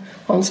again.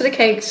 Onto the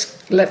cakes,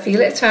 feel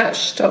it attach,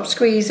 stop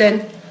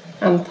squeezing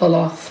and pull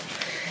off.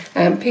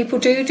 People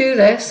do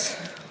this,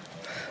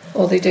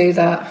 or they do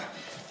that,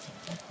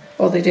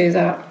 or they do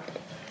that.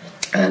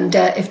 And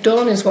if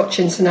Dawn is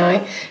watching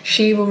tonight,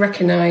 she will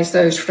recognise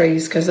those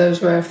threes because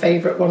those were her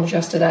favourite ones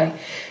yesterday.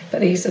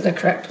 But these are the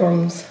correct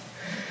ones.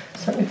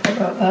 So let me put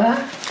that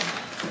there.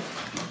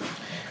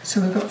 So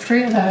we've got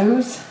 3 of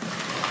those.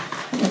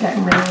 We're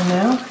getting round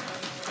now.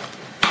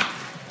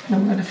 And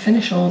I'm going to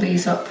finish all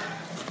these up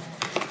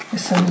with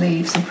some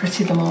leaves and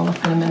pretty them all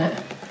up in a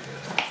minute.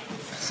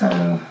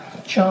 So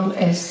John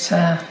is,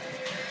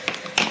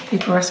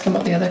 people are asking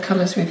what the other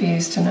colours we've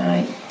used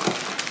tonight.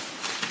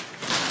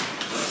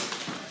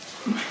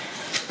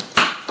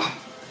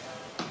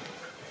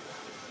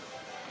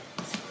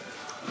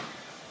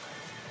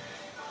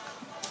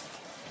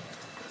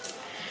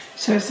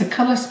 So it's the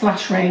colour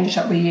splash range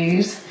that we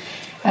use.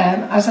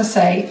 As I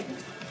say,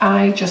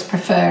 I just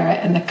prefer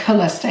it, and the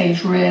colour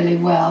stays really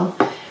well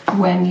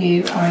when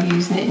you are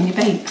using it in your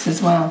bakes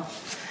as well.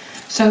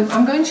 So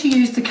I'm going to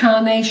use the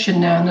carnation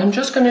now, and I'm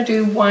just going to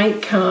do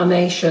white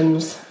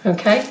carnations,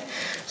 okay?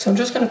 So I'm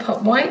just going to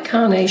put white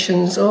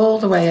carnations all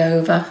the way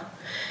over.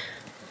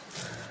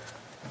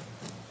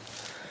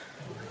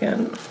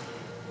 Again.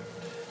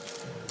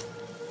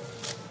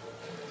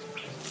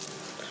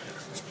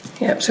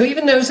 Yep, so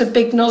even those are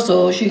big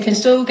nozzles, you can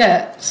still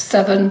get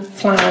 7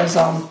 flowers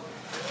on.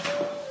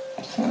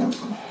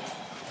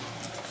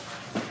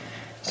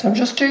 So I'm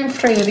just doing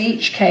 3 of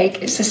each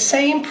cake. It's the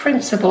same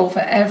principle for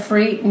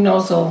every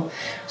nozzle.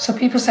 So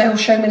people say, oh,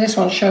 show me this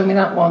one, show me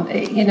that one.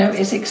 You know,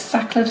 it's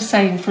exactly the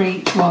same for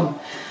each one.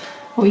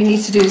 All you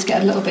need to do is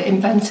get a little bit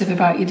inventive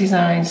about your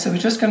design. So we're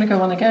just going to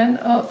go on again,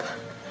 up,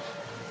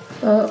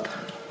 up.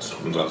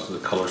 Something else, the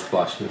colour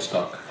splash in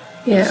stock.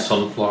 Yeah.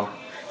 Sunflower.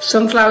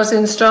 Sunflowers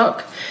in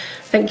stock.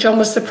 I think John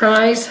was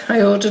surprised.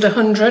 I ordered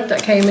 100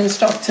 that came in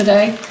stock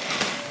today.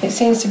 It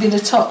seems to be the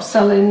top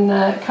selling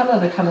colour,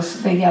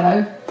 the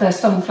yellow, the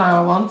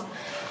sunflower one.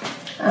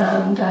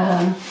 And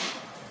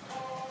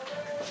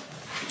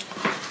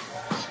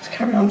let's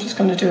carry on. I'm just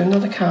going to do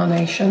another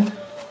carnation.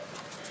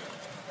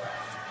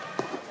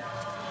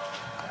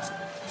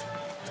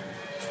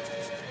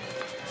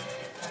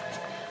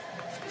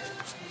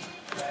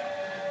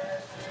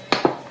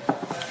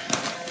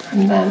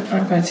 And then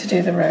I'm going to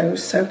do the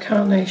rose. So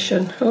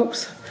carnation,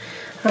 oops,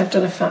 I've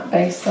done a fat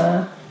base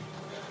there.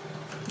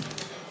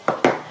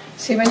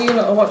 See, when you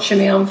lot are watching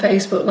me on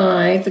Facebook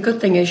Live, the good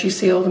thing is you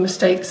see all the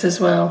mistakes as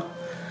well.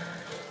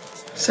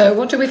 So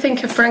what do we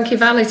think of Frankie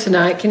Valli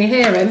tonight? Can you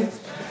hear him?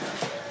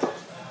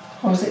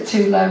 Or is it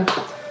too low?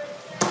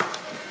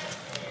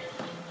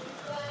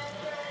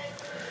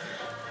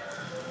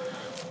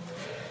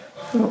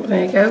 Oh,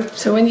 there you go.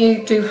 So when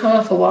you do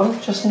half of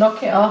one, just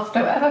knock it off.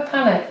 Don't ever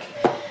panic.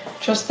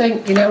 Just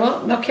think, you know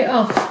what, knock it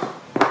off.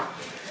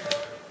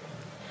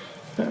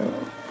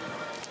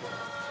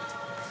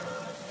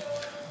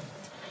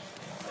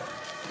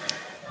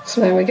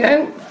 So there we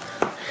go.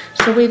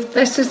 So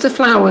this is the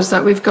flowers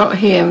that we've got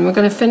here, and we're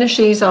going to finish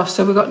these off.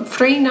 So we've got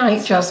 3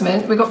 night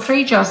jasmine. We've got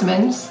 3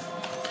 jasmines.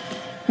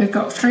 We've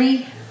got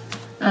 3.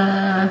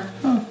 I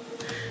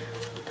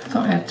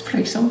thought I had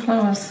 3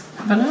 sunflowers.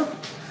 Have I not?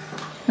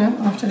 No,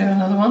 I'll have to do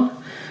another one.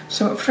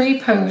 So we've got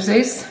 3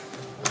 posies.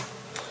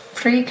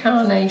 3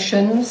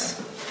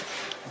 carnations.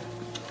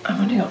 I've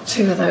only got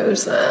 2 of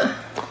those there.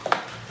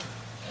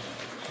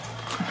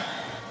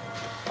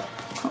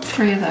 Got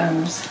 3 of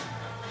those.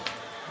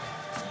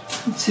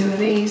 And 2 of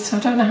these. So I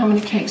don't know how many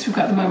cakes we've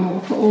got at the moment.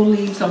 We'll put all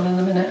leaves on in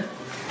a minute.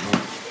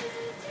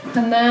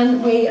 And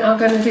then we are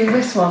going to do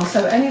this one.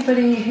 So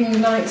anybody who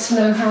likes to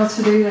know how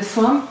to do this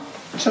one.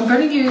 So I'm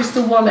going to use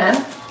the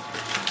 1M.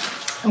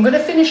 I'm going to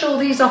finish all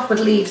these off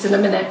with leaves in a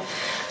minute.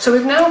 So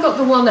we've now got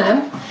the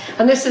 1M.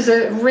 And this is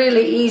a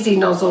really easy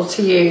nozzle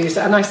to use,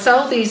 and I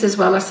sell these as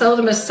well. I sell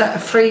them as a set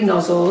of 3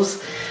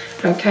 nozzles.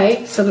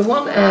 Okay, so the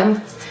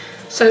 1M.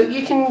 So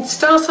you can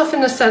start off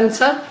in the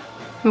centre.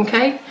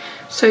 Okay,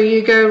 so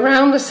you go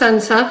around the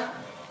centre,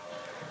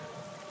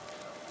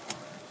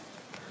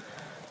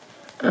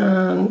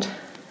 and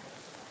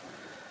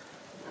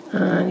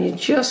you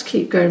just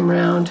keep going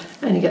round,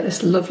 and you get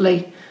this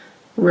lovely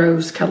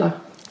rose colour,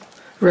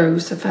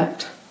 rose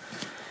effect.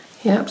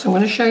 Yep. So I'm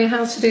going to show you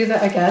how to do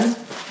that again.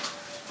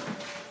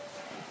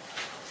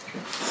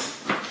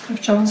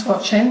 if John's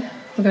watching,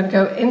 we're going to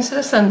go into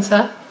the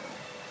centre.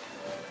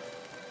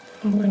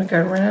 I'm going to go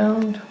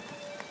round.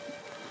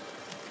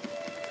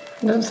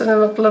 Doesn't it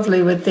look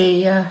lovely with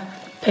the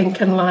pink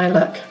and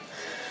lilac?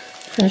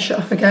 Finish it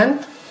off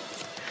again.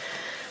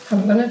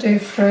 I'm going to do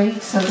 3,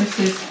 so this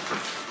is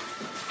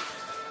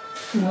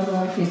another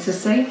one for you to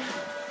see.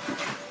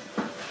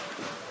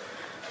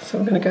 So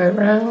I'm going to go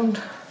round.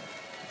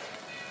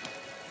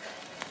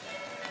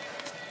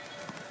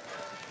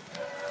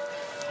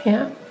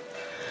 Yeah.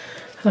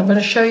 And I'm going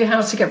to show you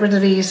how to get rid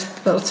of these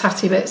little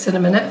tatty bits in a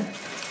minute.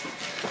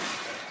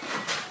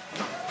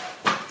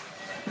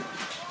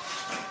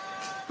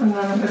 And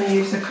then I'm going to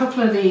use a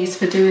couple of these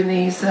for doing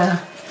these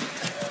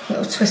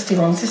little twisty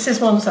ones. This is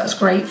one that's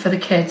great for the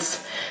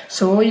kids.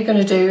 So all you're going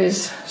to do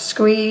is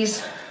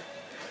squeeze,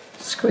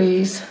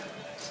 squeeze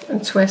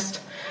and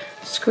twist,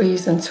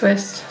 squeeze and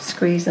twist,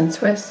 squeeze and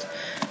twist,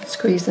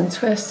 squeeze and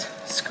twist,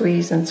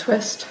 squeeze and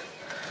twist.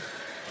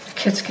 The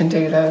kids can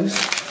do those,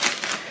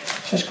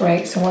 which is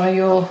great. So while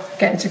you're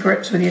getting to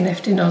grips with your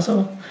Nifty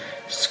nozzle,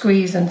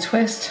 squeeze and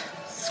twist,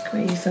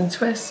 squeeze and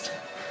twist,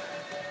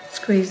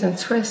 squeeze and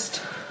twist.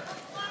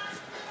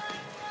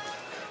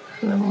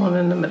 And then one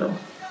in the middle.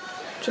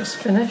 Just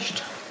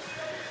finished.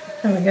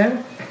 There we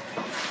go.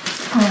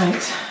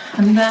 Right,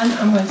 and then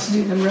I'm going to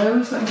do the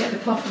rose. Let me get the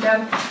cloth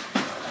again.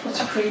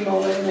 Put a cream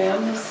all over my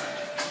hands.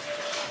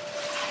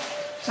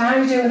 So how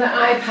are you doing with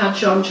that iPad,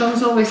 John?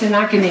 John's always in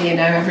agony, you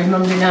know, every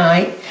Monday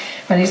night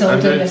when he's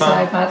all doing this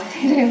iPad.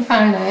 You're doing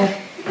fine, are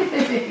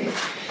you?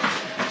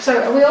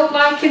 So are we all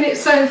liking it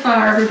so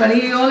far,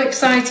 everybody? Are you all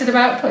excited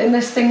about putting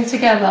this thing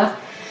together?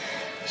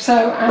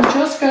 So I'm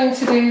just going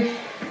to do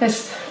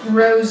this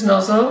rose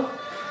nozzle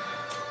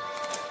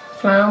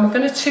flower. We're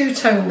going to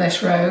two-tone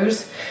this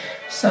rose.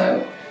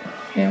 So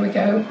here we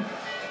go.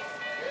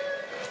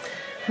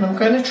 And I'm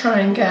going to try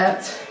and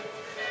get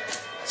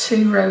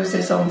 2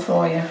 roses on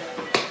for you.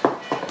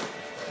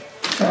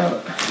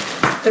 So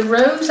the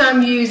rose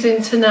I'm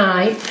using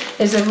tonight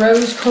is a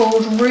rose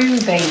called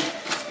Ruby. I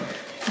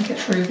think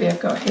it's Ruby I've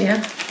got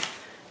here.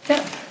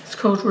 Yep, it's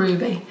called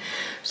Ruby.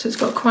 So it's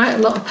got quite a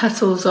lot of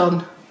petals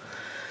on.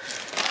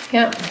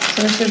 Yep,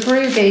 so this is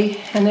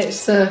Ruby and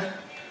it's the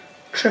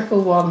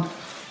 111.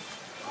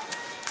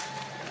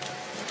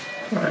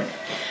 Right,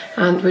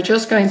 and we're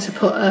just going to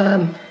put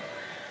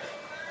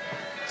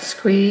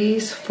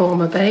squeeze, form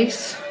a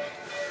base.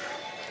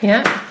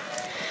 Yeah.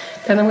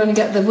 Then I'm going to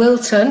get the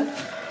Wilton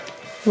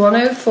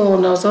 104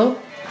 nozzle.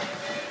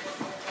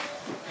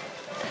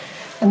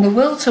 And the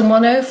Wilton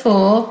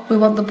 104, we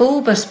want the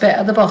bulbous bit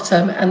at the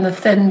bottom and the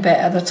thin bit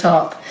at the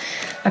top.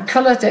 I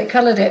coloured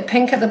it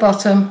pink at the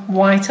bottom,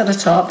 white at the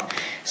top.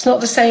 It's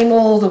not the same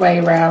all the way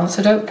around,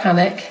 so don't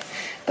panic,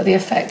 but the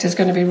effect is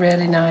going to be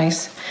really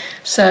nice.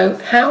 So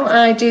how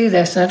I do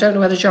this, and I don't know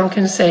whether John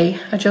can see,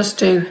 I just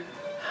do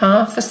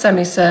half a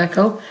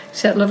semicircle.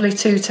 See that lovely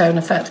two-tone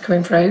effect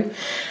coming through?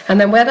 And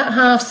then where that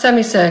half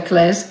semicircle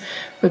is,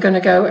 we're going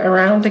to go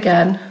around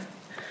again,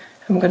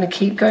 and we're going to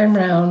keep going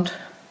round,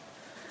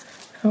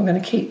 and we're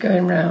going to keep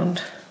going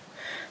round,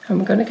 and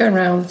we're going to go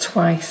round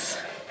twice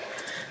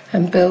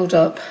and build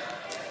up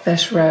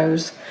this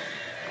rose.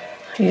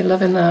 Are you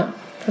loving that?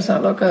 Does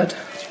that look good?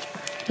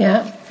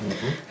 Yeah?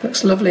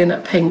 Looks lovely in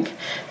that pink.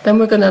 Then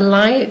we're going to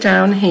lie it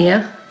down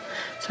here.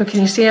 So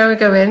can you see how we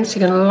go in? So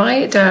you're going to lie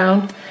it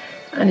down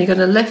and you're going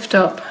to lift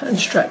up and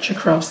stretch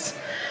across.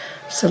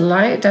 So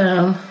lie it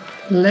down,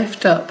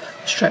 lift up,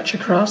 stretch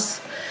across.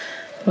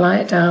 Lie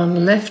it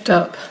down, lift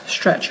up,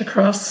 stretch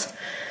across.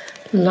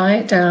 Lie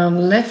it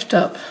down, lift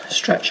up,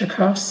 stretch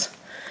across.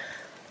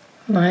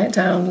 Lie it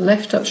down,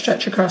 lift up,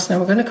 stretch across. Now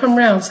we're going to come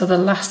round to the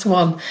last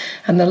one,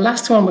 and the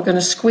last one we're going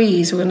to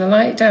squeeze. We're going to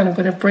lie it down, I'm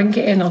going to bring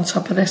it in on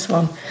top of this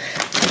one. So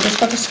I've just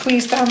got to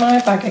squeeze down my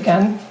bag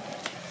again.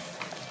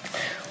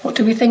 What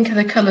do we think of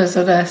the colours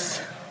of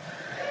this?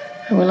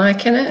 Are we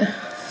liking it?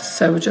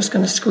 So we're just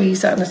going to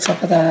squeeze that on the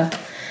top of there.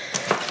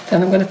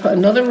 Then I'm going to put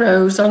another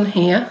rose on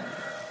here.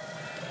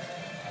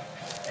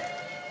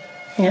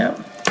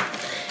 Yeah,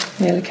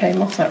 nearly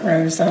came off that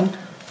rose then.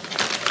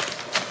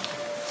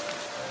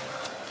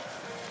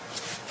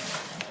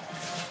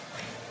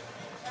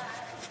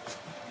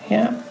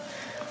 Yeah,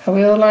 are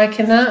we all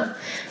liking that?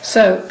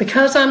 So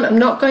because I'm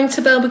not going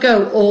to be able to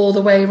go all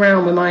the way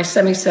around with my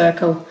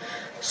semicircle,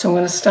 so I'm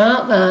going to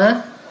start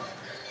there.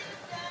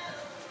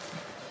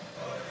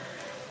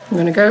 I'm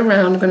going to go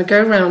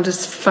round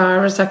as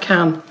far as I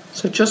can.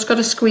 So just got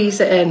to squeeze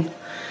it in.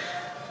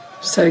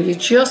 So you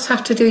just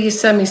have to do your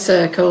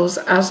semicircles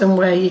as and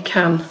where you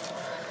can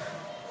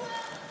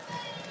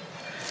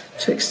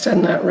to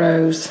extend that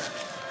rose.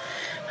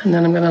 And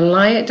then I'm going to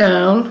lie it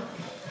down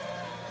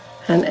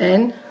and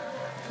in.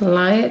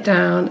 Lie it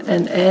down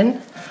and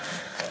in,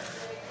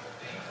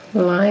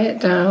 lie it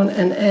down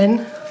and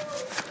in,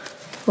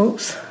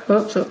 oops,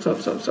 oops, oops,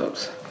 oops, oops,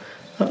 oops,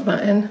 not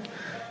that in,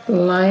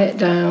 lie it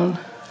down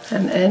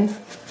and in.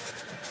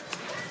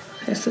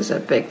 This is a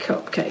big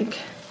cupcake.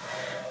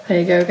 There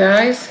you go,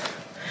 guys.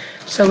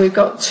 So we've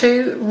got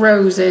 2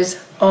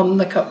 roses on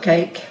the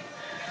cupcake.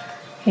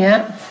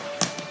 Yeah.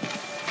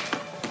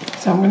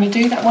 So I'm going to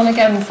do that one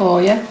again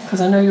for you,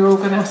 because I know you're all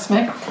going to ask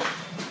me.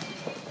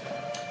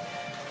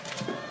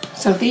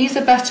 So these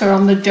are better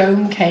on the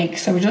dome cake.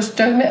 So we just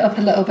dome it up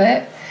a little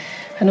bit.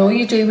 And all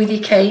you do with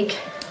your cake,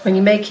 when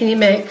you're making your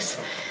mix,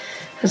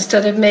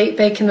 instead of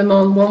baking them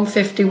on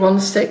 150,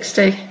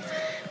 160,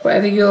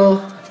 whatever your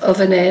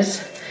oven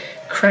is,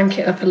 crank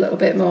it up a little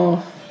bit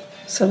more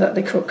so that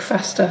they cook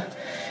faster.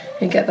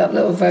 You get that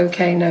little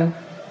volcano.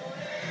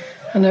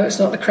 I know it's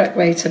not the correct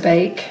way to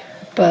bake,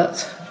 but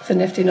for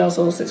Nifty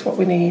Nozzles, it's what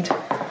we need.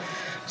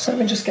 So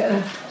let me just get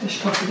a dish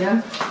top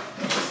again.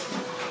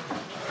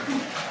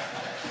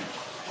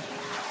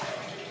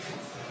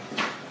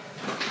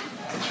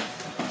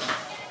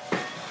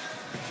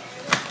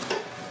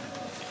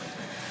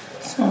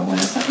 So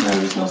where's that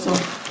rose nozzle?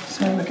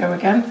 So here we go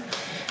again.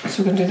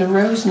 So we're going to do the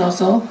rose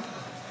nozzle.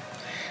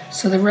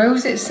 So the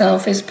rose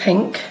itself is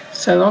pink.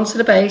 So onto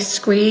the base,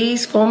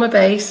 squeeze, form a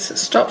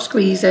base, stop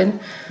squeezing,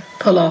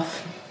 pull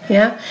off.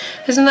 Yeah?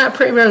 Isn't that a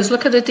pretty rose?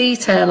 Look at the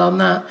detail on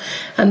that.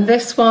 And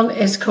this one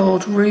is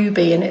called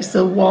Ruby, and it's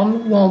the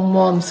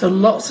 111. So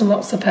lots and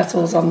lots of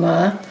petals on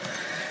there.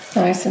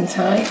 Nice and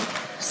tight.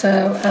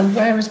 So, and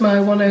where is my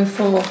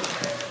 104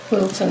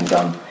 Wilton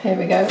gone? Here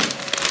we go.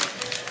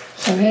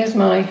 So here's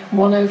my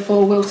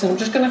 104 Wilton. I'm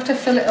just going to have to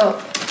fill it up.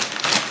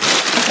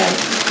 Okay,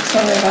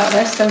 sorry about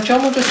this. So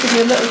John will just give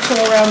you a little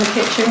tour around the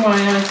kitchen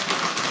while I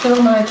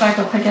fill my bag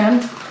up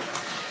again.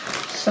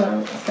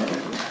 So,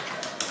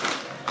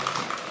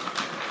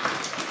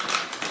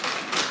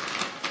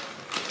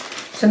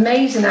 it's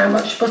amazing how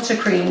much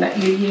buttercream that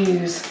you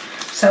use.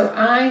 So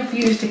I've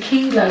used 1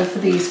 kilo for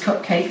these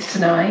cupcakes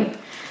tonight.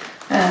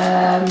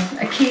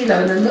 1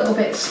 kilo and a little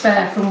bit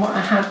spare from what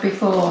I had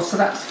before. So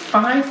that's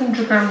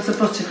 500 grams of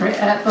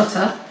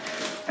butter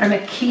and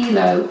 1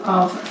 kilo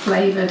of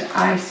flavoured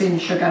icing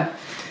sugar.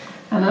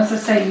 And as I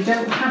say, you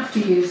don't have to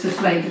use the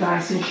flavoured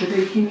icing sugar.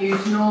 You can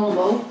use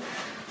normal,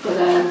 but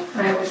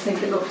I always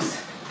think it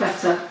looks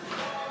better.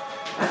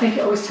 I think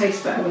it always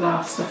tastes better with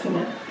our stuff in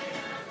it.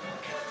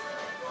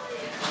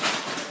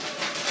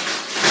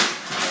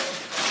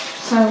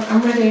 So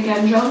I'm ready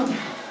again, John.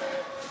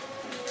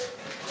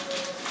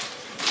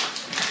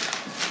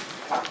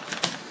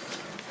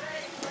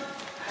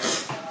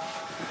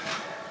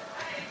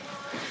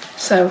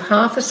 So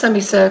half a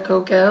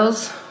semicircle,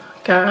 girls,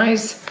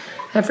 guys,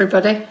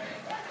 everybody.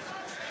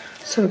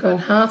 So we're going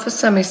half a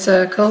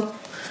semicircle,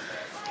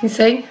 you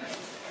see?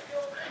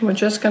 And we're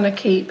just going to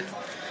keep,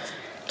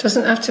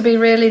 doesn't have to be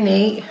really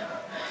neat.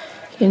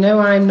 You know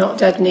I'm not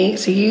dead neat,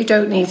 so you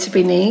don't need to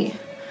be neat.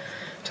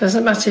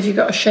 Doesn't matter if you've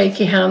got a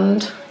shaky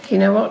hand. You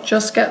know what,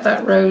 just get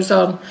that rose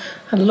on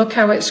and look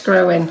how it's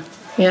growing,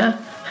 yeah?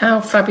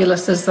 How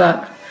fabulous is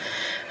that?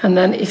 And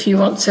then if you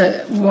want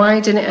to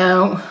widen it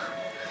out,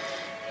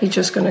 you're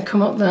just going to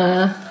come up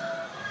there.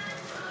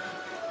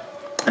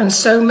 And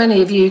so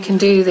many of you can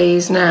do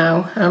these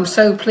now. I'm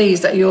so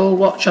pleased that you all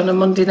watch on a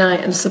Monday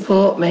night and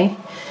support me.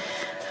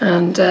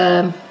 And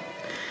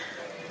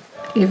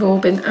you've all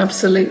been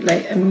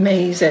absolutely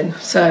amazing.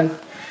 So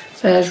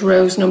there's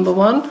rose number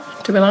 1.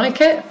 Do we like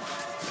it?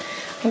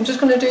 I'm just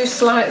going to do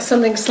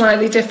something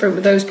slightly different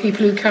with those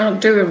people who can't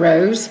do a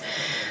rose.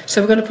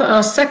 So we're going to put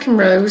our second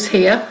rose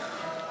here.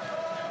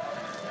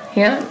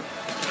 Yeah.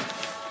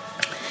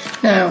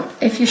 Now,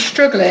 if you're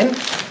struggling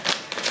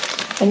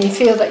and you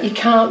feel that you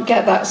can't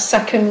get that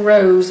second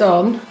rose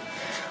on,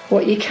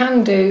 what you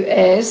can do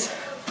is,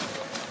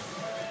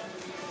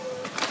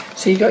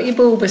 so you've got your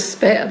bulbous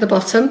bit at the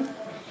bottom.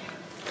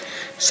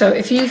 So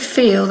if you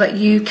feel that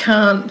you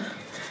can't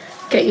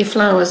get your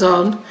flowers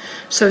on,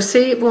 so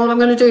see what I'm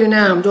going to do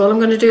now, all I'm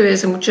going to do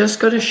is I'm just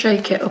going to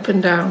shake it up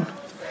and down.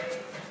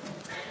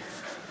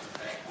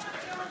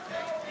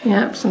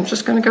 Yep, so I'm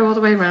just going to go all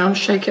the way around,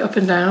 shake it up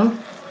and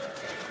down.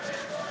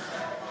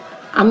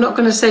 I'm not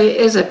going to say it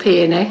is a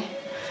peony,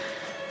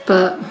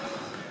 but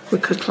we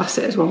could class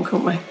it as one,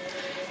 couldn't we?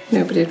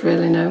 Nobody'd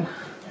really know.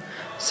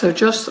 So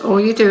just all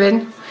you're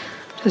doing,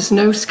 there's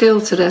no skill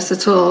to this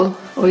at all.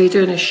 All you're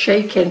doing is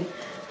shaking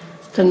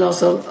the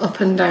nozzle up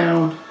and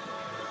down.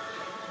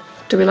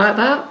 Do we like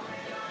that?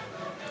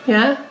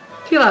 Yeah?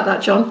 Do you like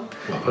that, John?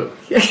 Love it.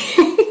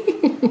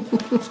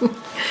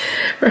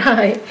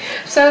 Right.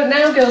 So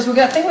now, girls,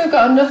 I think we've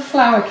got enough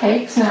flour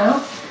cakes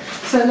now.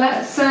 So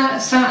let's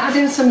start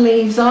adding some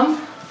leaves on.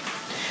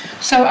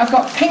 So I've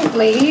got pink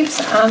leaves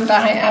and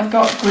I have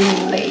got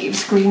green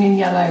leaves, green and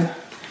yellow.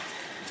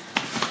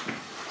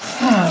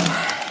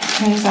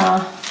 So here's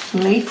our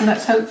leaf, and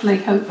let's hopefully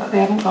hope that they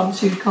haven't gone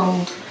too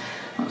cold.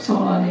 That's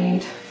all I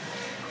need.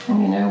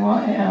 And you know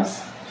what, it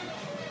has.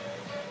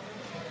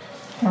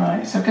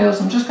 Right, so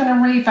girls, I'm just going to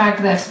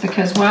rebag this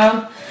because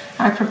while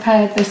I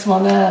prepared this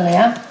one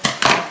earlier,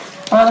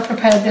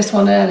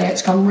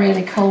 it's gone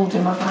really cold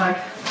in my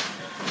bag.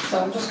 So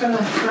I'm just going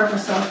to throw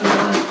myself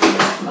another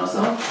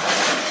nozzle.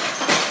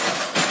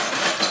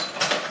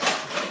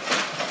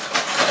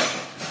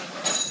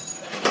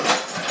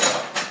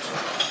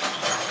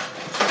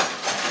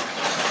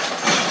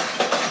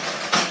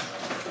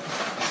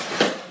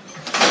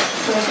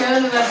 So a girl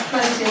who has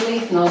plenty of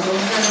leaf nozzles,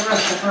 in a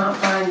rush, I can't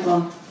find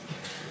one.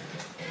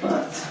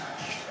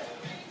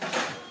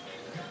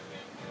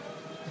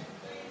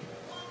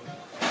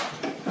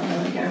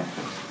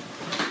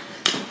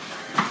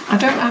 I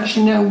don't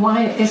actually know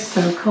why it is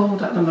so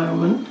cold at the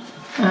moment.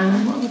 What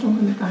have I done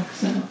with my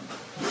bags now?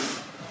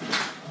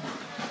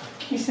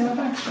 Can you see my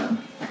bags now?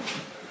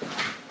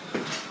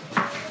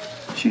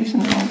 I was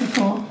using them all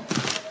before.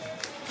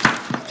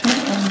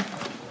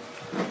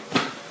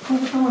 What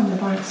have I done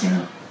with my bags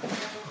now?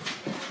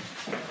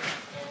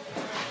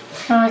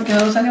 Right,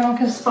 girls, anyone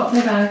can spot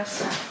my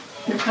bags,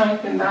 my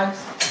piping bags.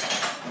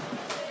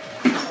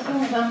 What's I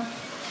done with them?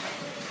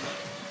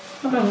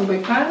 I've got a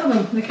big pile of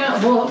them. They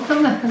can't walk,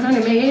 can they? There's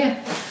only me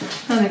here.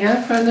 There they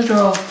go, throw in the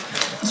drawer.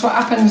 That's what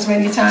happens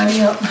when you tidy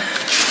up.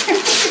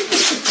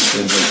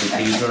 Seems like your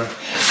keys were.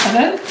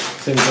 Pardon?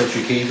 Seems like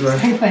your keys were.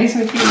 Same place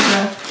my keys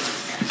were.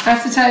 I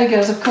have to tell you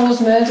girls, I've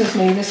caused murders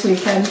me this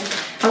weekend.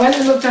 I went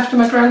and looked after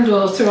my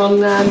granddaughter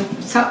on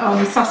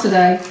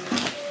Saturday.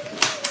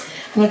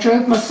 And I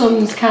drove my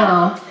son's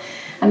car.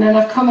 And then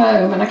I've come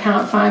home and I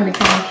can't find my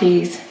car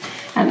keys.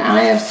 And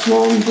I have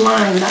sworn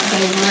blind that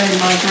they were in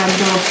my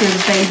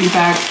granddaughter's baby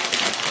bag.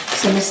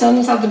 So my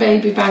son's had the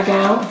baby bag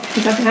out,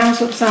 he's had the house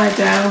upside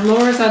down,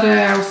 Laura's had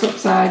her house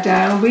upside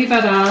down, we've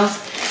had ours,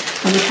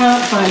 and we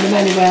can't find them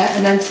anywhere.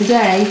 And then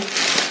today,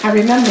 I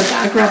remembered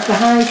that I grabbed the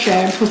high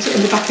chair and put it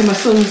in the back of my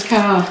son's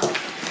car.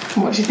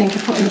 And what do you think I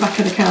put in the back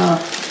of the car?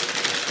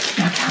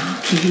 My car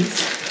keys.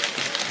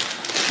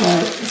 So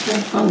it's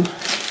been fun.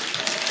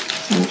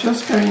 So I'm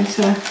just going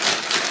to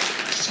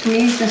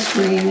squeeze the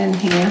screen in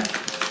here.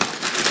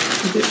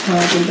 A bit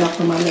hardened up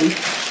on my leaf.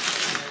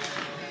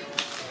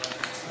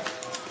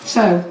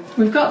 So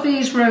we've got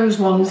these rose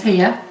ones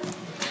here.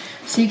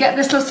 So you get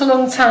this little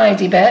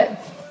untidy bit.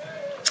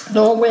 And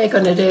all we're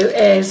going to do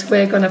is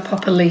we're going to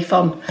pop a leaf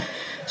on.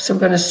 So we're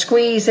going to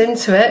squeeze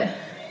into it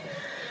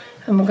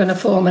and we're going to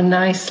form a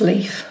nice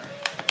leaf.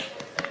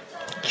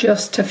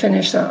 Just to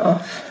finish that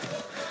off.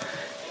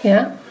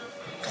 Yeah.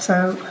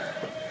 So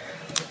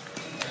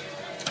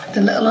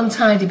the little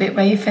untidy bit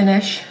where you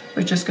finish,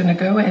 we're just going to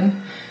go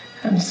in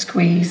and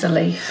squeeze a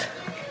leaf.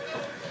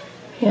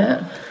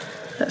 Yeah,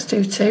 let's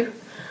do two.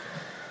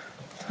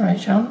 Sorry,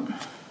 John.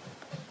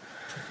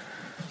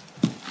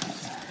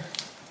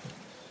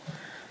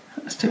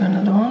 Let's do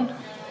another one.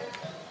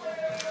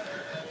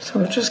 So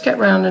we'll just get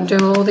round and do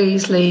all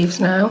these leaves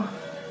now.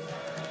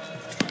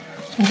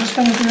 So I'm just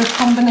going to do a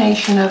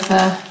combination of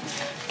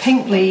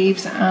pink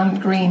leaves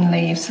and green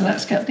leaves. So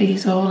let's get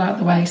these all out of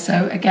the way.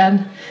 So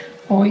again,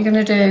 all you're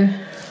going to do,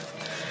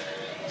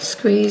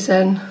 squeeze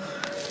in.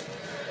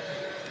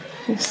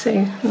 You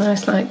see,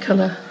 nice light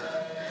colour.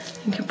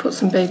 You can put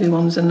some baby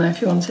ones in there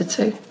if you wanted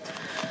to.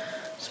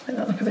 Just make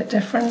that look a bit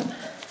different.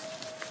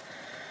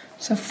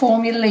 So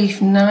form your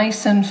leaf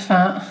nice and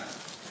fat.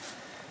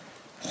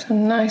 So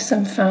nice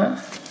and fat.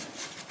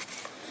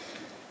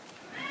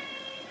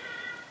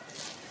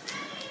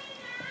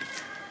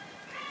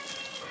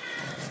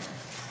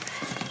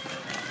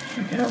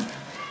 There we go.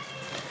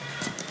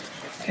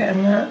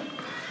 Getting that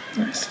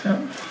nice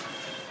fat.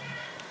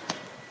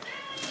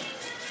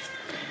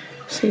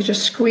 So you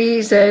just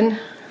squeeze in,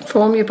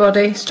 form your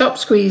body, stop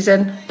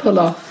squeezing, pull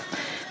off.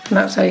 And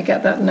that's how you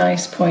get that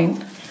nice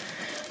point.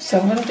 So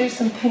I'm going to do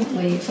some pink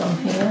leaves on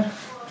here.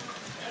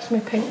 Where's my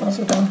pink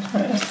nozzle done?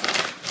 There it is.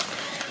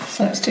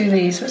 So let's do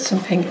these with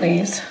some pink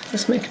leaves.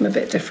 Just make them a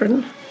bit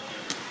different.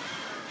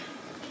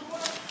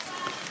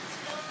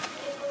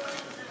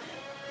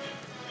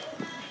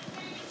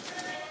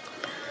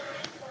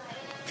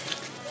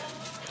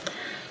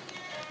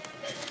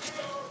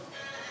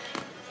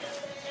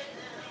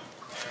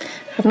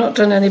 I've not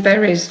done any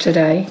berries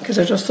today because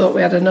I just thought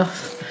we had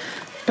enough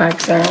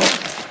bags out.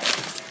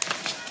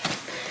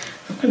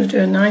 I'm going to do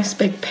a nice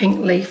big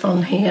pink leaf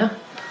on here.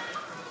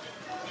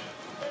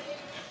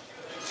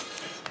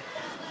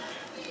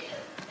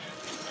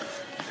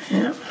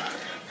 Yeah,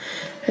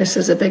 this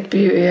is a big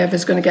beauty.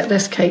 Whoever's going to get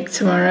this cake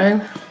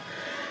tomorrow.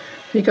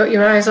 You got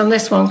your eyes on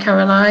this one,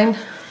 Caroline?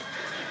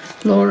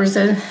 Laura's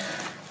in.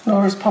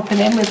 Laura's popping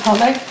in with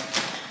Holly.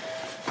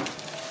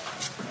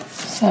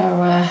 So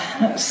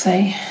let's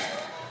see.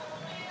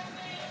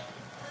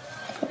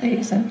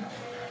 These in.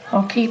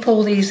 I'll keep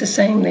all these the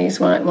same,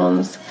 these white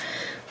ones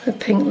with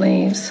pink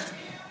leaves.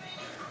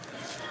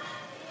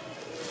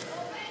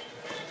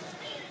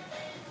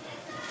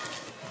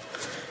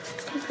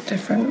 A bit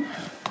different.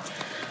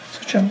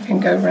 So John can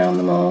go round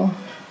them all.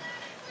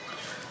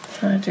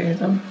 I do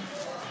them.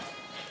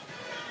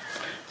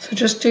 So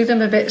just do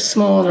them a bit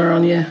smaller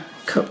on your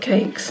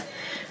cupcakes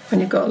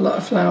when you've got a lot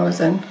of flowers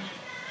in.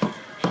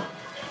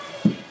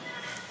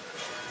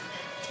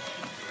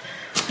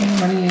 I'm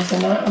going to use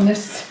that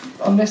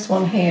on this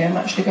one here. I'm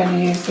actually going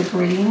to use the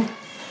green.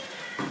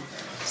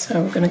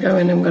 So we're going to go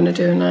in and I'm going to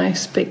do a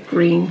nice big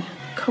green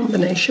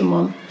combination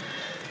one.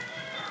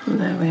 And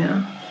there we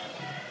are.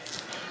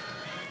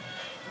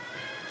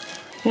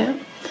 Yeah,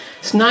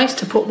 it's nice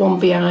to put one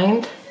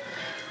behind.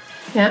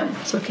 Yeah,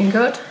 it's looking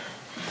good.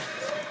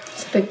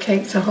 It's a big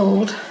cake to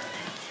hold.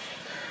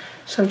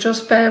 So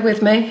just bear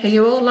with me. Are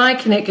you all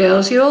liking it,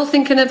 girls? Are you all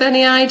thinking of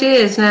any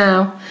ideas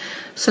now?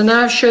 So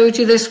now I've showed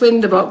you this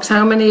window box.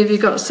 How many of you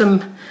got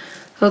some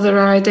other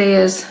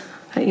ideas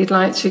that you'd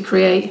like to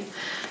create?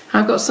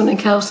 I've got something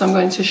else I'm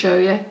going to show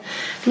you.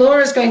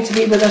 Laura's going to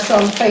be with us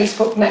on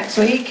Facebook next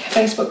week,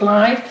 Facebook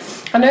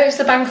Live. I know it's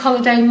the bank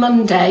holiday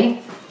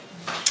Monday,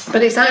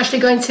 but it's actually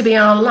going to be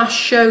our last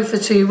show for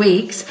 2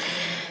 weeks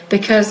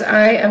because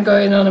I am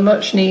going on a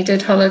much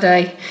needed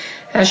holiday.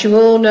 As you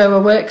all know, I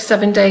work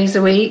 7 days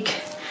a week.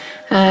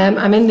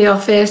 I'm in the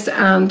office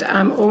and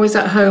I'm always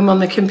at home on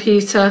the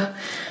computer,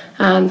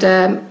 and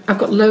I've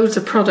got loads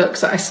of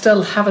products that I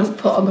still haven't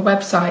put on the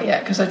website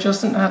yet because I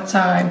just haven't had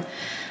time.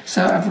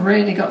 So I've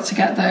really got to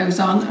get those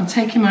on. I'm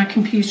taking my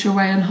computer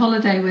away on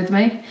holiday with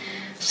me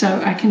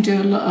so I can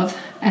do a lot of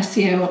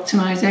SEO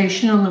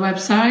optimization on the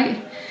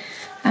website,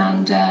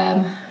 and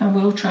I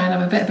will try and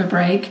have a bit of a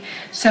break.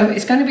 So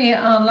it's going to be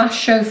our last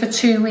show for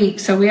 2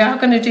 weeks. So we are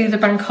going to do the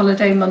bank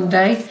holiday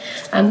Monday,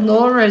 and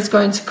Laura is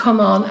going to come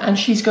on and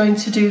she's going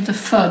to do the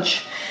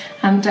fudge,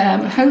 and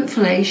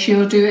hopefully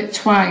she'll do it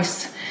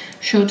twice.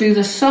 She'll do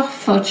the soft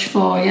fudge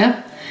for you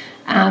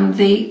and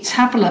the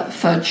tablet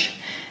fudge.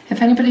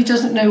 If anybody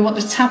doesn't know what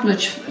the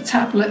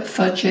tablet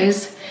fudge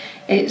is,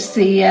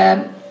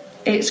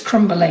 it's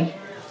crumbly.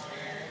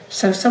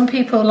 So some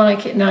people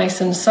like it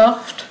nice and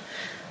soft,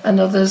 and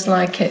others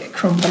like it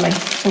crumbly.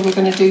 So we're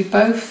going to do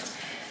both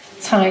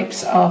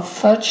types of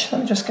fudge.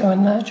 Let me just go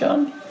in there,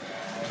 John.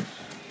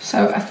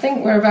 So I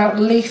think we're about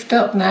leafed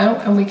up now,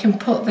 and we can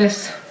put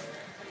this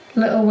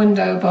little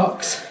window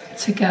box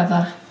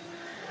together.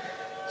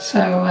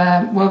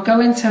 So we'll go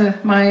into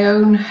my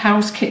own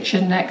house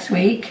kitchen next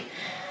week.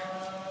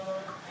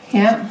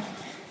 Yeah,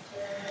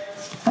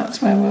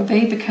 that's where we'll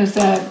be because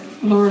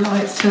Laura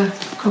likes to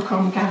cook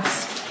on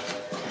gas.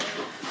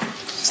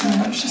 So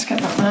let's just get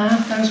that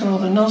there. Those are all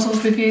the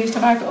nozzles we've used.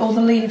 Have I got all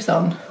the leaves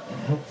on?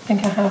 I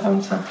think I have,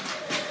 haven't I?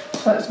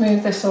 So let's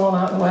move this all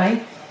out of the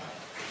way.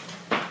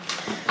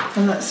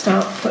 And let's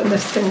start putting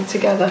this thing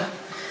together.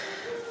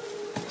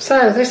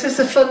 So this is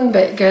the fun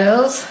bit,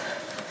 girls.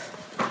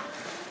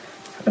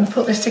 I'm going to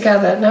put this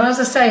together. Now, as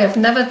I say, I've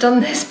never done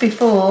this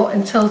before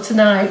until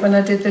tonight when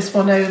I did this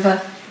one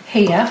over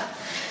here.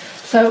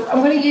 So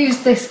I'm going to use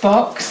this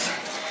box,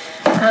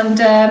 and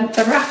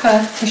the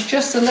wrapper is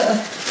just a little,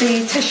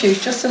 the tissue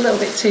is just a little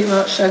bit too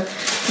much, so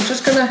I'm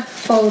just going to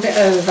fold it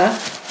over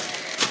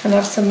and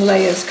have some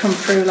layers come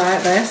through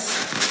like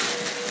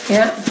this.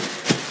 Yeah.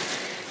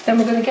 Then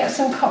we're going to get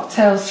some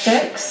cocktail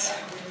sticks.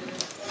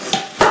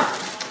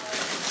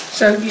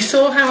 So you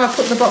saw how I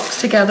put the box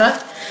together.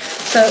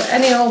 So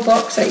any old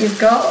box that you've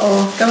got,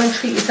 or go and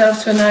treat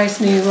yourself to a nice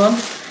new one.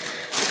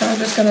 So I'm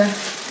just going to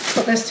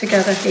put this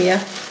together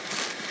here,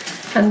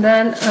 and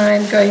then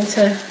I'm going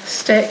to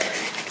stick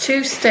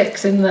 2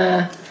 sticks in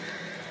there,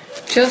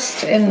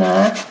 just in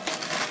there,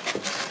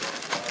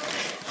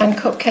 and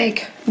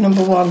cupcake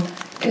number 1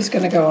 is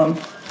going to go on.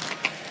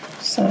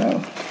 So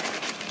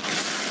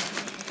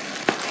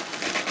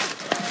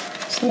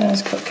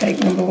there's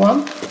cupcake number 1,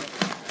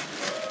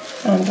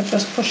 and I've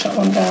just pushed that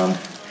one down.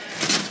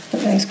 But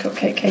these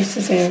cupcake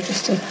cases here are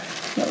just a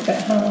little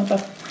bit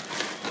harder.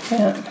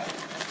 Yeah.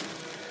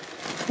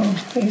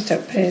 Oh, these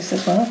don't pierce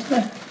as well, do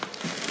they?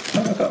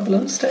 Oh, I've got a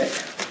blunt stick.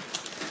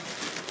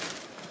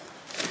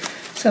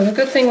 So the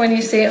good thing when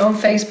you see it on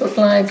Facebook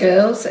Live,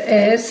 girls,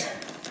 is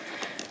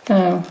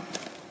now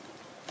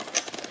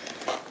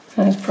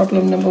there's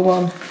problem number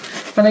 1.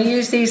 When I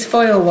use these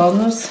foil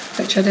ones,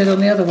 which I did on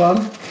the other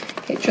one,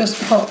 it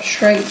just popped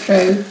straight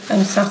through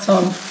and sat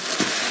on.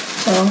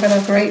 So I'm going to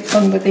have great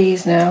fun with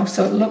these now.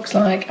 So it looks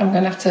like I'm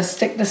going to have to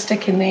stick the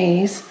stick in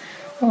these.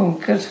 Oh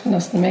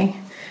goodness me,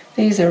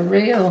 these are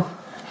real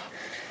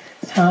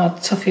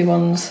hard, toughy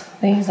ones,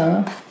 these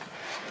are.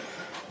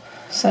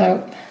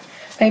 So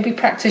maybe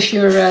practice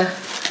your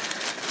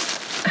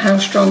how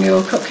strong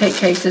your cupcake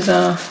cases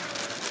are.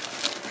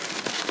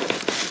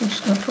 I'm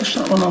just going to push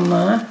that one on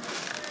there.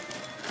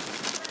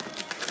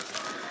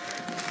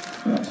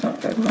 That's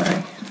not good,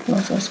 my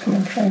nozzle's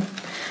coming through.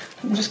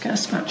 Let me just get a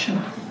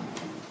spatula.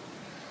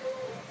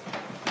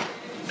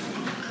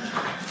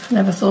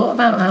 Never thought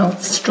about how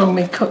strong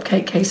my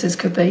cupcake cases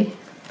could be.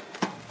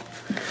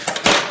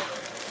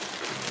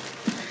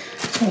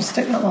 So I'll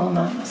stick that one on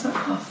there. That's that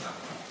cloth.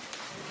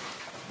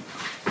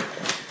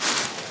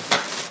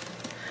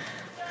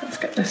 Let's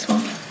get this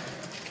one.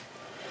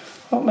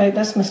 What made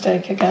this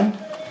mistake again?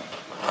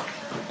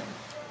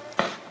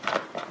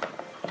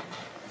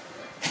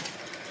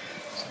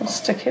 So I'll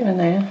stick it in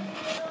there.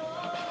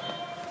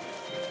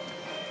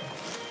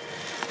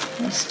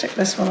 I'll stick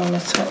this one on the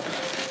top.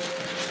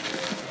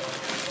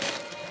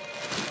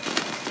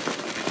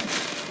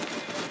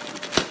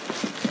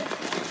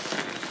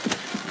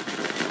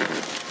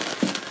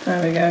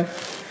 There we go.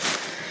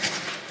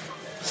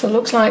 So it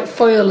looks like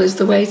foil is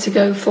the way to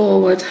go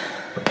forward.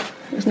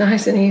 It's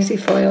nice and easy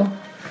foil.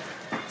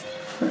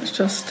 Let's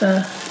just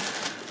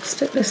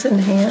stick this in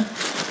here.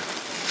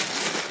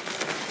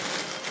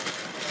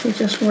 You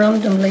just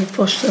randomly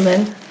push them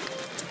in.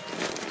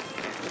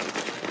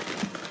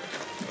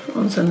 That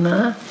one's in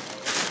there.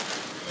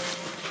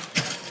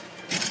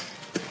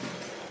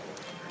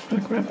 I'm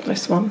going to grab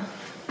this one.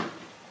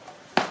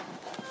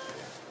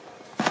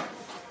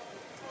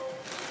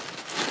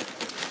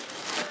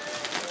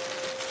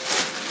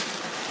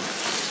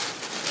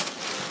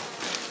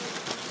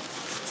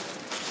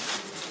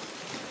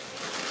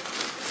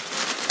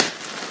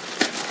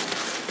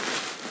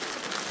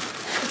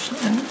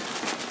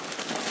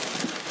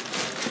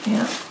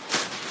 Yeah.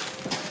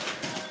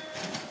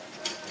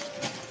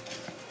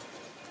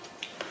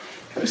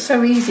 It was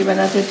so easy when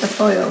I did the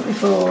foil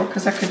before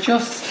because I could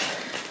just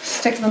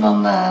stick them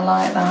on there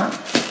like that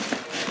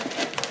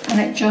and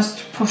it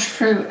just pushed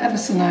through ever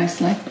so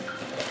nicely.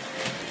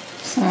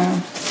 So,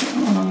 put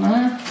that one on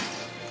there.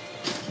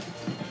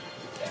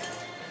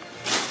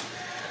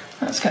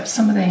 Let's get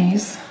some of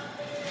these.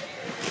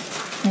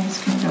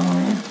 These can go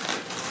on here.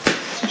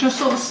 So just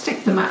sort of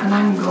stick them at an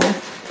angle.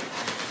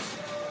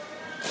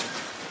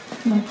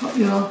 And then put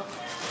your... Are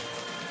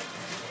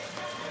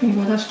you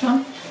with us,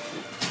 John?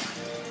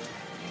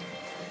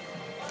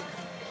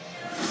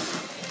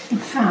 In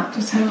fact,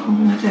 that's how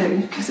I'm going to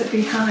do, because it'd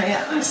be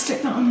higher. Let's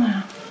stick that on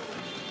there.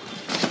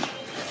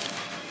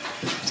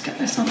 Let's get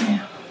this on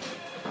here.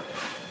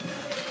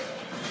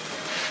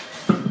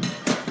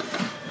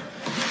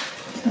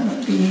 So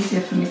it'll be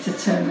easier for me to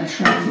turn this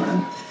round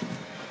then.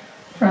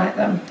 Right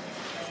then.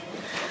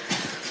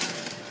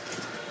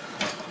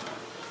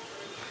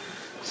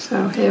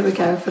 So here we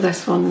go for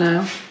this one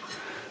now.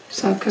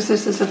 So because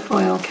this is a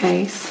foil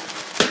case,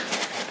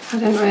 I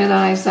didn't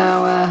realise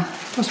how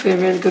must be a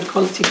really good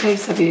quality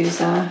case I've used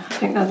there. I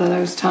think they're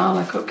those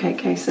Tala cupcake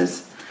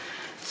cases.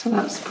 So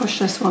let's push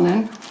this one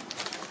in.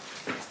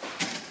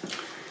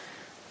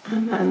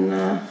 And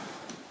then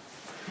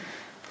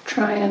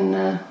try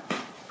and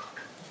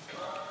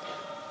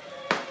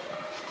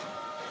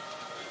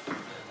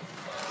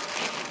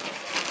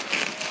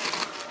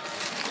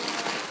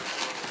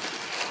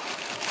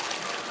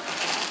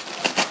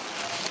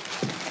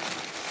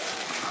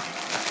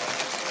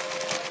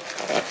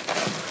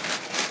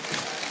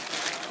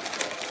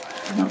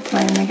I'm not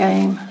playing the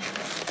game.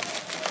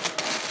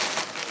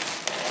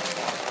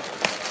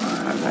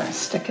 Oh, no,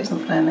 stick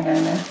isn't playing the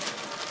game here.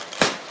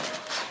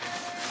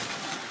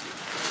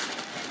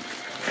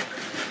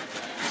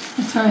 I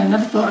tell you, I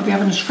never thought I'd be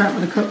having a scrap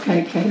with a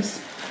cupcake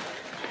case.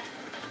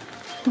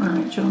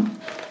 Right, John.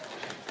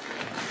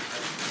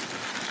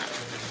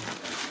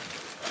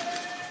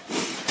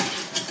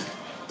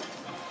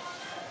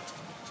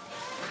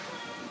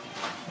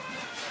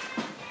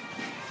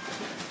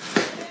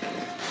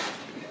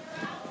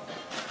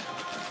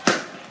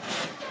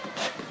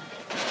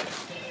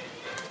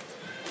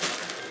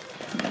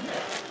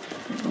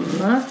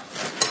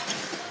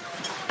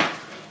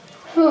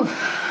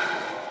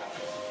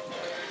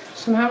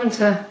 So I'm having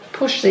to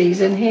push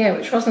these in here,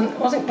 which wasn't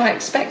quite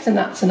expecting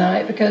that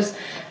tonight because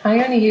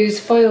I only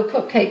used foil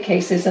cupcake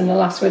cases in the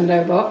last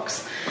window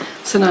box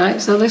tonight.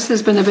 So this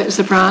has been a bit of a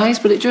surprise,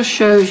 but it just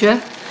shows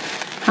you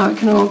how it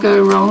can all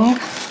go wrong.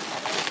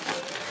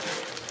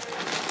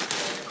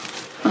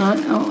 Right,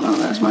 oh,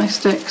 there's my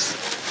sticks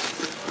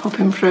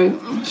popping through.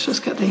 Let's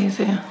just get these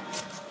here.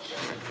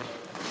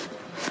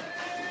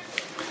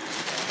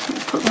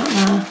 Let's put that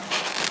there.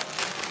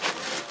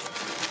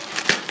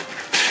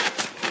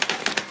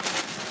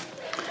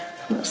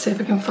 Let's see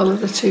if I can follow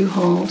the two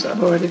holes that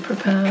I've already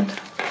prepared.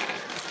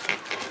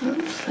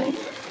 Let's see.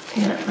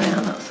 Yeah, they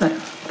are, that's it.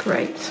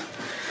 Great.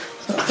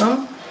 So that's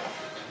on.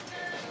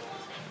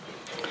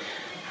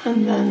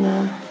 And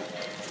then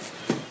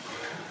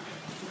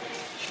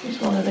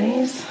choose one of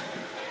these.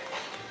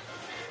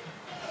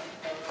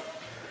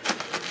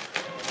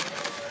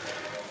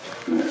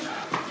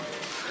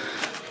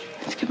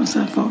 Let's get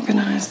myself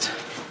organised.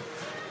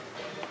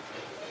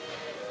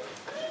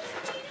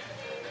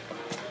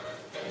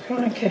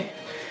 Okay.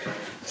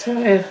 So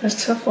yeah,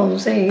 there's tough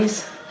ones,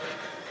 these.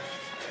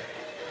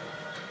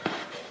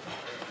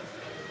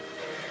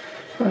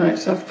 Right,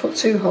 so I've put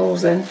two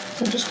holes in.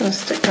 I'm just going to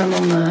stick them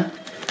on there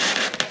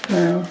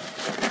now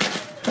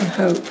and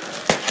hope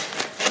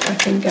I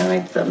can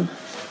guide them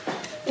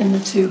in the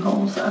two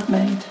holes that I've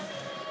made.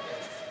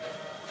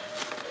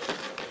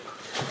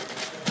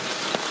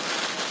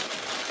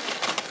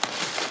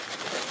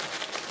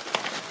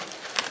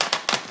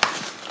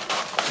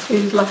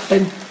 Who's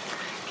laughing?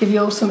 Give you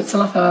all something to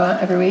laugh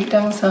about every week,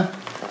 don't I?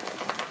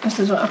 This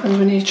is what happens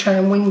when you try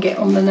and wing it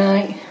on the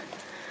night.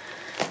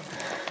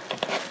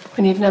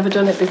 When you've never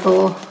done it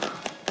before.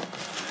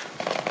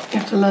 You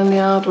have to learn the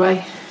hard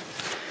way.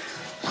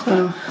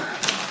 So,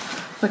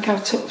 look how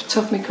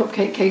tough my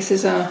cupcake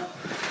cases are.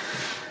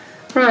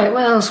 Right,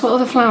 what else? What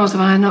other flowers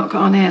have I not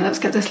got on here? Let's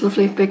get this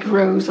lovely big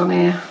rose on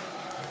here.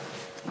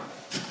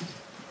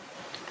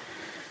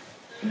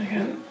 There we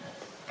go.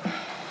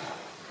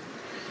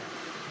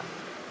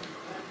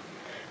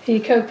 Are you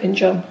coping,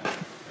 John?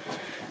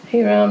 Are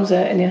your arms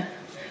hurting you?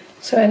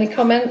 So any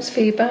comments,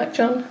 feedback,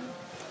 John?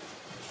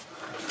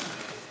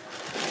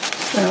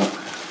 No.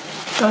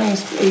 John, are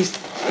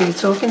you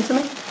talking to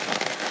me?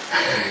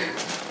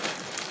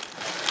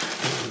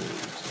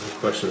 No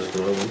questions at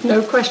the moment.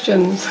 No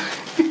questions.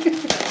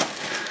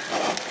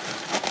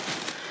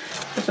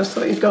 I just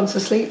thought you'd gone to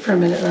sleep for a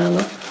minute there,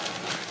 love.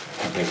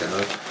 I think I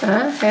have.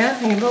 Ah,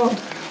 yeah, are you bored?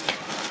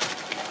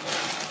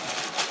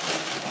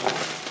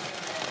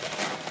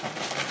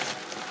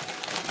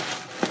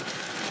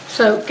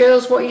 So,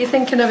 girls, what are you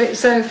thinking of it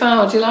so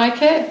far? Do you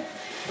like it?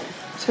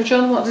 So,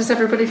 John, what is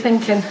everybody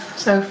thinking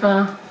so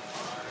far?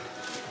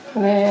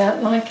 Are they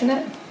liking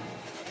it?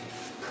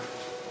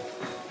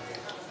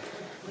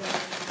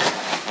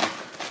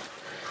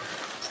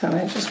 So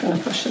we're just going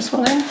to push this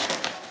one in.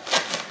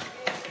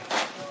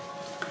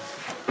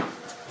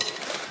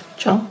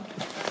 John,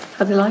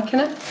 are they liking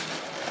it?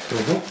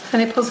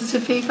 Any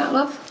positive feedback,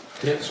 love?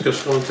 Yeah, it's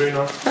just going through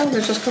now. Oh, they're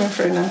just going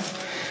through now.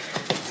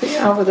 So you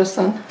are with us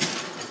then.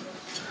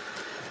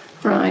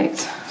 Right,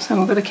 so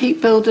I'm going to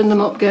keep building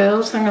them up,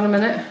 girls. Hang on a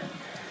minute.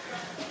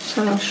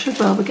 So I should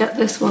be able to get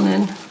this one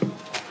in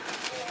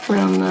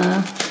around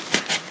there.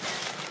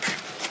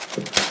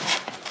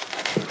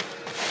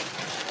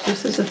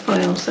 This is a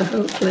foil, so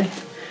hopefully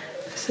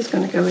this is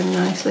going to go in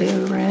nicely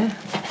over here.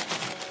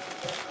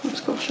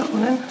 Let's go shot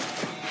one in.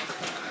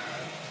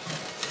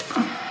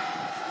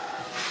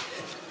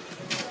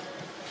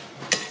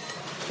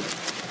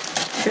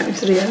 Getting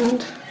to the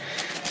end.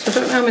 So I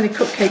don't know how many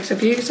cupcakes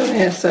I've used on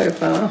here so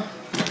far.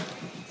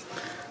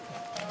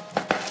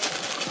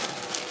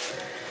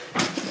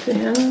 At the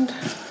end.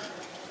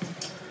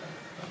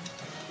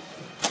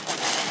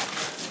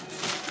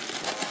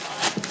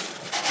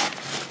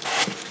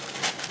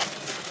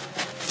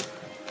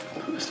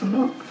 Put this one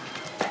up.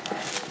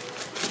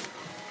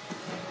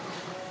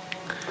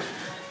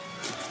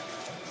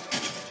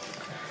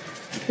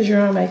 Because you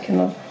are making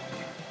them.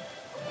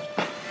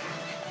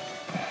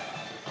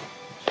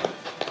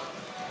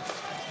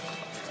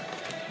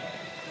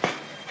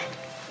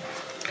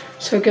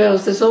 So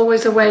girls, there's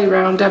always a way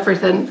around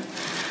everything.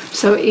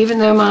 So even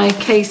though my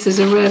cases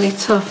are really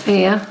tough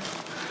here,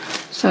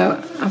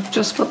 so I've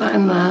just put that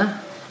in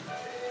there.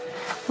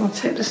 I'll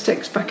take the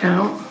sticks back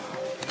out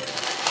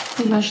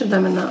and measure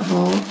them in that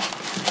hole.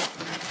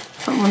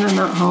 That one in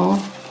that hole.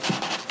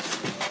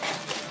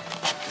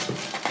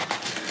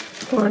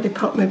 I've already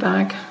popped my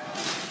bag.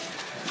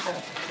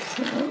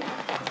 So,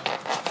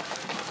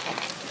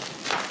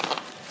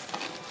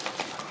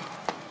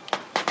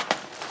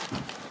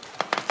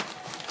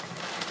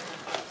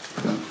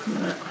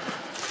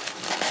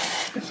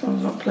 this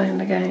one's not playing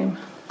the game.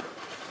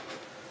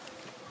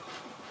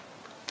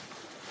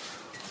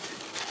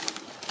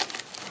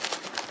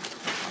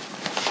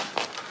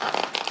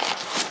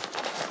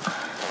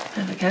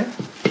 There we go.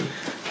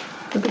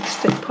 The big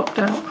stick popped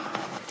out.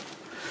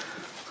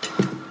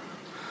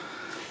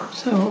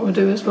 So what we'll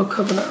do is we'll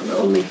cover that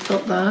little leaf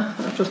up there.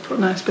 I've just put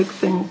a nice big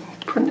thing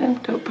printing.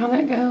 Don't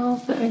panic,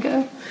 girls. There we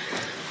go.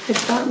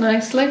 Fits that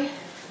nicely.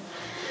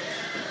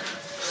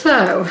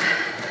 So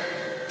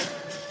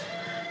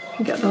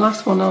we get the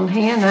last one on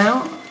here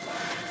now.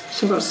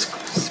 So we've got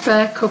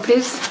spare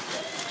cuppies.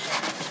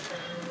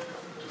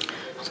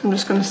 So I'm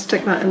just going to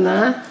stick that in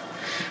there.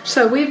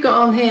 So we've got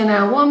on here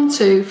now 1,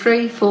 2,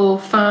 3, 4,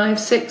 5,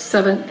 6,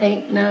 7,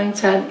 8, 9,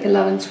 10,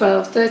 11,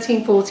 12,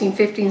 13, 14,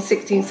 15,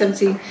 16,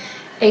 17,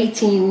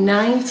 18,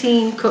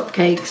 19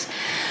 cupcakes.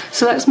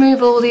 So let's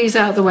move all these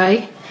out of the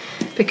way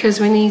because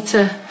we need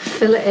to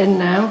fill it in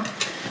now.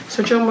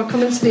 So John, we're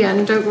coming to the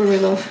end, don't worry,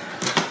 love.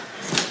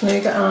 There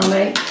you go, our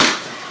mate.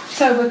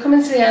 So we're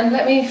coming to the end.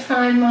 Let me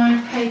find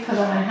my paper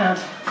that I had.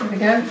 There we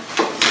go.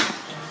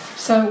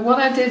 So what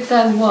I did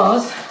then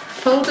was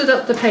folded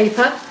up the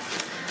paper.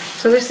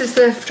 So this is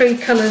the 3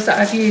 colours that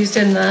I've used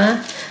in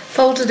there.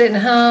 Folded it in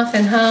half,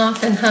 in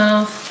half, in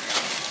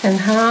half, in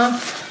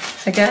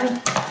half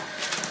again.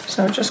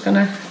 So I'm just going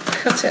to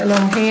cut it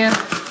along here.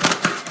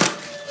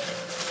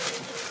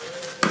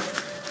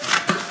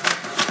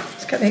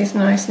 Let's get these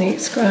nice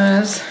neat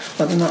squares.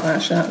 Well, they're not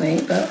actually that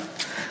neat, but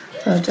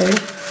they'll do.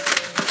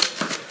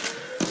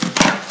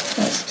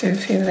 Let's do a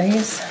few of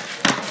these.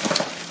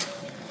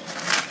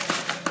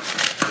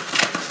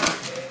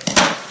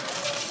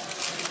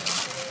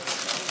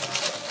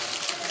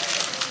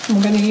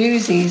 I'm going to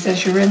use these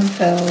as your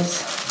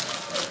infills.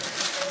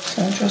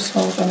 So just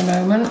hold on a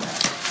moment.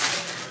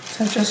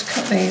 So just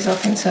cut these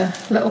up into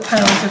little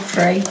pounds of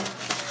 3.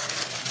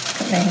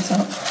 Cut these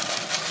up.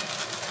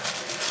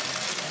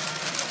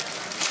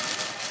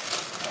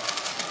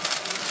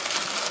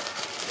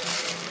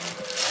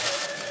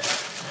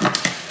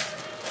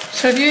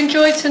 So have you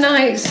enjoyed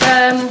tonight's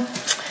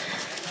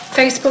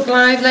Facebook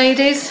Live,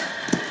 ladies?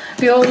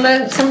 Have you all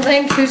learnt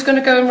something? Who's going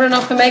to go and run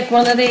off and make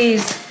one of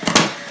these?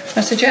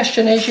 My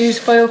suggestion is use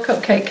foil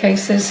cupcake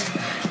cases.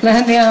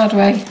 Learn the hard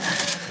way.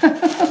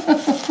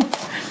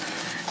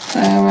 So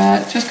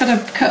just got to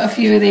cut a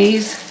few of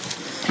these.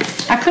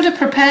 I could have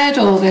prepared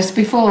all this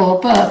before,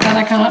 but then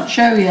I can't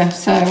show you.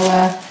 So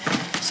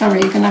sorry,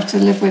 you're going to have to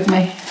live with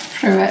me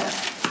through it.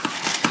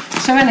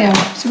 So anyhow,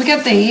 so we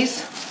get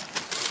these.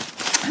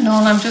 And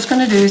all I'm just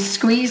going to do is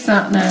squeeze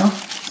that now.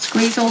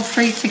 Squeeze all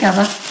 3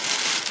 together.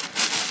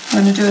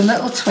 I'm going to do a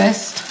little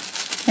twist.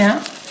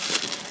 Yeah.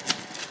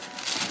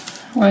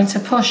 I'm going to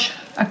push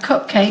a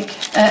cupcake,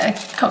 a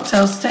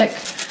cocktail stick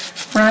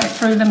right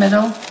through the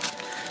middle.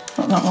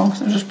 Not that one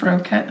because I just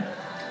broke it.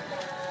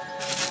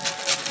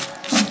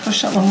 I'll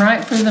push that one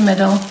right through the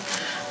middle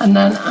and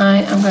then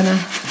I am going to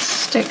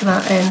stick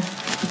that in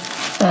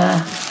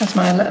there as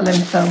my little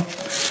infill.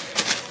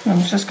 And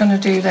I'm just going to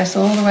do this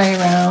all the way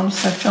around.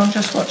 So if John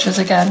just watches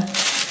again,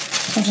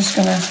 so I'm just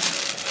going to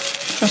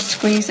just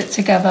squeeze it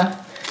together,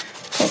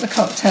 put the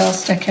cocktail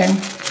stick in.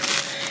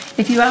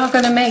 If you are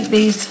going to make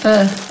these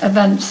for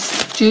events,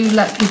 do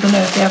let people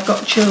know if they have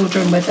got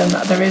children with them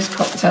that there is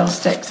cocktail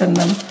sticks in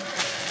them,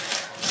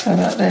 so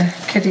that the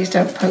kiddies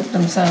don't poke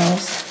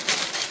themselves.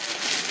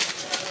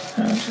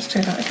 So I'll just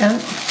do that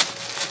again.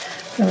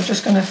 And we're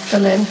just going to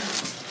fill in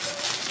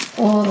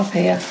all up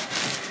here.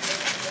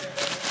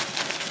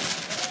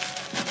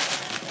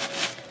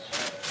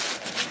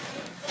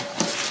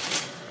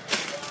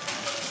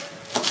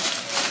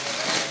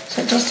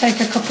 So it does take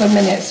a couple of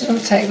minutes, it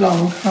doesn't take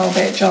long,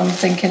 albeit John's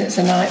thinking it's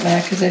a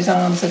nightmare because his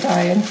arms are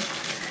dying.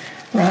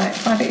 Right,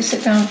 why don't you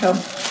sit down, John?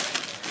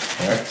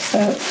 Right. So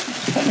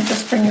let me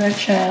just bring you a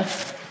chair.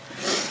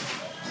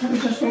 Let me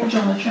just bring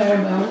John a chair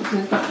a moment because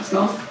his back's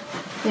gone.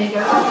 There you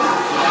go.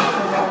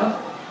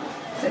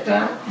 Sit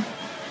down.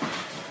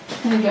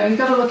 There you go. You've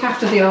got to look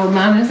after the old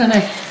man, isn't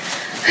he?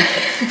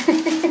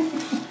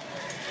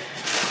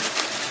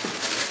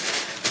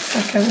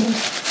 Second.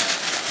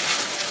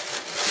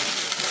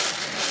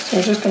 So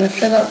we're just going to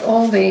fill up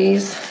all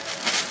these.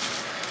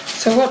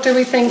 So what do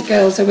we think,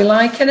 girls? Are we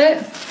liking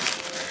it?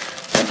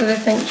 What do they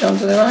think, John?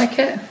 Do they like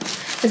it?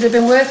 Has it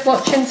been worth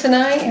watching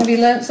tonight? Have you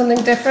learnt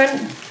something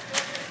different?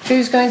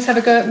 Who's going to have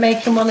a go at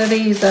making one of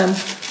these then?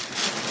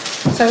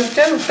 So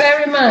don't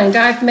bear in mind,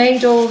 I've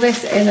made all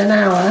this in an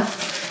hour.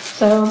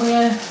 So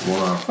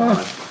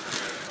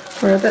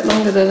we're a bit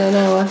longer than an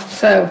hour.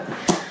 So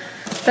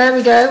there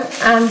we go.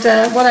 And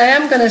what I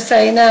am going to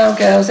say now,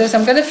 girls, is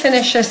I'm going to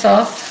finish this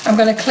off. I'm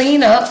going to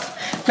clean up,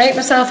 make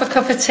myself a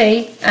cup of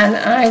tea, and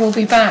I will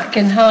be back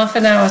in half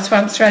an hour to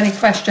answer any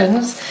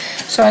questions.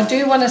 So I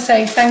do want to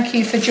say thank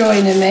you for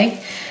joining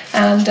me.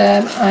 And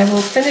I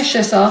will finish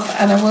this off,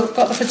 and I will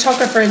got the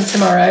photographer in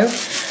tomorrow,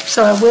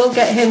 so I will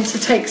get him to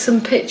take some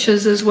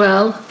pictures as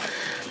well.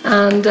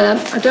 And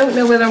I don't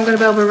know whether I'm going to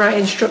be able to write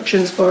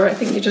instructions for it. I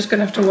think you're just going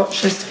to have to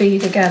watch this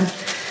feed again.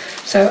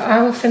 So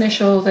I will finish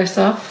all this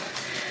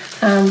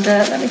off, and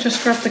let me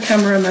just grab the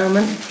camera a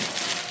moment.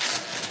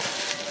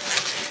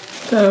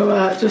 So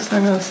just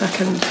hang on a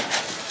second.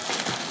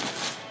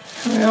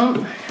 Hang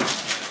on.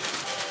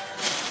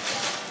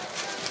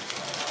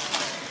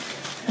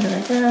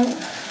 There we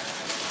go.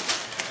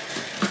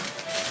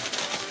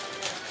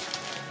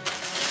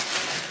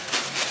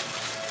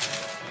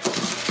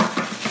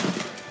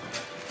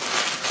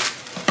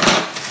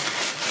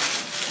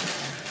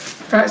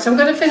 Right, so I'm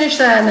going to finish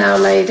there now,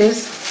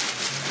 ladies,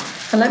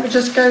 and let me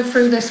just go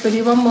through this with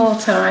you one more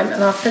time,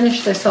 and I'll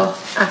finish this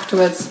off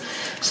afterwards.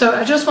 So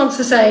I just want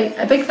to say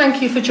a big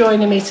thank you for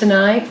joining me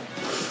tonight.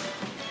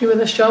 You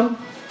with us, John?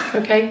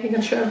 Okay, you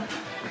can show.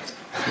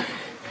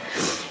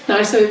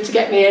 Nice of him to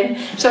get me in.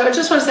 So I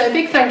just want to say a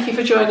big thank you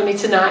for joining me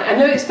tonight. I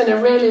know it's been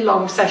a really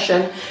long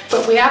session,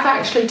 but we have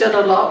actually done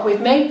a lot. We've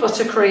made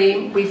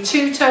buttercream, we've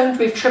two-toned,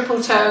 we've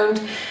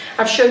triple-toned.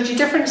 I've showed you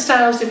different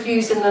styles of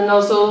using the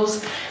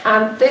nozzles,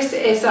 and this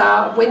is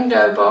our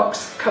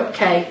WindowBox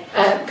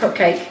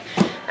cupcake,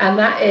 and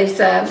that is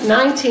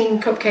 19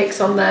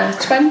 cupcakes on there,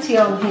 20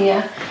 on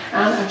here,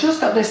 and I've just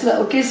got this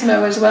little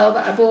gizmo as well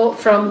that I bought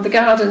from the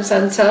garden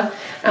centre,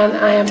 and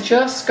I am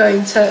just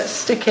going to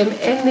stick him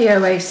in the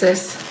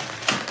oasis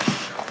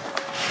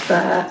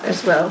there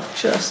as well,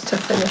 just to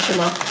finish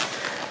him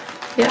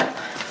off. Yeah.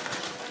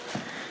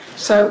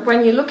 So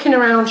when you're looking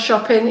around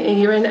shopping and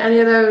you're in any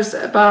of those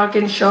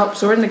bargain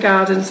shops or in the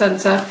garden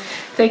centre,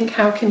 think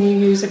how can you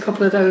use a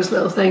couple of those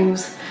little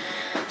things.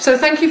 So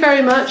thank you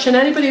very much, and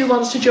anybody who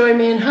wants to join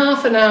me in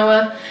half an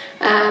hour,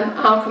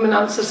 I'll come and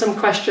answer some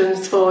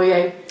questions for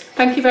you.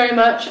 Thank you very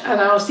much, and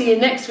I'll see you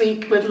next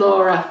week with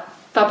Laura.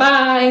 Bye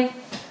bye.